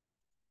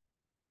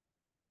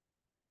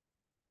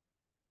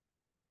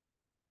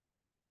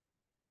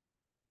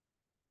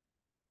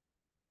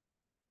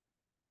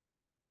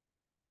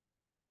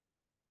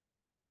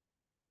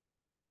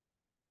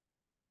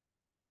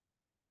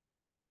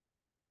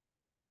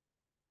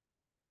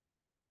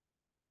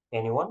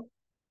 Anyone?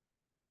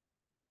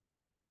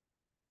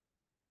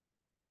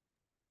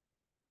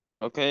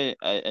 Okay,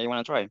 I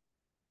want to try.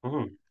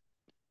 Mm-hmm.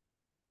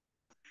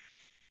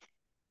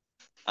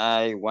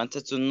 I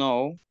wanted to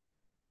know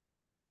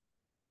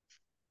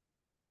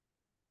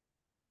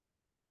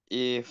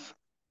if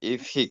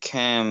he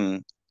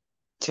can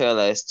tell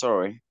a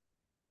story.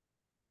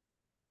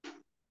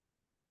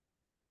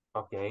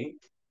 Okay.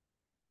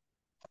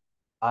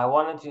 I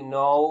wanted to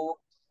know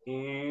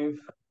if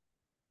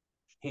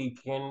he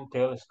can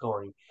tell a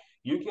story.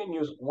 You can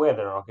use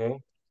whether, okay?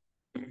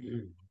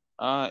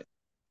 I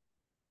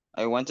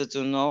wanted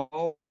to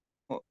know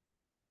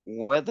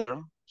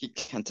whether he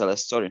can tell a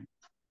story.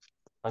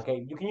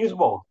 Okay, you can use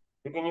both.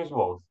 You can use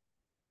both.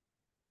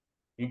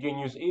 You can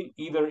use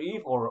either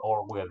if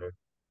or whether.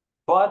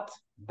 But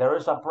there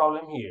is a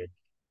problem here.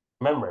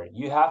 Remember,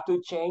 you have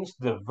to change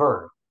the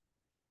verb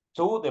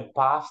to the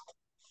past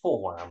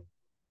form.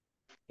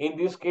 In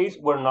this case,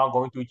 we're not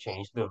going to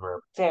change the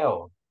verb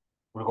tell.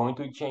 We're going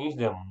to change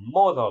the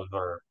modal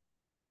verb,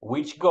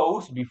 which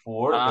goes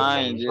before the In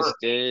main this verb.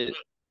 case,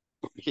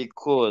 he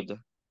could.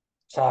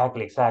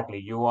 Exactly.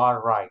 You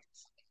are right.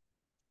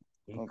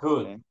 He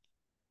could Okay.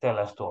 tell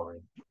a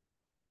story.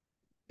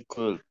 He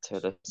could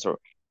tell a story.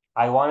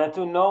 I wanted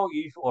to know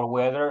if or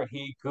whether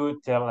he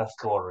could tell a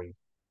story.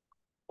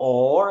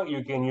 Or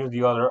you can use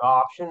the other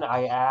option.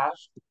 I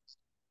asked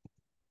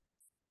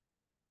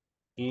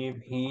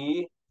if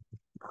he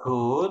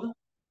could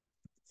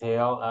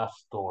tell a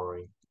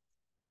story.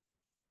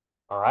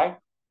 All right?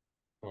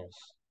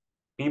 Yes.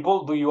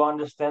 People, do you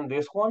understand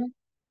this one?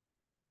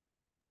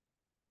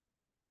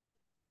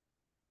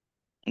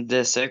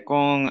 The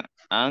second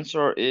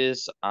answer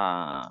is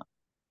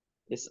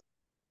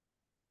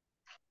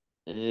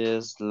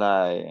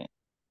like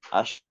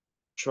a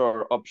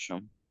short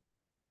option.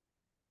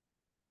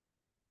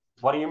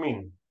 What do you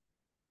mean?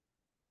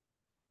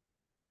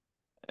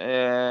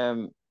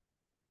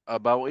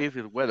 About if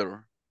it's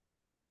weather.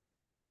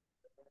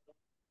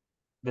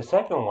 The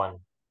second one.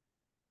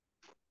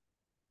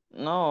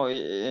 No,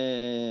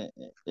 in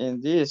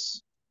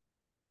this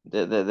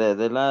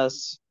the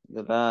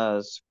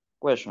last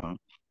question,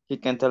 he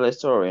can tell a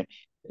story,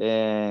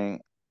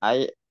 and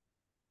I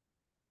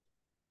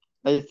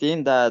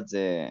think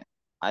that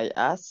I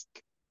ask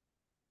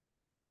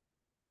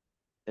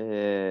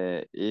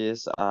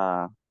is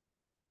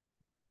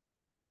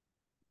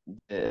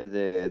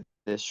the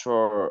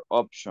short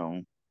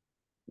option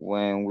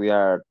when we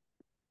are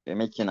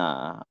making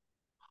a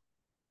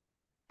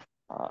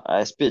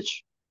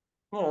speech.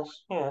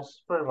 Yes,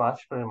 yes, very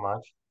much, very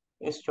much.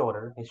 It's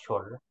shorter, it's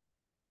shorter.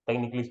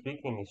 Technically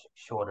speaking, it's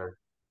shorter.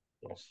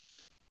 Yes.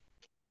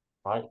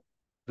 Right.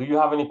 Do you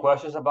have any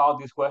questions about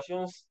these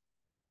questions?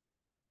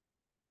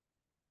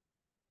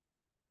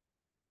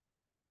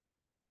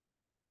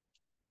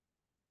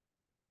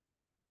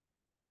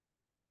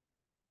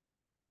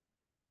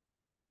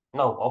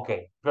 No,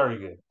 okay, very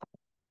good.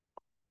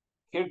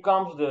 Here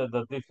comes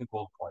the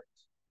difficult part.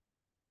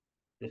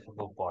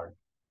 Difficult part.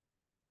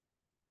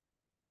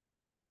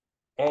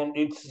 And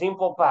it's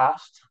simple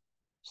past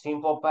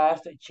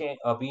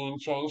being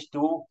changed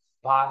to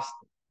past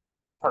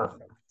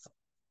perfect.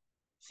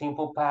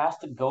 Simple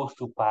past goes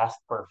to past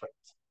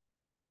perfect.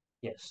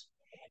 Yes.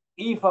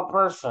 If the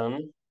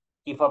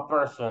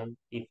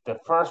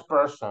first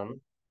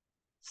person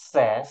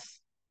says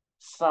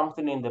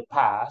something in the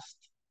past,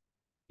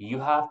 you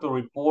have to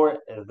report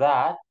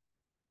that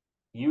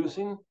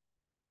using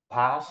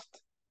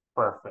past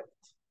perfect.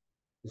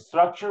 The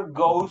structure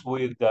goes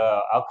with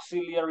the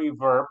auxiliary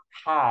verb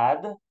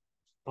had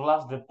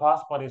plus the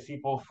past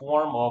participle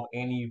form of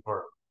any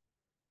verb.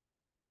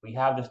 We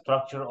have the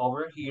structure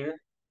over here.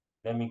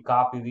 Let me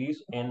copy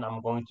this and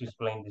I'm going to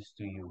explain this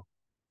to you.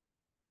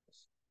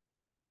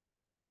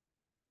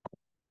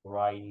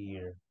 Right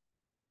here.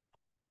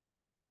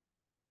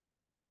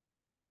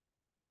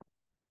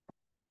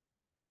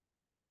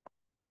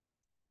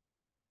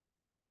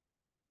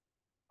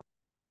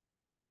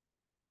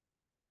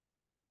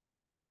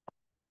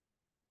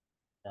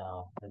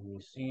 Now, let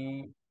me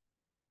see.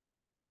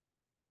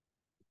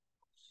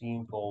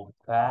 Simple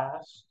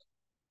past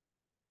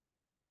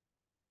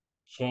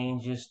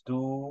changes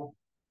to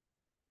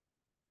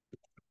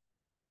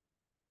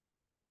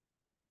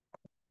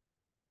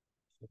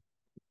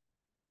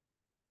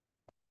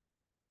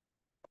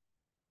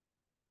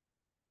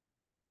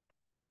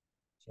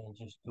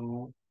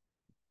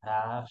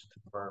past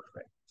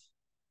perfect.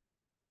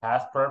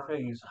 Past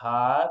perfect is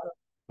had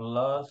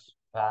plus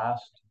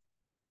past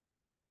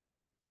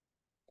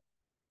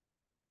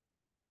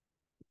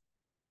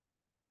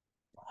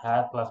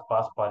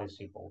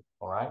participle.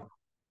 All right.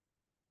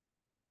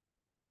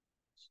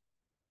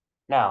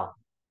 Now,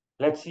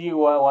 let's see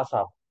what's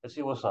up. Let's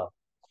see what's up.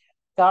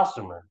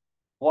 Customer,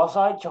 was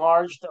I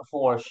charged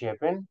for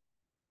shipping?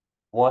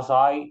 Was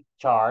I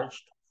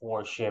charged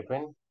for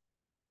shipping?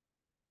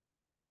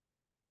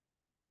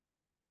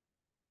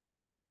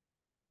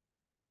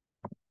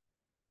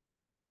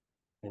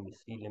 Let me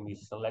see. Let me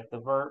select the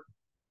verb.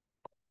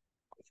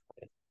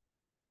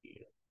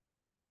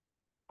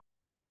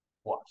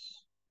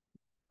 Was.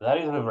 That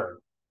is the verb.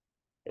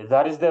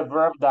 That is the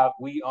verb that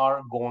we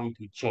are going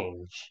to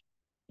change.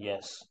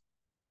 Yes.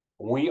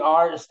 We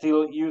are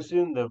still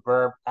using the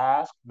verb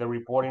ask, the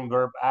reporting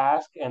verb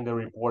ask, and the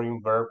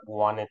reporting verb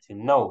wanted to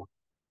know.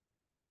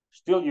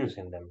 Still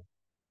using them.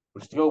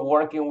 We're still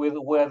working with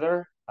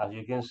whether, as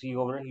you can see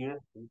over here.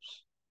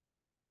 Oops.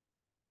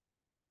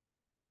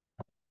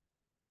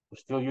 We're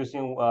still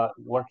using,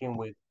 working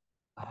with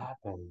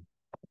happen.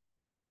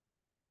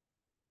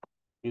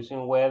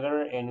 Using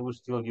whether, and we're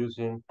still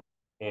using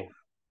if.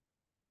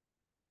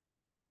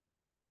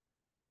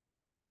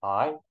 All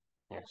right.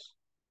 Yes.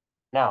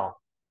 Now,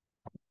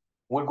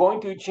 we're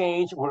going to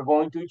change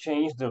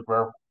the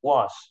verb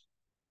was.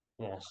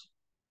 Yes.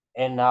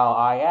 And now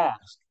I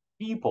ask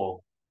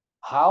people,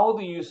 how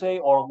do you say,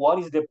 or what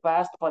is the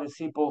past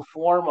participle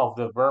form of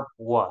the verb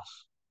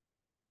was?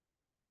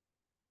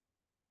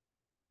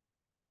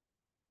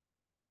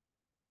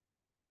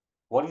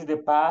 What is the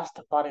past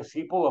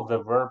participle of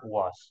the verb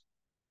was?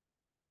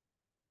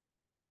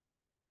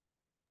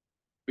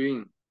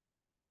 Been.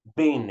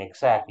 Been,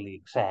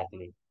 exactly.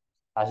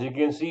 As you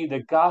can see,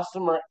 the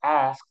customer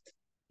asked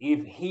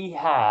if he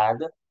had,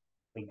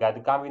 we got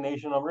the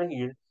combination over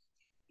here,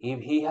 if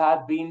he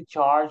had been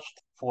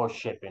charged for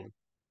shipping.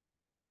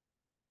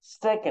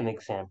 Second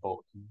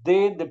example,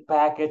 did the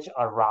package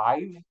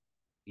arrive?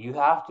 You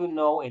have to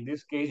know, in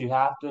this case, you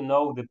have to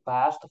know the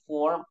past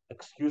form,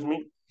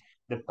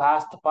 the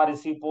past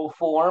participle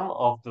form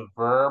of the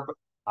verb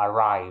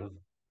arrive.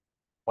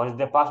 What is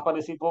the past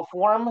participle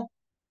form?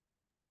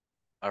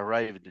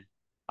 Arrived.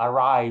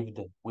 Arrived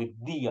with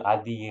D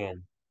at the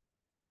end.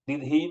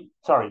 Did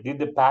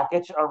the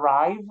package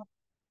arrive?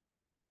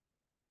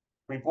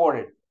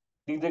 Reported.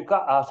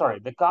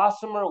 The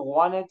customer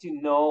wanted to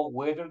know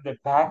whether the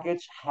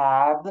package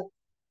had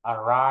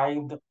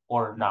arrived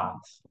or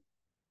not.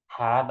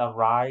 Had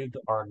arrived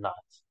or not.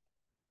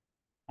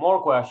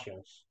 More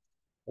questions.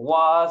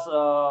 Was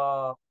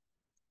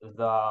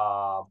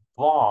the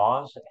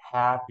boss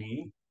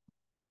happy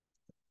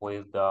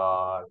with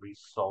the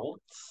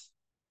results?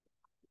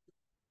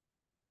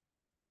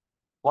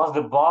 Was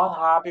the boss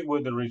happy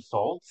with the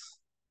results?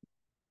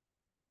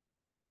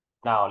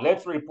 Now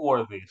let's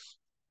report this.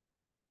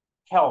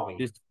 Help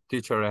me.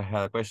 Teacher, I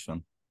have a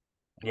question.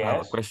 I have a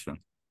Yes.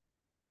 question.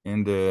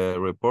 In the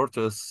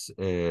reporter's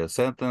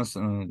sentence,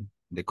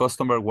 the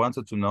customer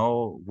wanted to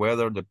know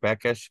whether the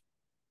package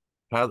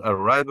had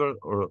arrived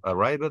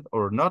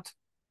or not.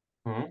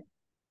 Hmm?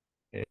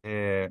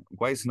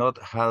 Why is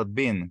not had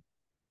been?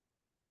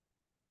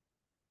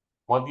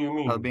 What do you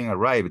Had mean? been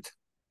arrived.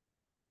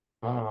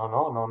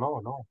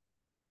 No.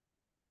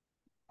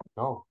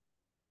 No.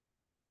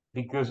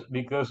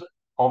 Because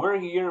over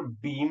here,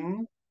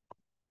 been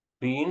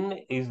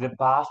is the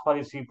past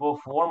participle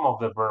form of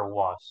the verb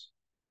was.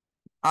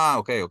 Ah,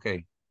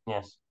 okay.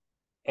 Yes.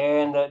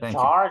 And Thank you.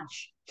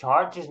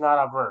 charge is not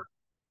a verb.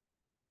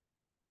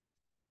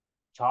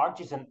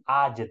 Charge is an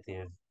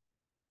adjective.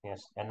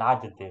 Yes, an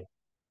adjective.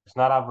 It's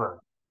not a verb.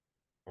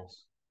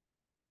 Yes.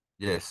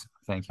 Yes,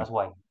 thank you. That's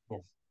why.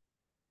 Yes.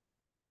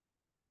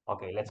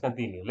 Okay, let's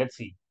continue. Let's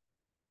see.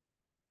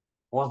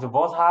 Was the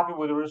boss happy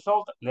with the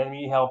result? Let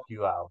me help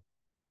you out.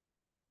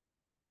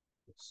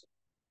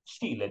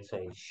 Let's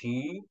say,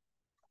 she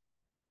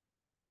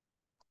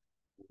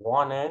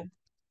wanted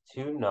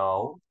to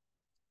know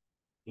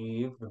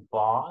if the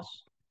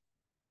boss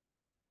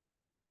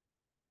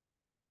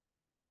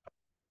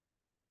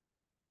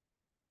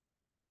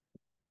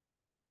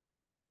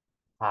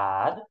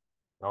had,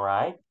 all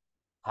right,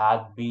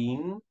 had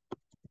been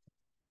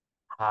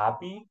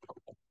happy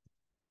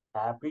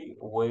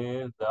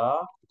with the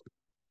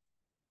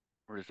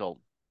Result.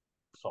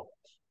 result.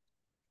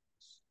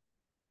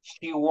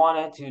 She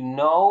wanted to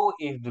know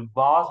if the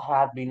boss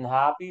had been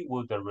happy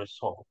with the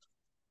result.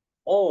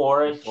 Or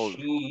Result.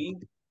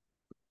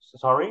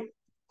 sorry?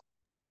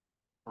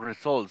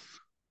 Results.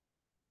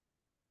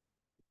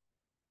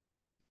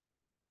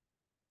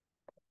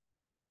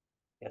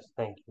 Yes,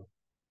 thank you.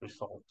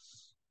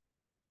 Results.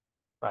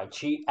 Right.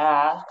 She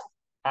asked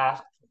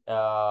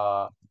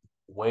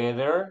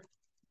whether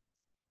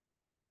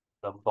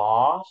the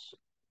boss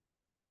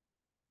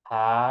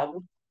had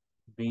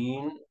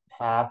been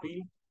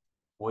happy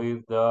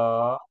with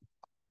the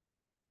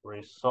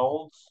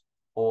results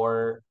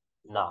or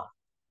not.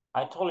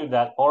 I told you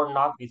that or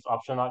not is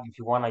optional. If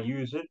you want to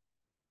use it,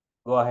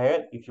 go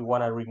ahead. If you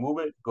want to remove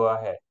it, go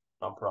ahead.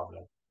 No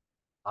problem.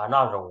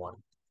 Another one.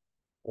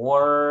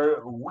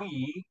 Were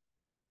we,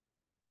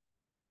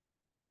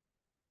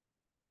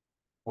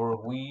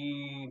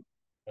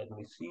 let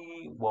me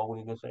see what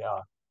we can say,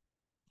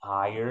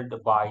 tired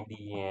by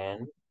the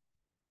end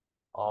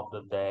of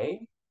the day?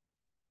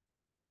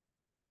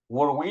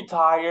 Were we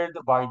tired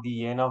by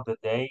the end of the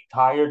day?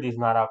 Tired is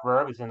not a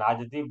verb, it's an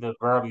adjective. The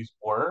verb is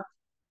were.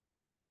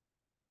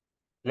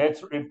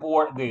 Let's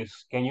report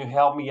this. Can you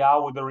help me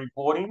out with the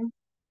reporting?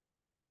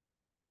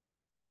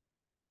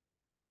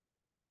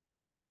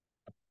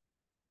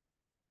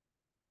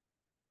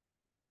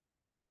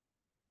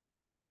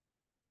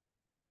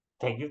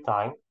 Take your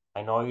time.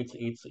 I know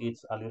it's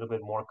a little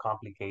bit more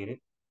complicated.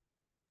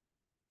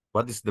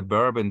 What is the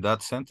verb in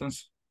that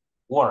sentence?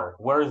 Were.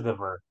 Where is the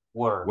verb?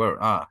 Were.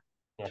 Where? Ah,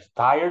 Yes.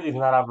 Tired is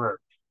not a verb.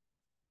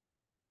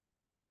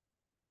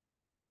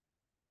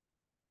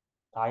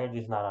 Tired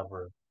is not a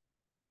verb.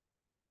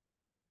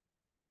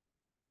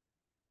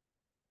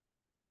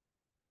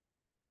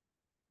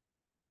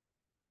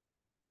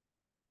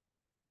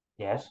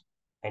 Yes.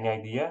 Any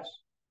ideas?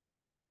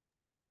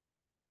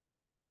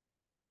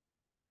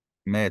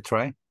 may I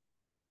try?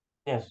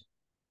 Yes.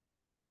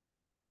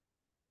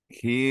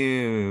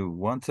 He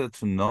wanted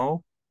to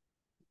know.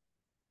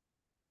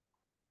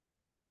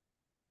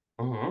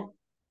 Mm-hmm.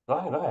 Go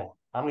ahead.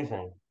 I'm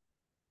listening.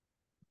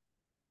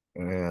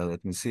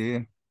 Let me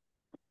see.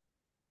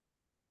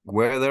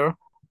 Whether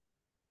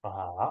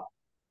Uh-huh.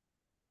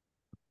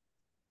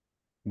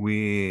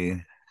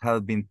 we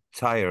have been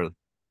tired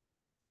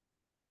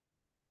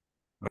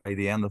by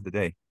the end of the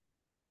day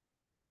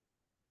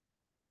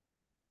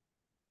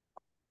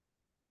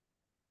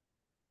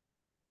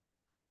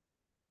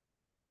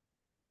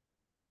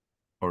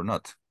or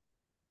not.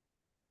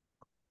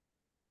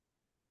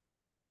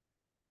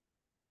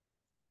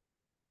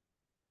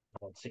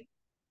 Let's see.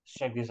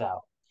 Check this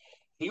out.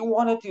 He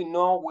wanted to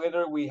know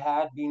whether we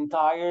had been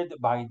tired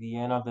by the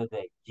end of the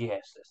day.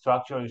 Yes, the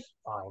structure is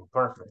fine.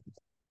 Perfect.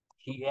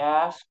 He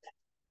asked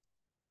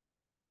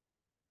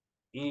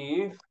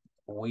if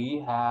we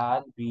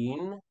had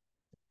been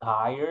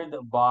tired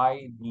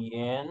by the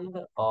end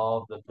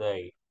of the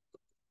day.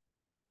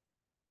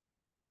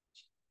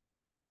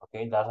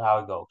 Okay, that's how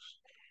it goes.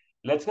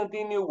 Let's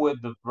continue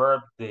with the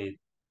verb did.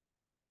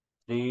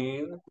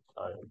 Did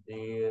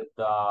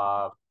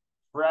the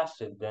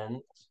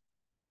president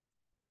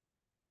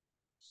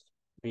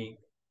speak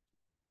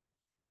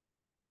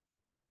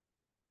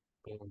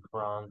in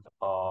front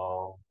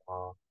of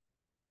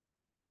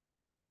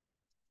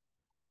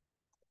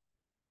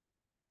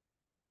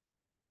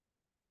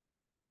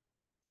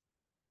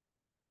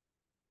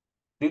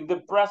did the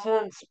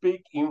president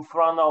speak in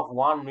front of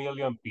 1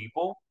 million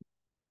people?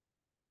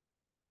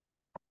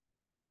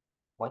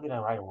 Why did I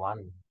write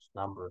one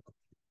number?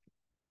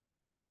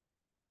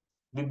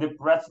 Did the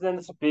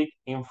president speak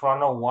in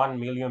front of 1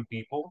 million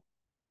people?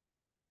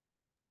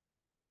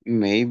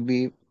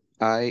 Maybe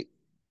I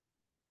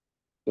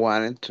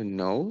wanted to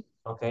know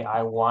Okay,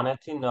 I wanted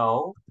to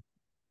know.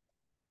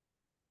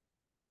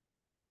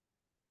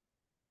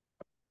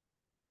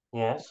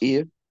 Yes.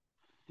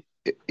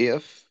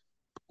 If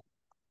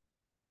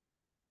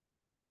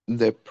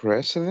the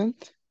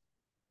president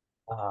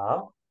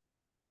Uh-huh.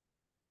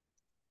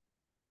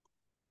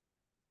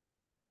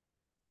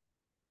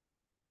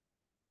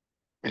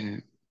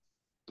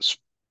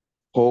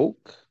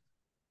 spoke.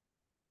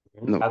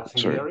 No, sorry.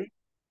 Auxiliary.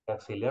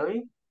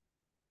 Auxiliary.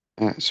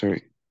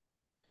 Sorry.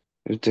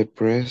 If the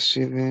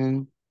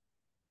president.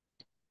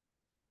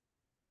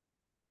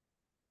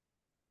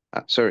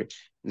 Sorry.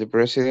 The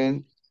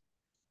president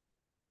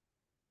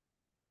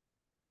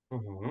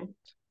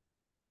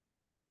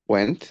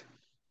went.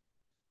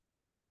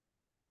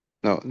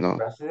 No.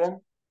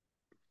 President.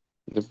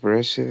 The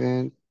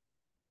president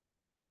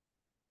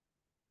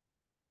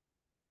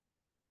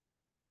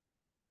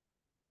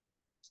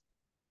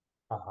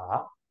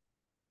Uh-huh.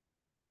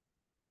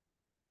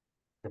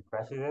 The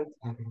president.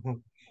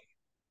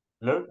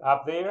 Look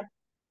up there.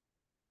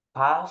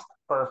 Past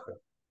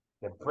perfect.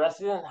 The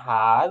president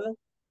had.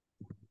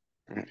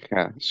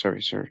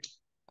 sorry.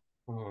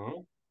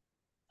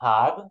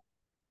 Had.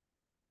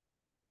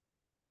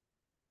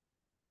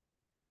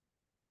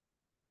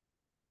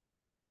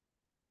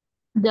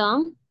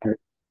 Done.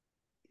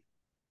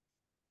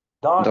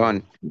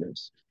 Done.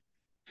 Yes.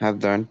 Have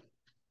done.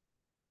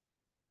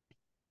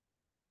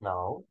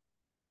 No.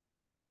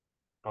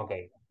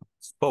 Okay.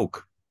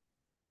 Spoke.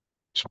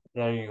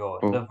 There you go.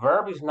 Oh. The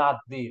verb is not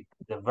did.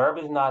 The verb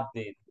is not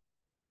did.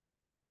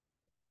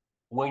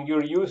 When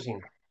you're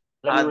using,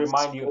 let me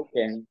remind you.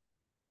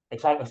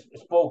 Exactly,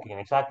 spoken.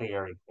 Exactly,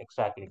 Eric.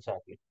 Exactly.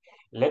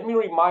 Let me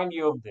remind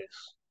you of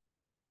this.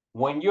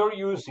 When you're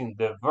using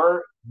the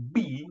verb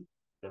be,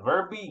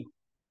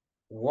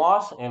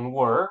 was and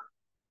were,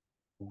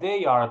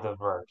 they are the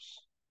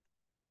verbs.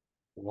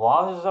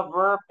 Was is a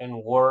verb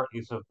and were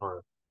is a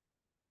verb.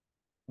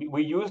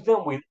 We use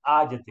them with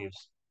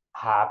adjectives.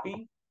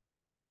 Happy,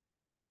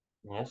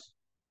 yes,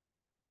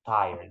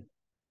 tired.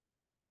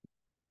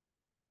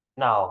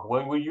 Now,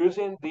 when we're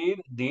using did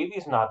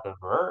is not the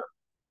verb.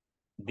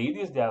 Did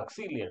is the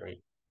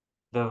auxiliary.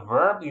 The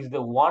verb is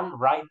the one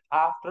right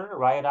after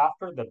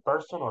the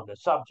person or the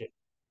subject.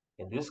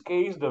 In this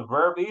case, the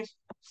verb is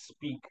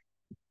speak.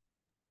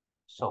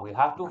 So we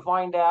have to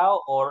find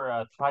out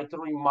or try to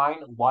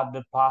remind what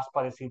the past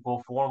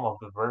participle form of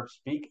the verb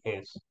speak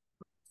is.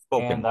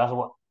 Spoken. And that's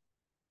what,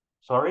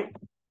 sorry?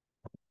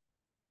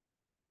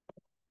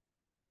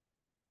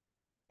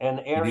 And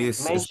It Eric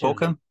is mentioned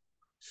spoken.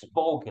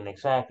 Spoken,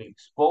 exactly.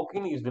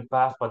 Spoken is the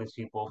past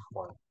participle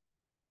form.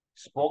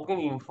 Spoken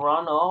in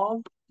front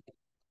of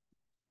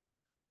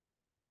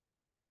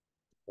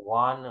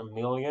 1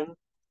 million.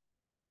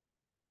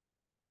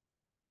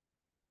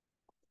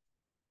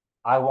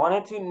 I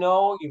wanted to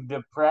know if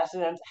the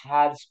president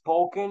had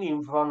spoken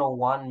in front of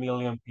 1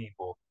 million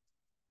people.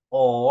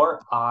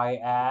 Or I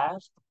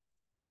asked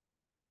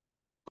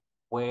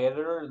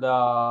whether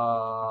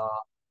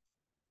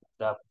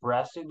the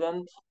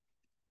president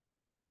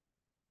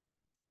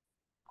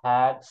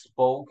had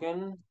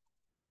spoken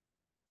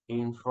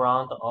in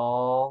front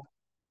of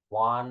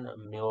 1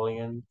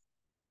 million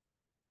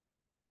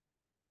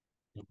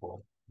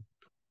people.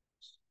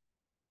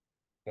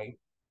 Okay,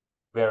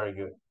 very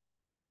good.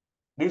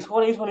 This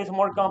one is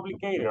more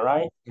complicated,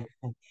 right?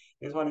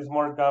 This one is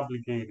more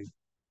complicated.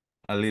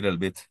 A little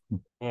bit.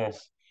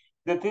 Yes.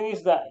 The thing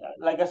is that,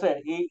 like I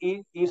said,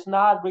 it's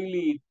not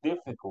really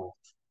difficult.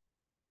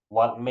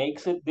 What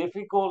makes it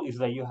difficult is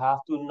that you have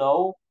to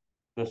know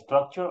the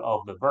structure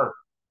of the verb.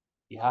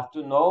 You have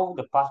to know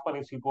the past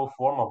participle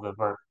form of the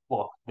verb.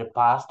 Well, the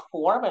past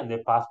form and the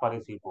past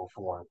participle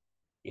form.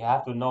 You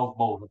have to know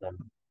both of them.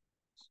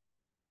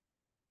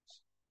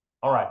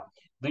 All right.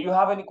 Do you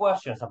have any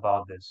questions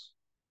about this?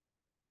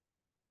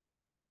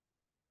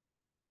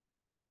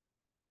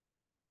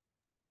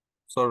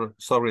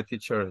 Sorry,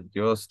 teacher.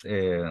 Just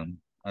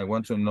I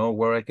want to know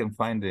where I can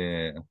find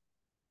the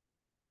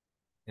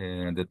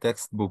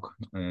textbook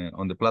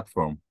on the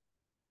platform.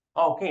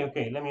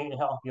 Okay. Let me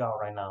help you out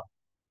right now.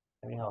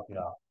 Let me help you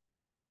out.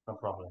 No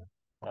problem.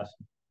 Yes,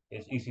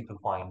 it's easy to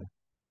find.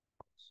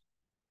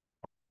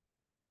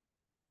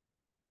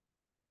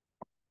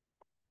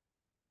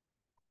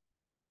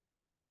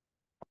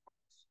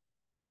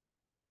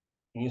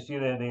 Can you see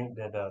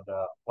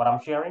the what I'm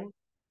sharing?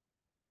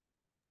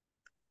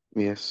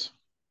 Yes.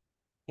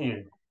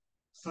 Here,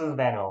 SIS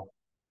manual.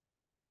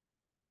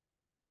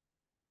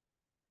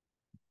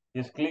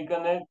 Just click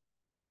on it,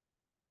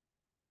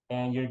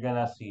 and you're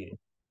gonna see it.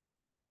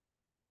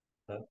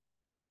 So,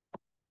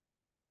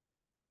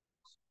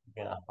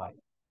 you're gonna find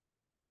it.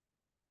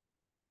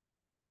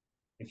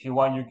 If you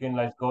want, you can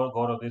like go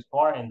to this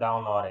part and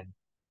download it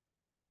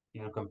to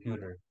your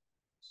computer.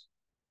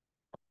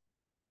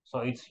 So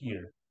it's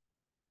here.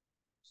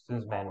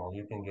 SIS manual.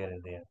 You can get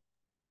it there.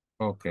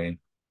 Okay.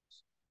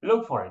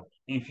 Look for it.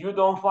 If you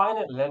don't find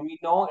it, let me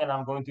know, and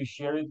I'm going to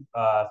share it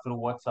through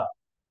WhatsApp.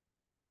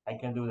 I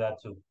can do that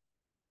too.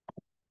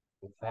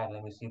 In fact,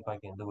 let me see if I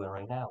can do it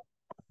right now.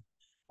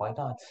 Why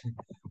not?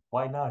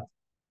 Why not?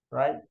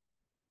 right?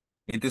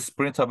 It is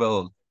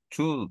printable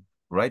too,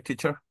 right,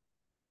 teacher?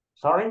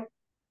 Sorry?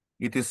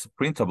 It is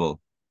printable.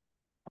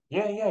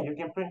 Yeah, you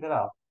can print it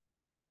out.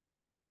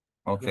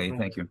 Okay,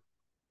 thank you.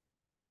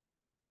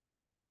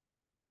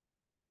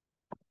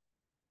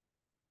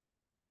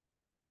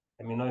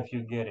 Let me know if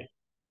you get it.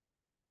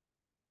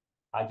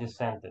 I just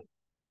sent it.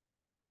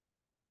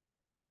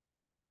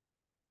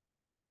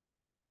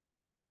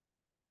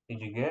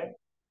 Did you get it?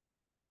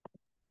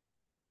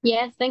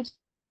 Yes, thank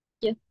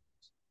you.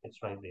 It's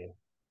right there.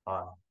 All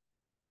right.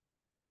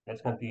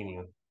 Let's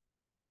continue.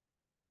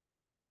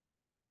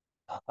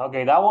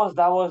 Okay, that was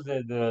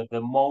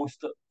the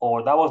most,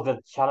 or that was the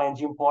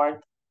challenging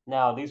part.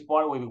 Now this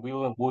part with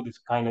will and would is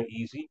kind of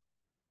easy.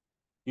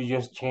 You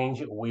just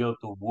change will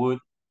to would,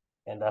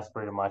 and that's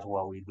pretty much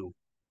what we do.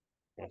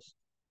 Yes.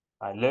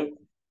 I look.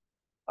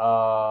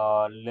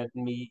 Let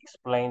me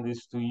explain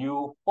this to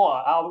you. Oh,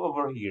 out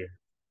over here.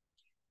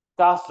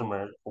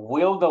 Customer,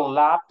 will the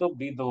laptop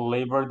be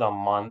delivered on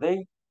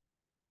Monday?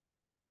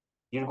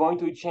 You're going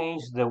to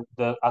change the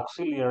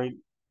auxiliary,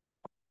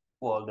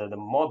 well,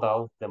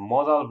 the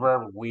modal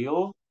verb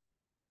will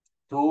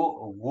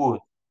to would.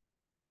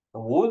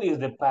 Would is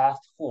the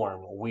past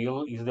form.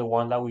 Will is the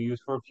one that we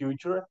use for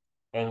future,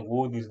 and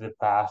would is the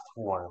past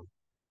form.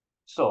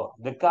 So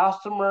the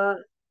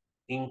customer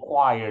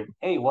inquired.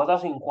 Hey, what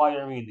does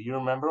inquire mean? Do you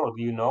remember or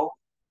do you know?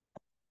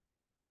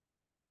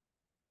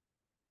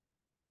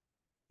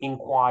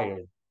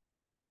 Inquired.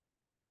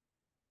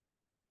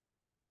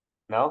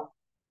 No?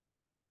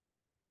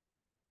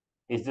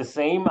 It's the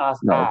same as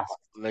No. asked.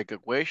 Like a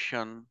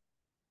question.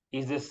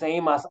 It's the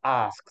same as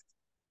asked.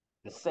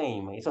 The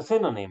same. It's a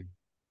synonym.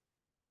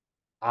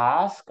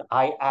 Ask,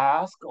 I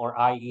ask, or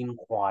I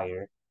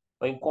inquire.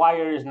 But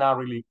inquire is not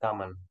really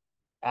common.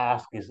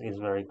 Ask is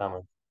very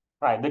common.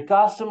 Right. The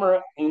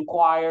customer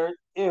inquired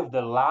if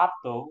the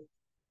laptop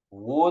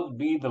would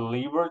be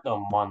delivered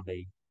on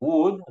Monday.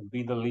 Would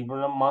be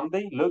delivered on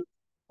Monday. Look,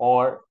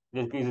 or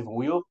in this case, it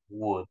will,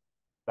 would.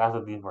 That's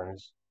the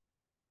difference.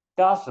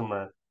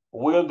 Customer,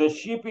 will the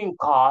shipping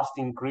cost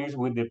increase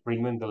with the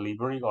premium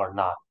delivery or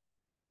not?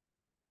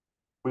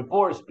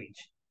 Report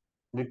speech.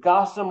 The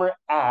customer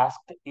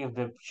asked if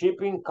the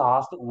shipping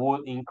cost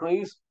would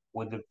increase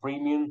with the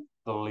premium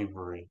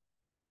delivery.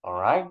 All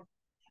right,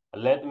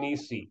 let me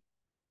see.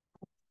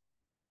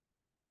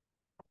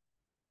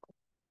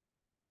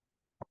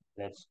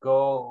 Let's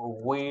go.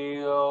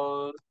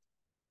 Will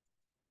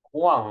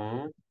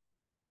Juan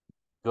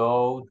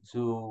go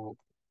to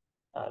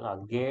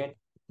get?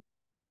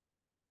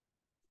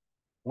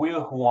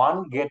 Will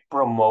Juan get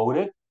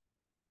promoted?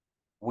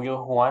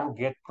 Will Juan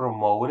get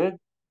promoted?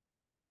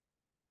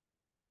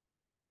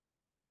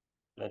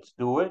 Let's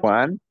do it.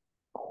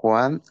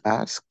 Juan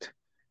asked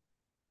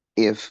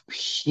if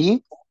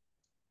he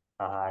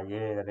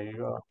Yeah, there you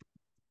go.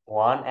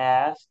 Juan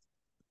asked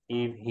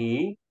if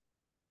he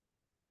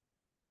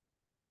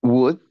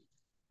would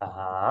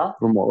uh-huh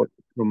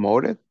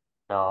promoted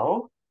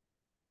no.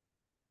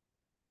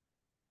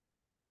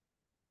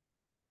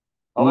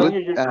 Over would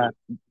here, your turn.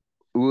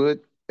 would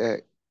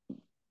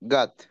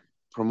got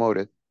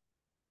promoted.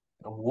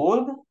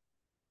 Would.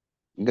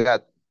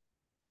 Got.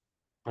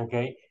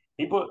 Okay,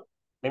 people,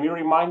 let me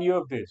remind you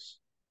of this.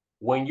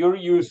 When you're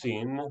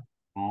using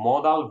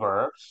modal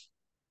verbs,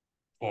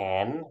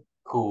 can,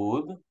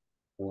 could,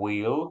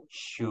 will,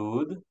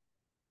 should,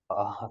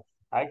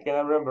 I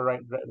cannot remember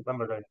right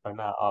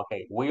now.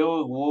 Okay,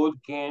 will, would,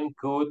 can,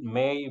 could,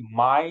 may,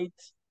 might,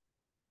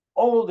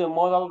 all the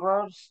modal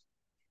verbs,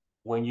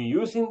 when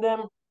you're using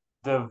them,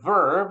 the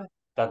verb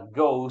that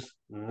goes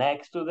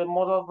next to the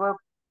modal verb,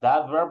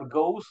 that verb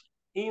goes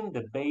in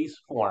the base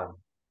form,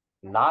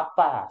 not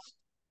past.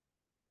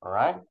 All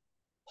right?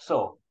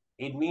 So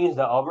it means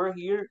that over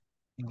here,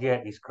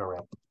 get is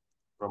correct.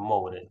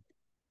 Promoted.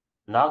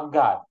 Not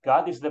got.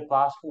 Got is the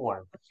past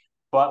form.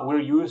 But we're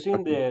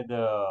using the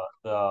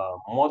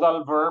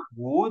modal verb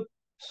would,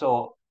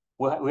 so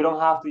we don't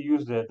have to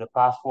use the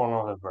past form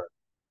of the verb.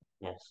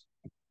 Yes.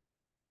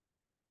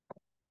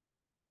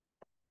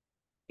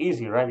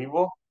 Easy, right,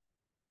 people?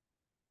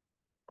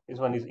 This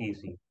one is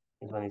easy.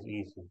 This one is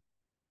easy.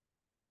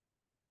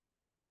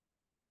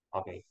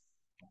 Okay.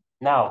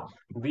 Now,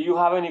 do you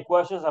have any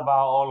questions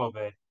about all of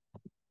it?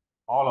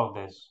 All of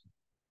this?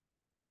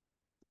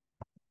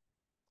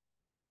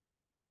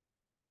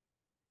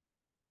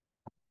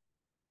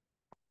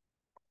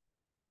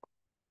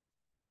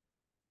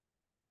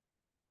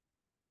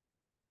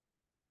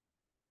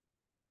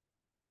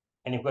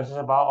 Any questions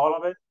about all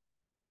of it?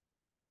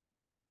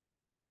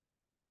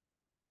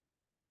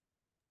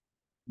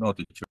 No,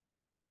 teacher.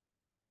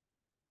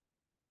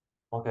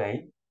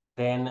 Okay,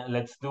 then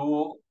let's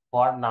do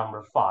part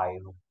number 5.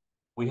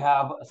 We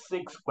have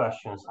 6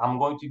 questions. I'm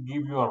going to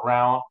give you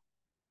around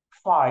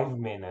 5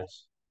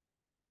 minutes.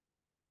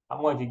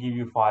 I'm going to give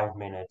you 5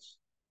 minutes.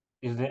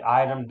 Is the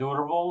item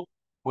durable?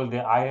 Will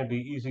the item be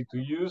easy to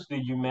use?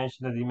 Did you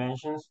mention the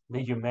dimensions?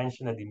 Did you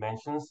mention the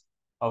dimensions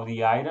of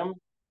the item?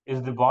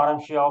 Is the bottom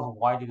shelf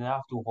wide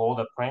enough to hold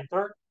a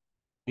printer?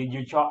 Do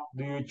you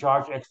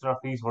charge extra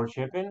fees for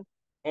shipping?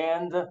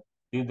 And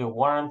did the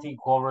warranty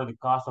cover the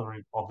cost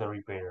of the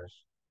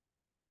repairs?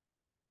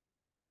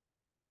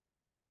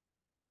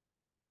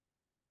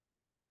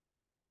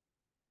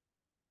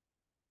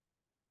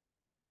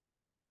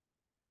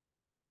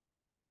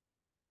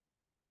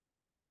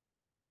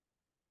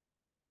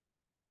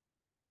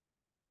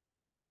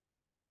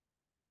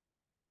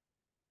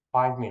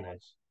 Five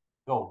minutes.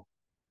 Go.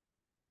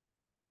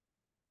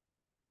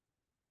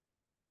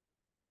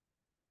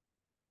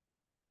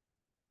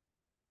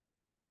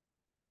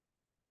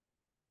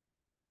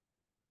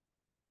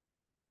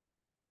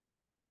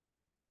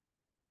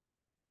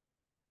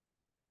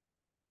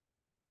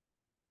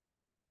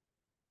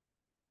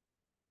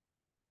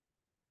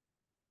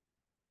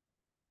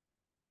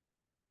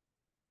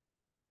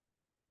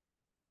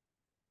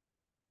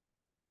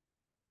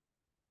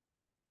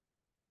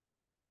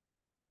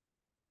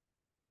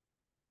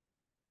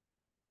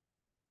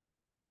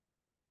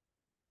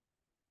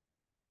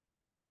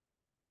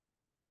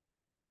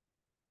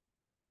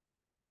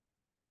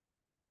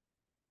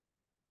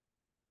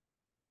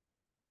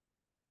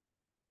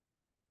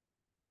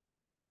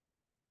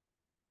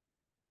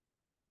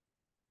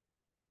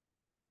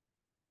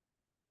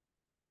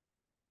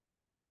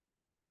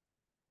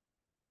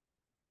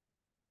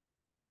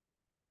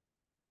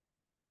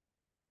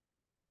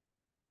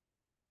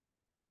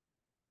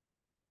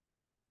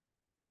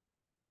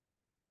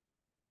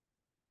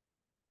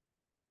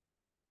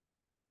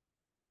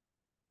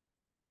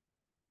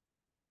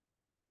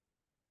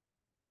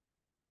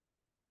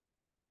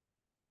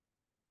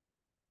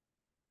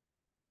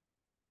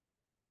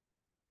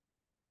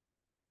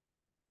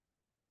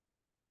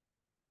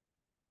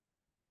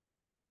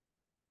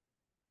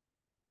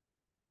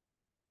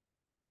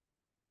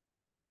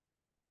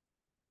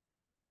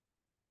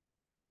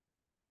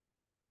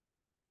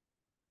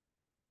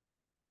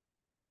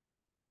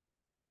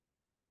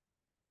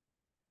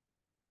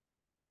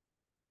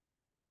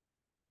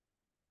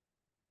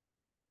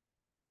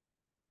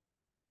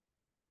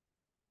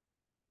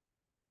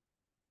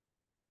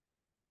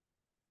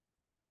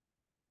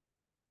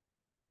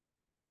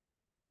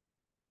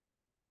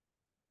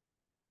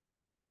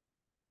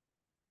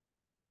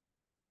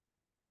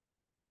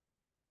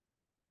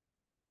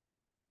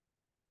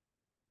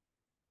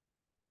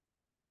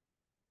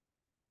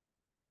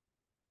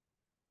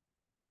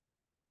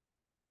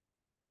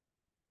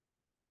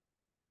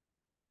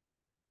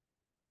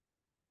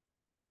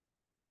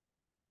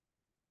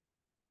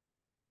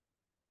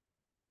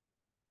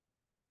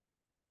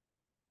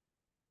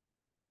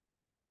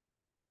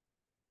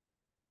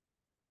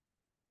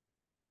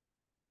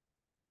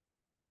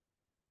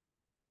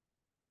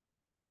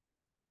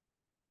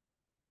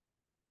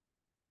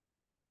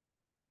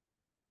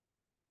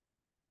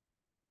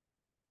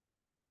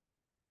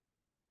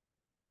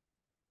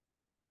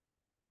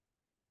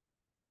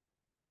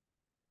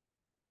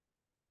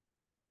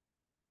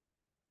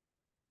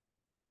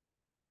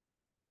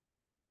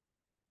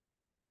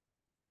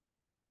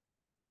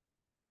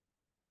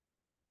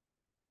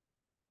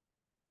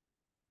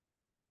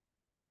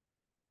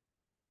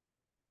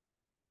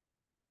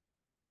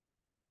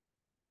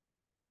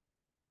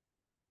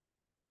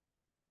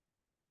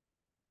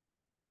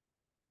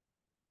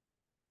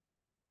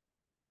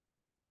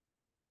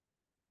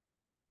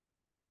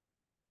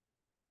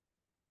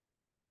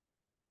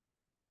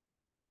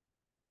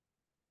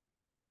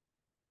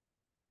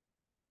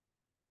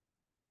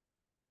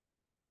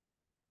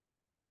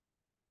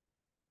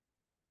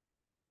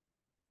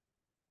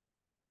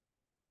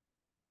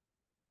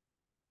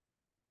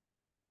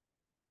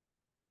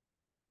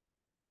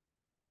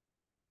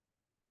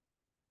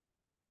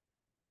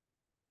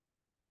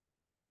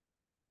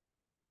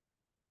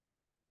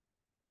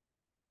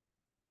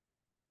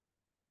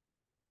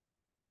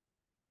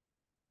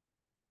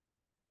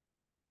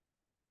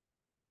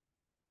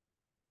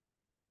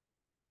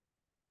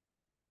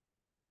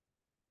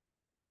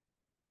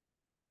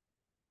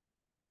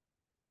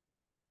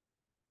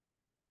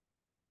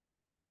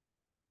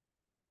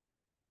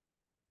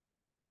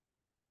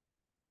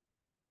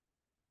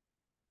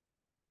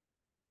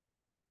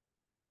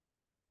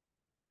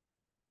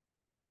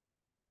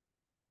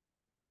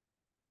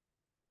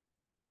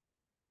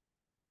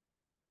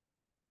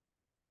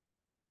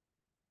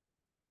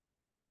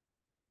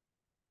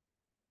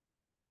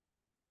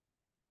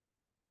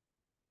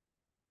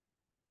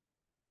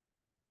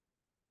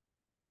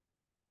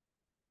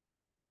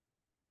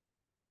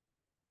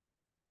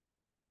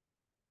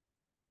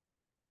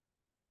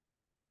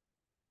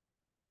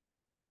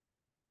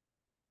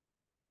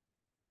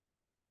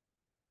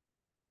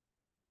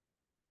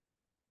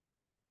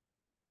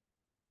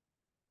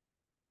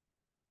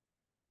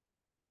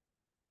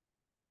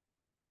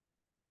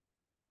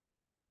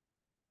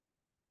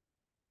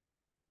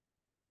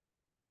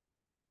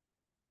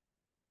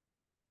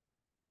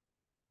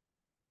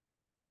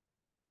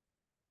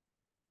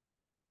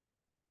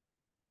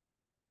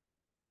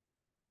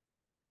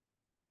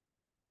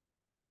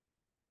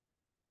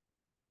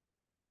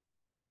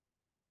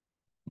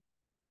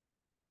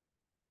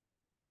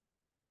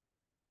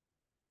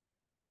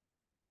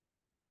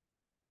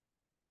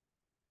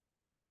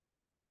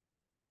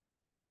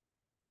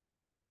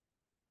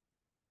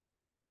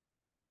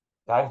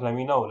 Guys, let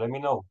me know. Let me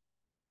know.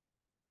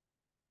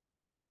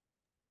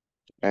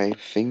 I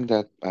think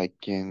that I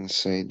can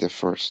say the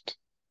first.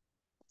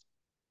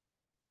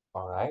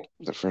 All right.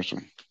 The first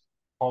one.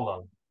 Hold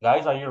on.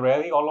 Guys, are you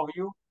ready, all of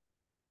you?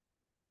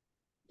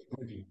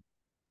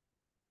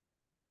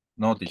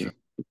 No, Okay. teacher.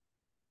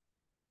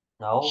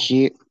 No?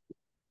 He.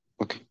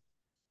 Okay.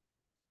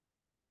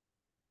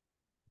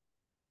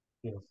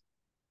 Yes.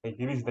 Take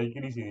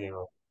it easy,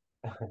 Diego.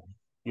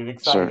 You're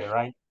Sorry. excited,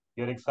 right?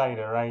 You're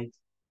excited, right?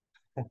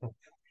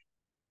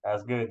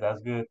 That's good.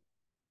 That's good.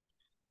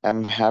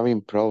 I'm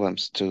having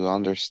problems to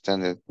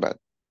understand it, but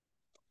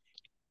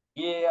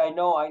Yeah, I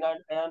know. I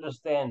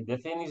understand. The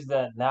thing is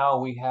that now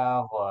we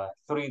have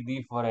three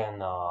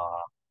different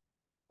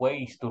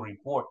ways to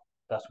report.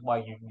 That's why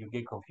you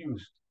get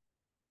confused.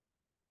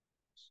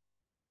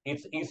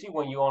 It's easy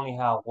when you only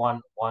have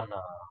one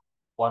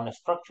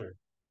structure,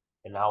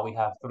 and now we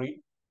have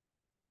three,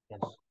 yes.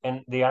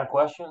 And they are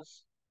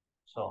questions,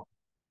 so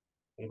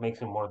it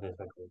makes it more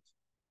difficult.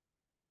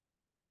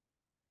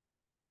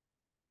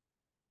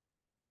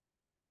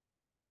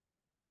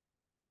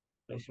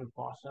 Place your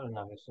cursor in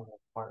a visible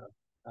part of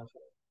the answer.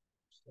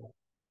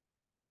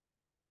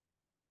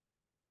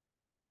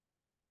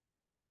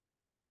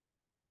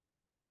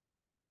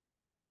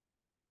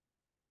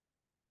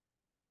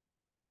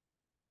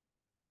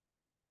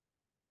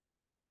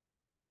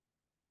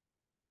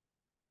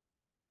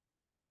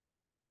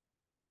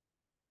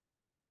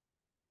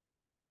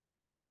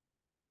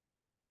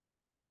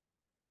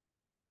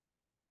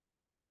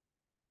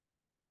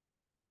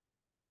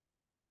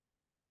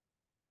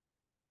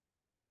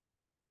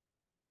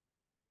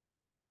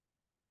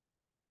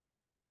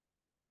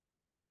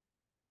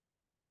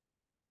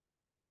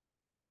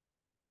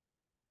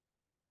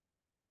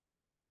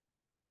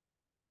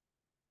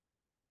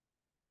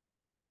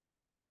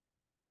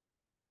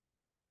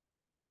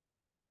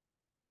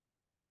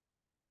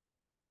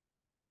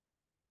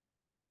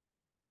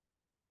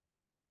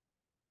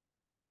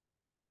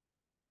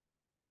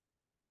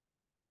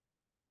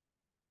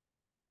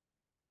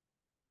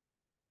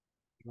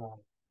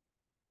 Right.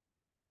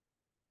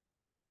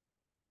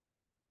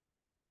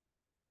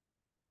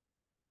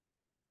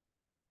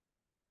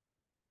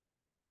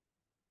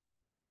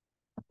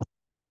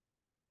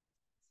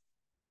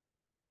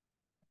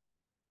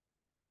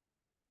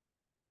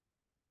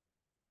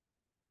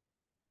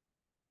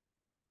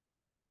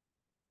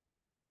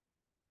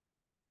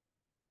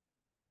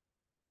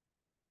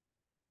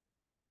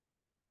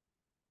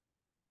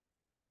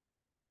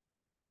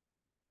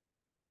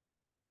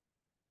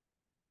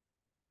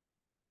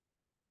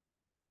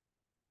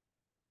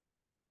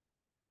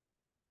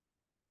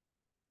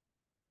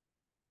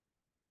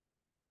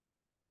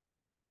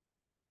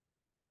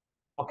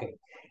 Okay,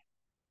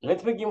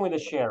 let's begin with the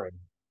sharing.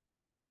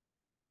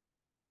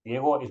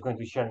 Diego is going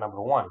to share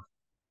number one.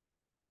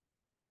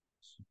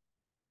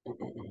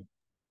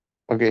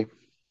 okay.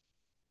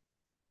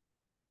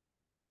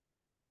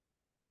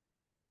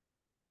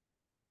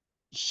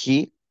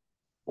 He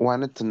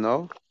wanted to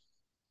know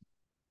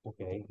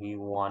Okay, he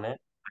wanted.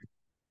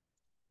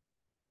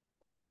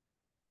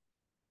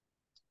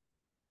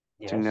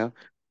 to Yes. know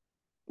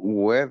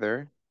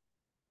whether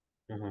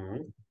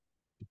Mm-hmm.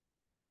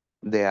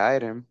 the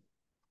item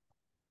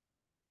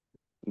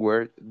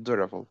were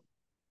durable.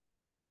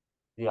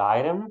 The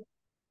item,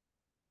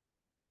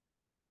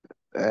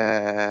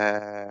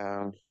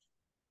 Uh,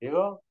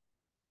 Diego.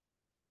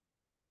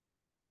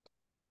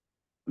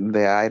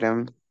 the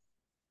item.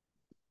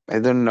 I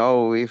don't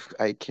know if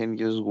I can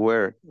use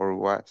were or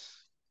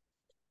was.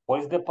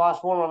 What is the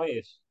past form of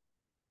is?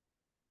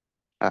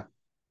 Ah,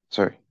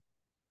 sorry.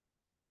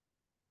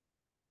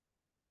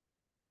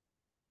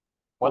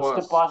 What's the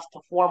Was. past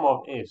form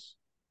of is?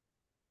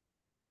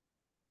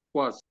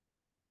 Was.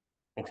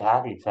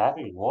 Exactly,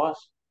 exactly.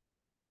 Was.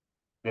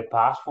 The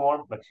past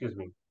form, excuse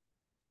me.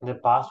 The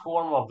past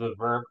form of the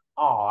verb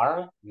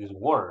are is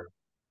were,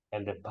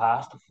 and the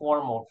past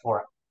form of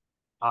for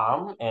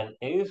am and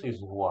is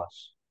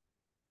was.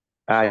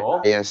 Ah,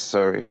 So yes,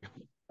 sorry.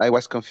 I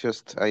was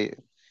confused.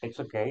 it's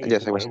okay. It's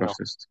Yes, I was okay. No,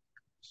 confused.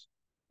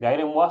 the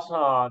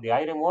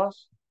item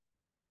was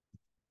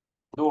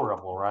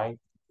durable, right?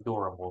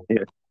 Durable.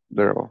 Yeah,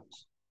 durable.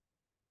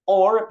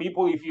 Or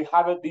people, if you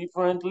have it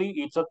differently,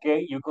 it's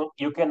okay.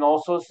 You can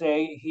also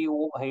say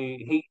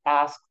he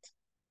asked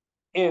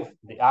if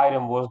the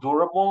item was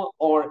durable,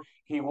 or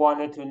he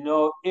wanted to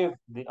know if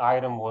the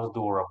item was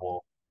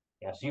durable.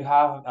 Yes, you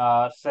have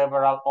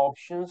several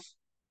options.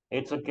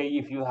 It's okay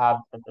if you have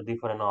a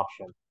different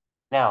option.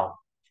 Now,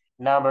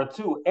 number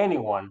two,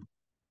 anyone.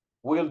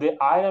 Will the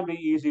item be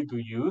easy to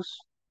use?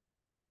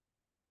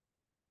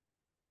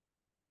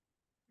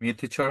 Me,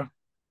 teacher.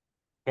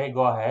 Okay,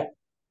 go ahead.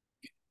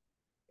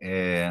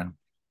 Uh,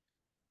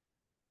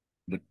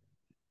 the,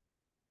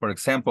 for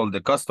example, the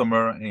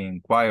customer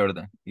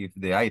inquired if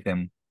the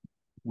item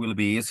will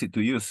be easy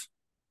to use.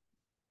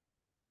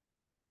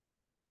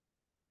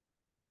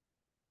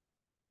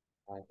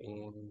 I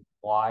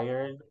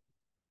inquired.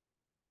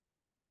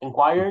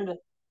 Inquired?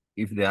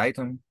 If the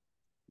item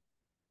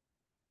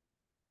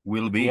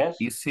will be Yes.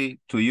 easy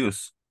to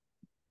use.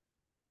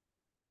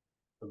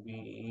 To be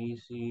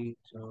easy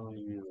to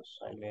use.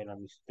 I made a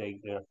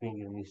mistake there,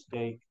 finger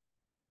mistake.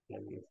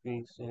 Let me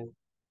fix it.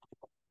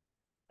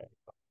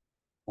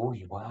 Oh,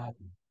 what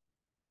happened?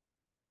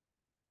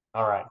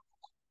 All right.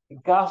 The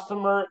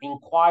customer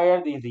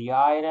inquired if the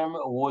item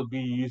would be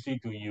easy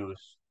to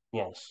use.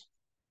 Yes.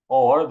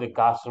 Or the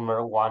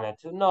customer wanted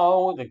to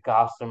know, the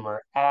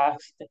customer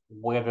asked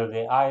whether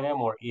the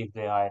item or if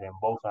the item.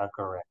 Both are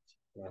correct.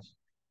 Yes.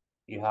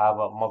 You have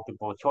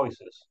multiple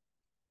choices.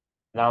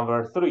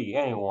 Number 3,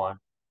 anyone?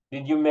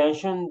 Did you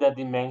mention the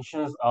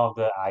dimensions of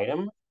the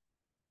item?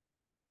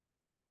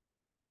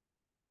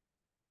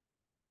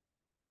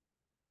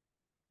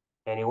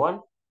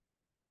 Anyone?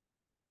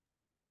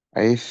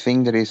 I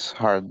think that is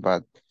hard,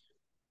 but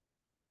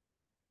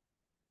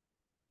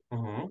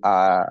Mm-hmm.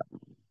 uh,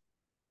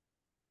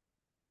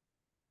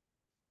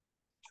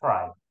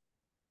 Try.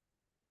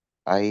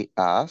 I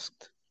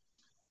asked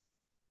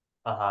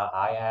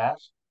I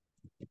asked.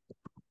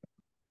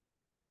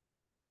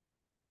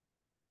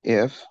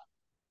 if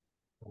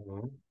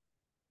Mm-hmm.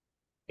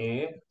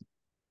 If.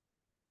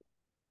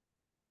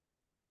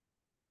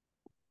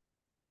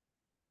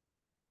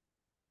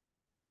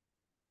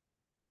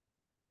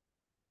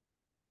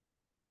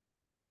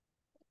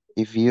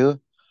 you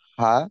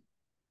had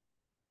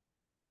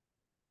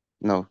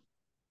no.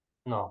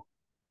 No.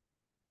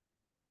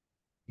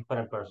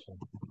 Different person.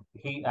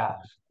 He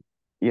asked.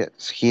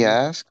 Yes, he If,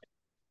 asked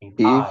if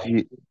if I.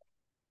 you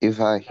if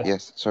I Yes.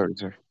 yes, sorry.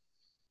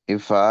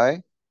 If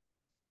I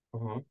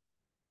Mm-hmm.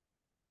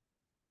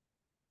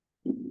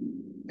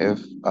 if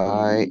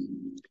I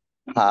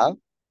have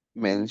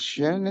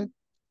mentioned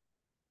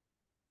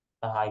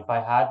If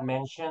I had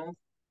mentioned.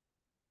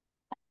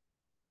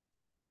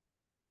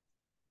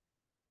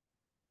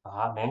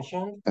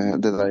 Mentioned.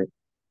 the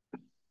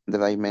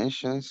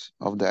dimensions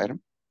of the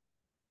item,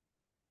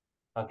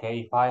 Okay,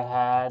 if I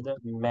had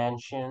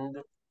mentioned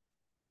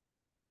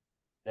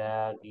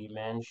the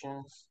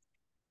dimensions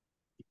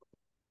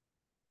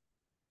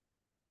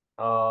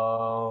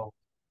of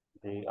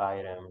the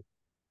item.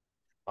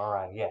 All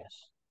right,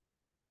 yes.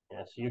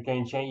 Yes, you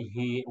can change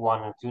he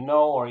wanted to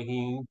know or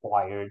he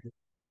inquired.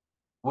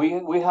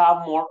 We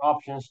have more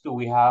options too.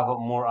 We have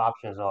more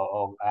options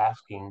of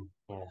asking.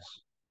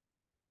 Yes.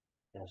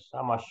 Yes,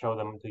 I must show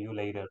them to you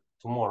later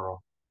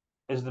tomorrow.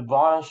 Is the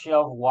bottom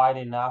shelf wide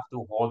enough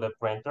to hold a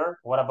printer?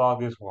 What about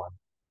this one?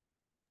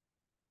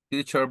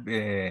 Teacher,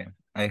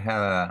 I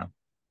have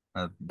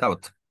a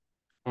doubt.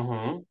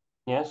 Mm-hmm.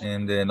 Yes.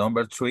 And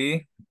number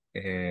 3,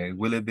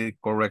 will it be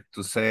correct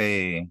to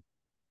say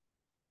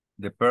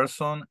the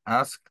person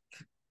asked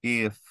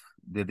if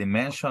the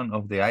dimension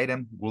of the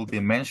item will be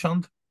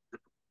mentioned?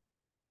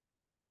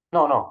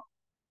 No, no,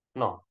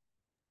 no.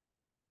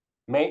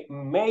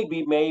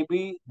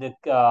 Maybe the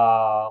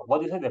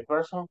what is it? The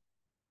person?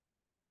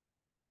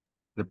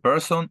 The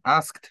person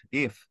asked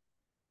if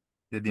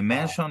the Uh,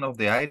 dimension of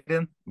the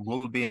item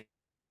will be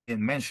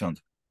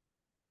mentioned.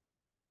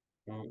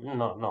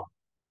 no, no,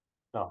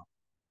 no.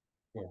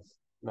 Yes,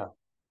 no.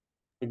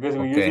 Because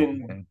we're Okay.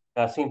 using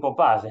a simple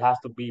past. It has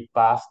to be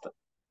past,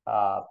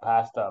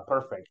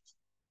 perfect.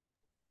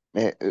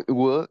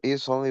 will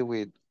is only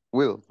with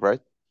will,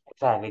 right?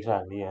 Exactly,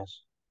 exactly.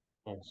 Yes,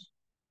 yes.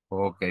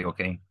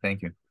 Okay.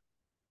 Thank you.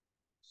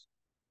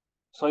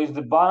 So is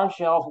the bottom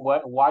shelf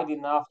wide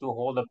enough to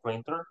hold a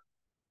printer?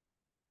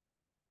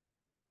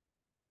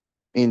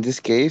 In this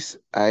case,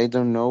 I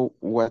don't know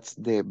what's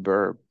the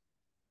verb.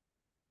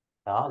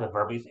 No, the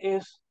verb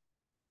is.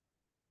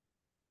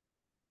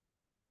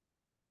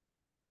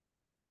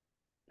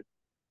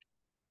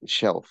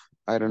 Shelf.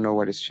 I don't know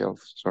what is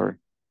shelf. Sorry. Is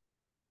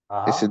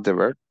Uh-huh. it the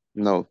verb?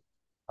 No.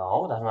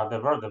 No, that's not the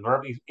verb. The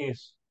verb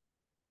is.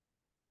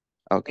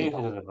 Okay. Is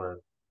the verb.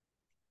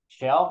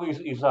 Shelf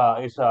is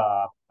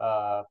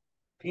a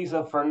piece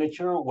of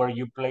furniture where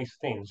you place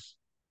things.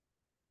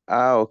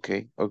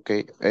 Okay.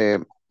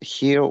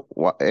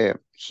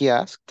 He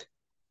asked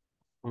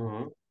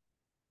Mm-hmm.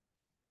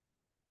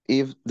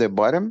 if the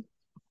bottom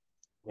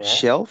Yes.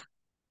 shelf,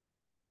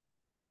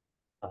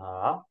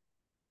 Uh-huh.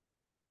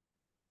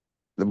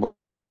 the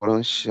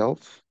bottom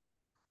shelf,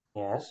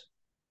 Yes.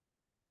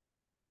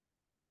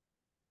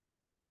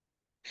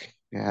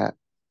 yeah,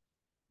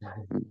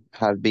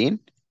 had been.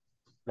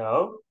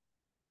 No.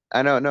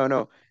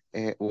 No.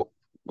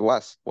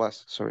 Was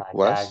sorry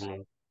was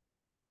Exactly.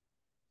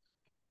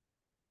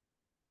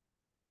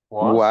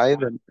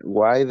 Was.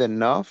 wide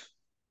enough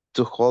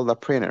to hold a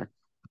printer.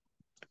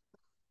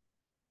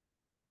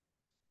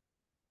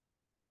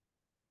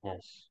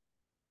 Yes.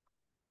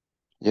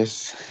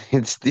 Yes,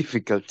 it's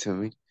difficult to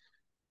me.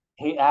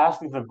 He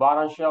asked if the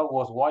bottom shelf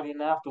was wide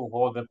enough to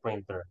hold the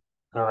printer.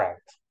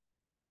 Correct.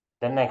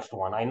 The next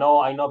one. I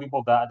know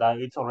people that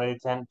it's already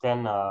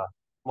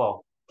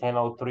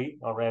 10:03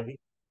 already.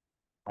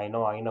 I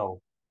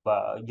know.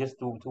 But just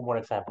two more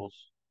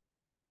examples.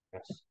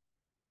 Yes.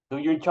 Do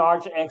you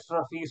charge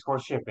extra fees for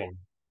shipping?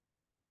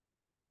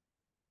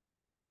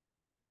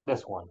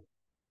 This one.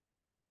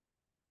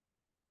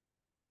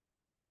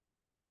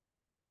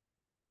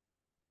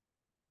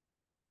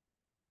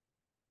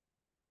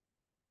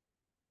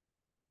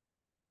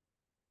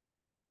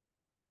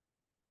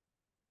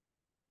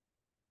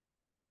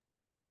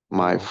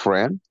 My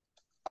friend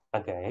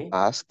Okay.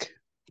 asked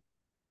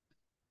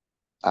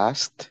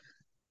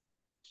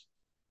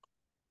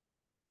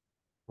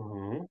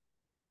Mm-hmm.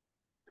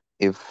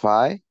 if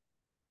I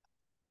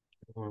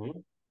Mm-hmm.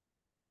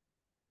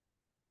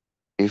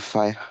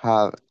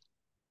 had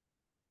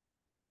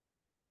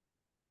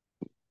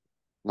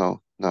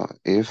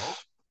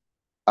if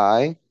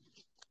I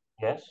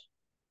Yes.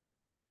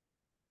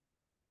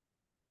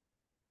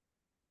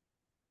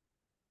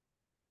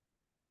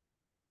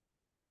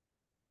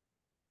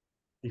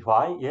 If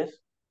I, yes.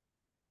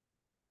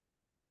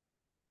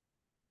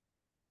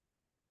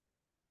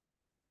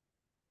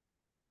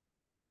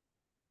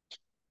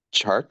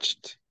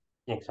 charged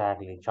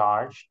Exactly.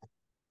 Charged.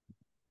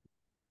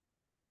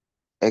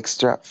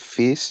 extra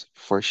fees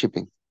for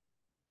shipping.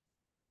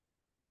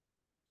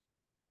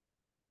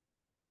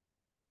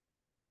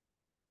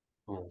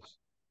 Yes.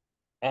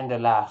 And the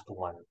last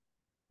one.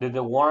 Did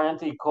the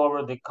warranty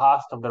cover the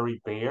cost of the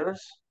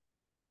repairs?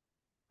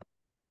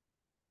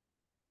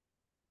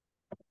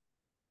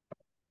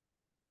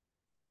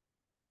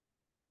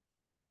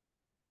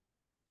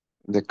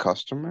 The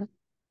customer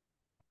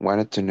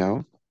wanted to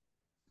know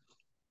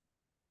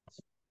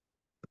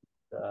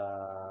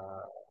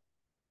The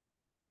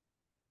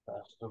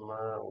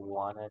customer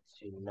wanted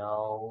to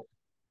know.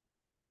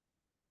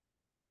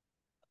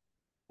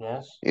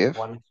 Yes. if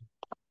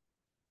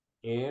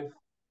If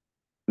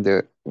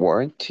the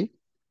warranty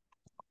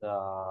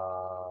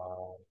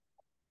the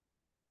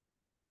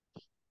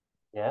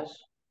yes.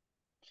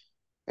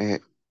 uh,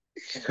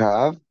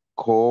 have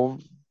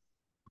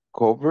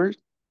covered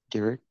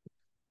direct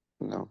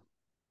no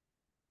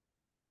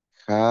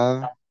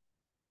have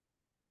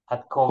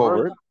Had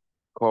covered.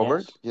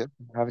 Yes. yes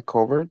have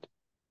covered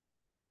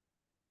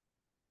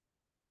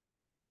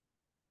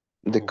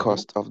the Mm-hmm.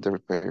 cost of the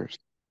repairs.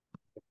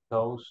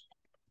 Cost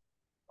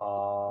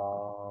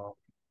of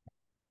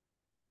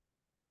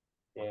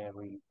the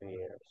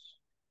repairs.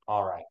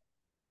 All right.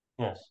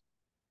 Yes.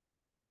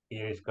 It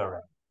is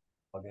correct.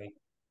 Okay.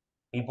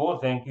 People,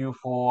 thank you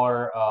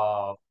for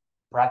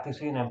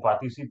practicing and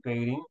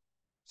participating.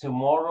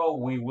 Tomorrow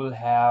we will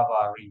have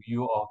a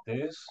review of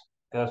this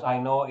because I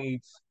know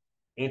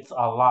it's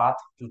a lot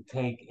to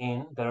take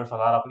in. There's a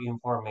lot of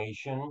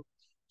information,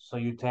 so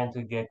you tend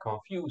to get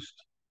confused.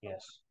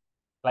 Yes.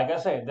 Like I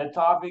said, the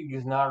topic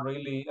is not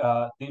really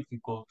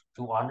difficult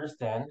to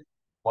understand.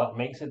 What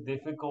makes it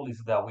difficult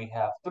is that we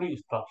have three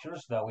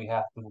structures that we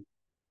have to,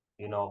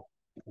 you know,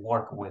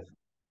 work with.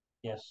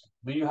 Yes.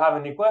 Do you have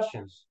any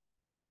questions?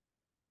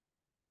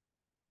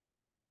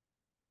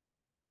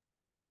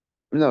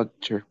 No,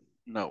 sure.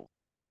 No.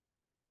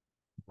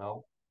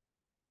 No?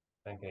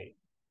 Okay,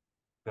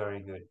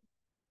 very good.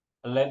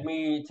 Let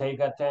me take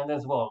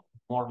attendance. Well,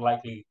 more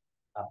likely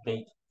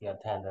update the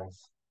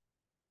attendance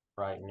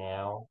right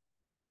now.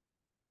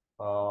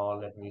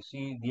 Let me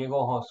see.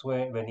 Diego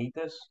Josue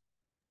Benitez.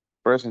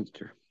 Present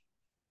teacher.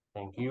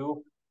 Thank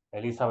you.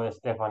 Elizabeth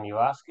Stephanie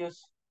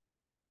Vasquez.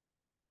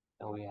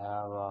 And we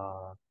have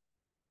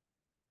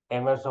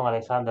Emerson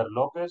Alexander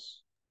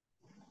Lopez.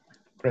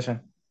 Present.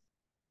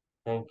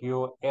 Thank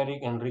you.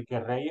 Eric Enrique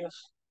Reyes.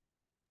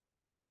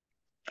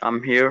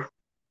 I'm here.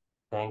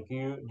 Thank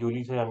you.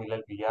 Julissa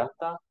Yamilel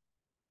Villalta.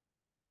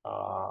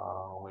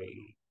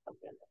 Wait.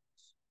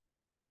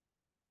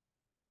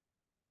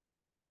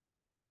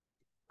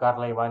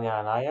 Carla Ivania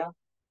Anaya.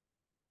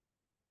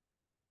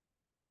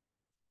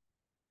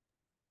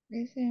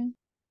 Present.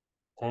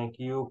 Thank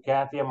you.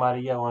 Katia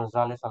Maria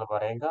González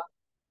Alvarenga.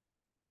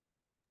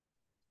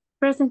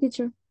 Present,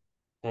 teacher.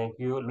 Thank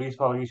you. Luis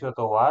Fabricio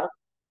Tovar.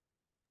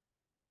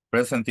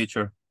 Present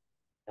teacher.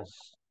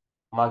 Yes.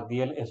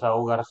 Magdiel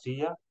Esaú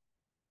García.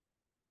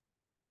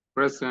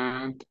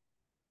 Present.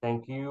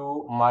 Thank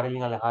you.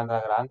 Marilyn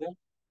Alejandra Grande.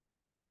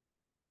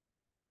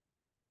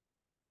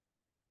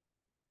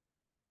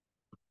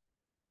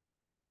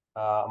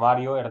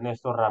 Mario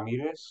Ernesto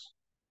Ramírez.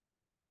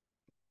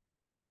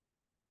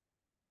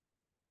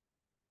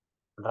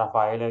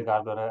 Rafael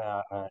Edgardo,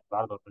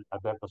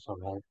 Alberto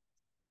Soler.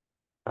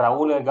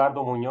 Raúl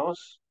Edgardo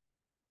Muñoz.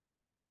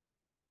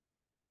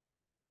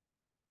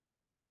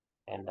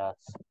 And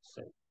that's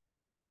it.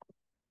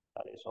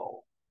 That is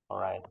all. All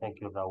right.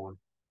 Thank you, Raúl.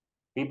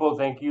 People,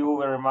 thank you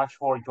very much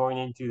for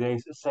joining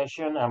today's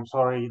session. I'm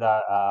sorry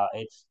that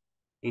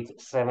it's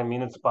 7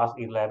 minutes past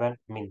 11.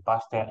 I mean,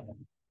 past 10.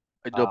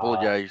 I do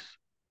apologize.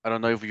 I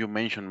don't know if you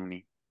mentioned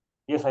me.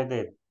 Yes, I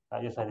did.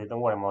 Yes, I did. Don't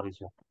worry,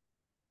 Mauricio.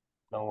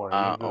 Don't worry.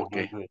 You're good.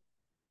 Okay. You're good.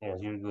 Yes,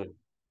 you're good.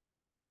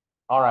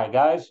 All right,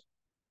 guys.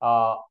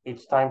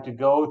 It's time to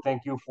go.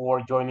 Thank you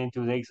for joining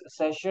today's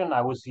session. I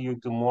will see you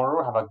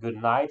tomorrow. Have a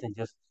good night and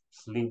just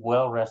sleep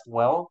well, rest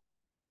well.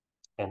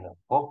 And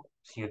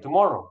see you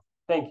tomorrow.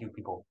 Thank you,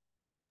 people.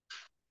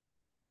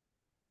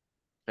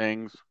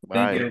 Thanks.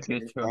 Thank Bye. you,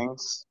 teacher.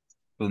 Thanks.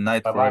 Good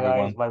night for Bye-bye, guys.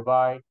 everyone.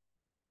 Bye-bye.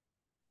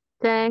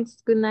 Thanks.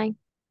 Good night.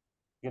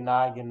 Good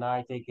night. Good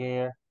night. Take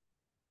care.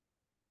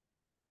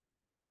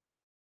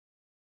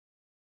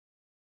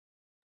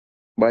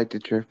 Bye,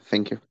 teacher.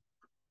 Thank you.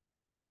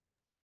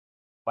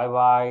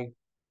 Bye-bye.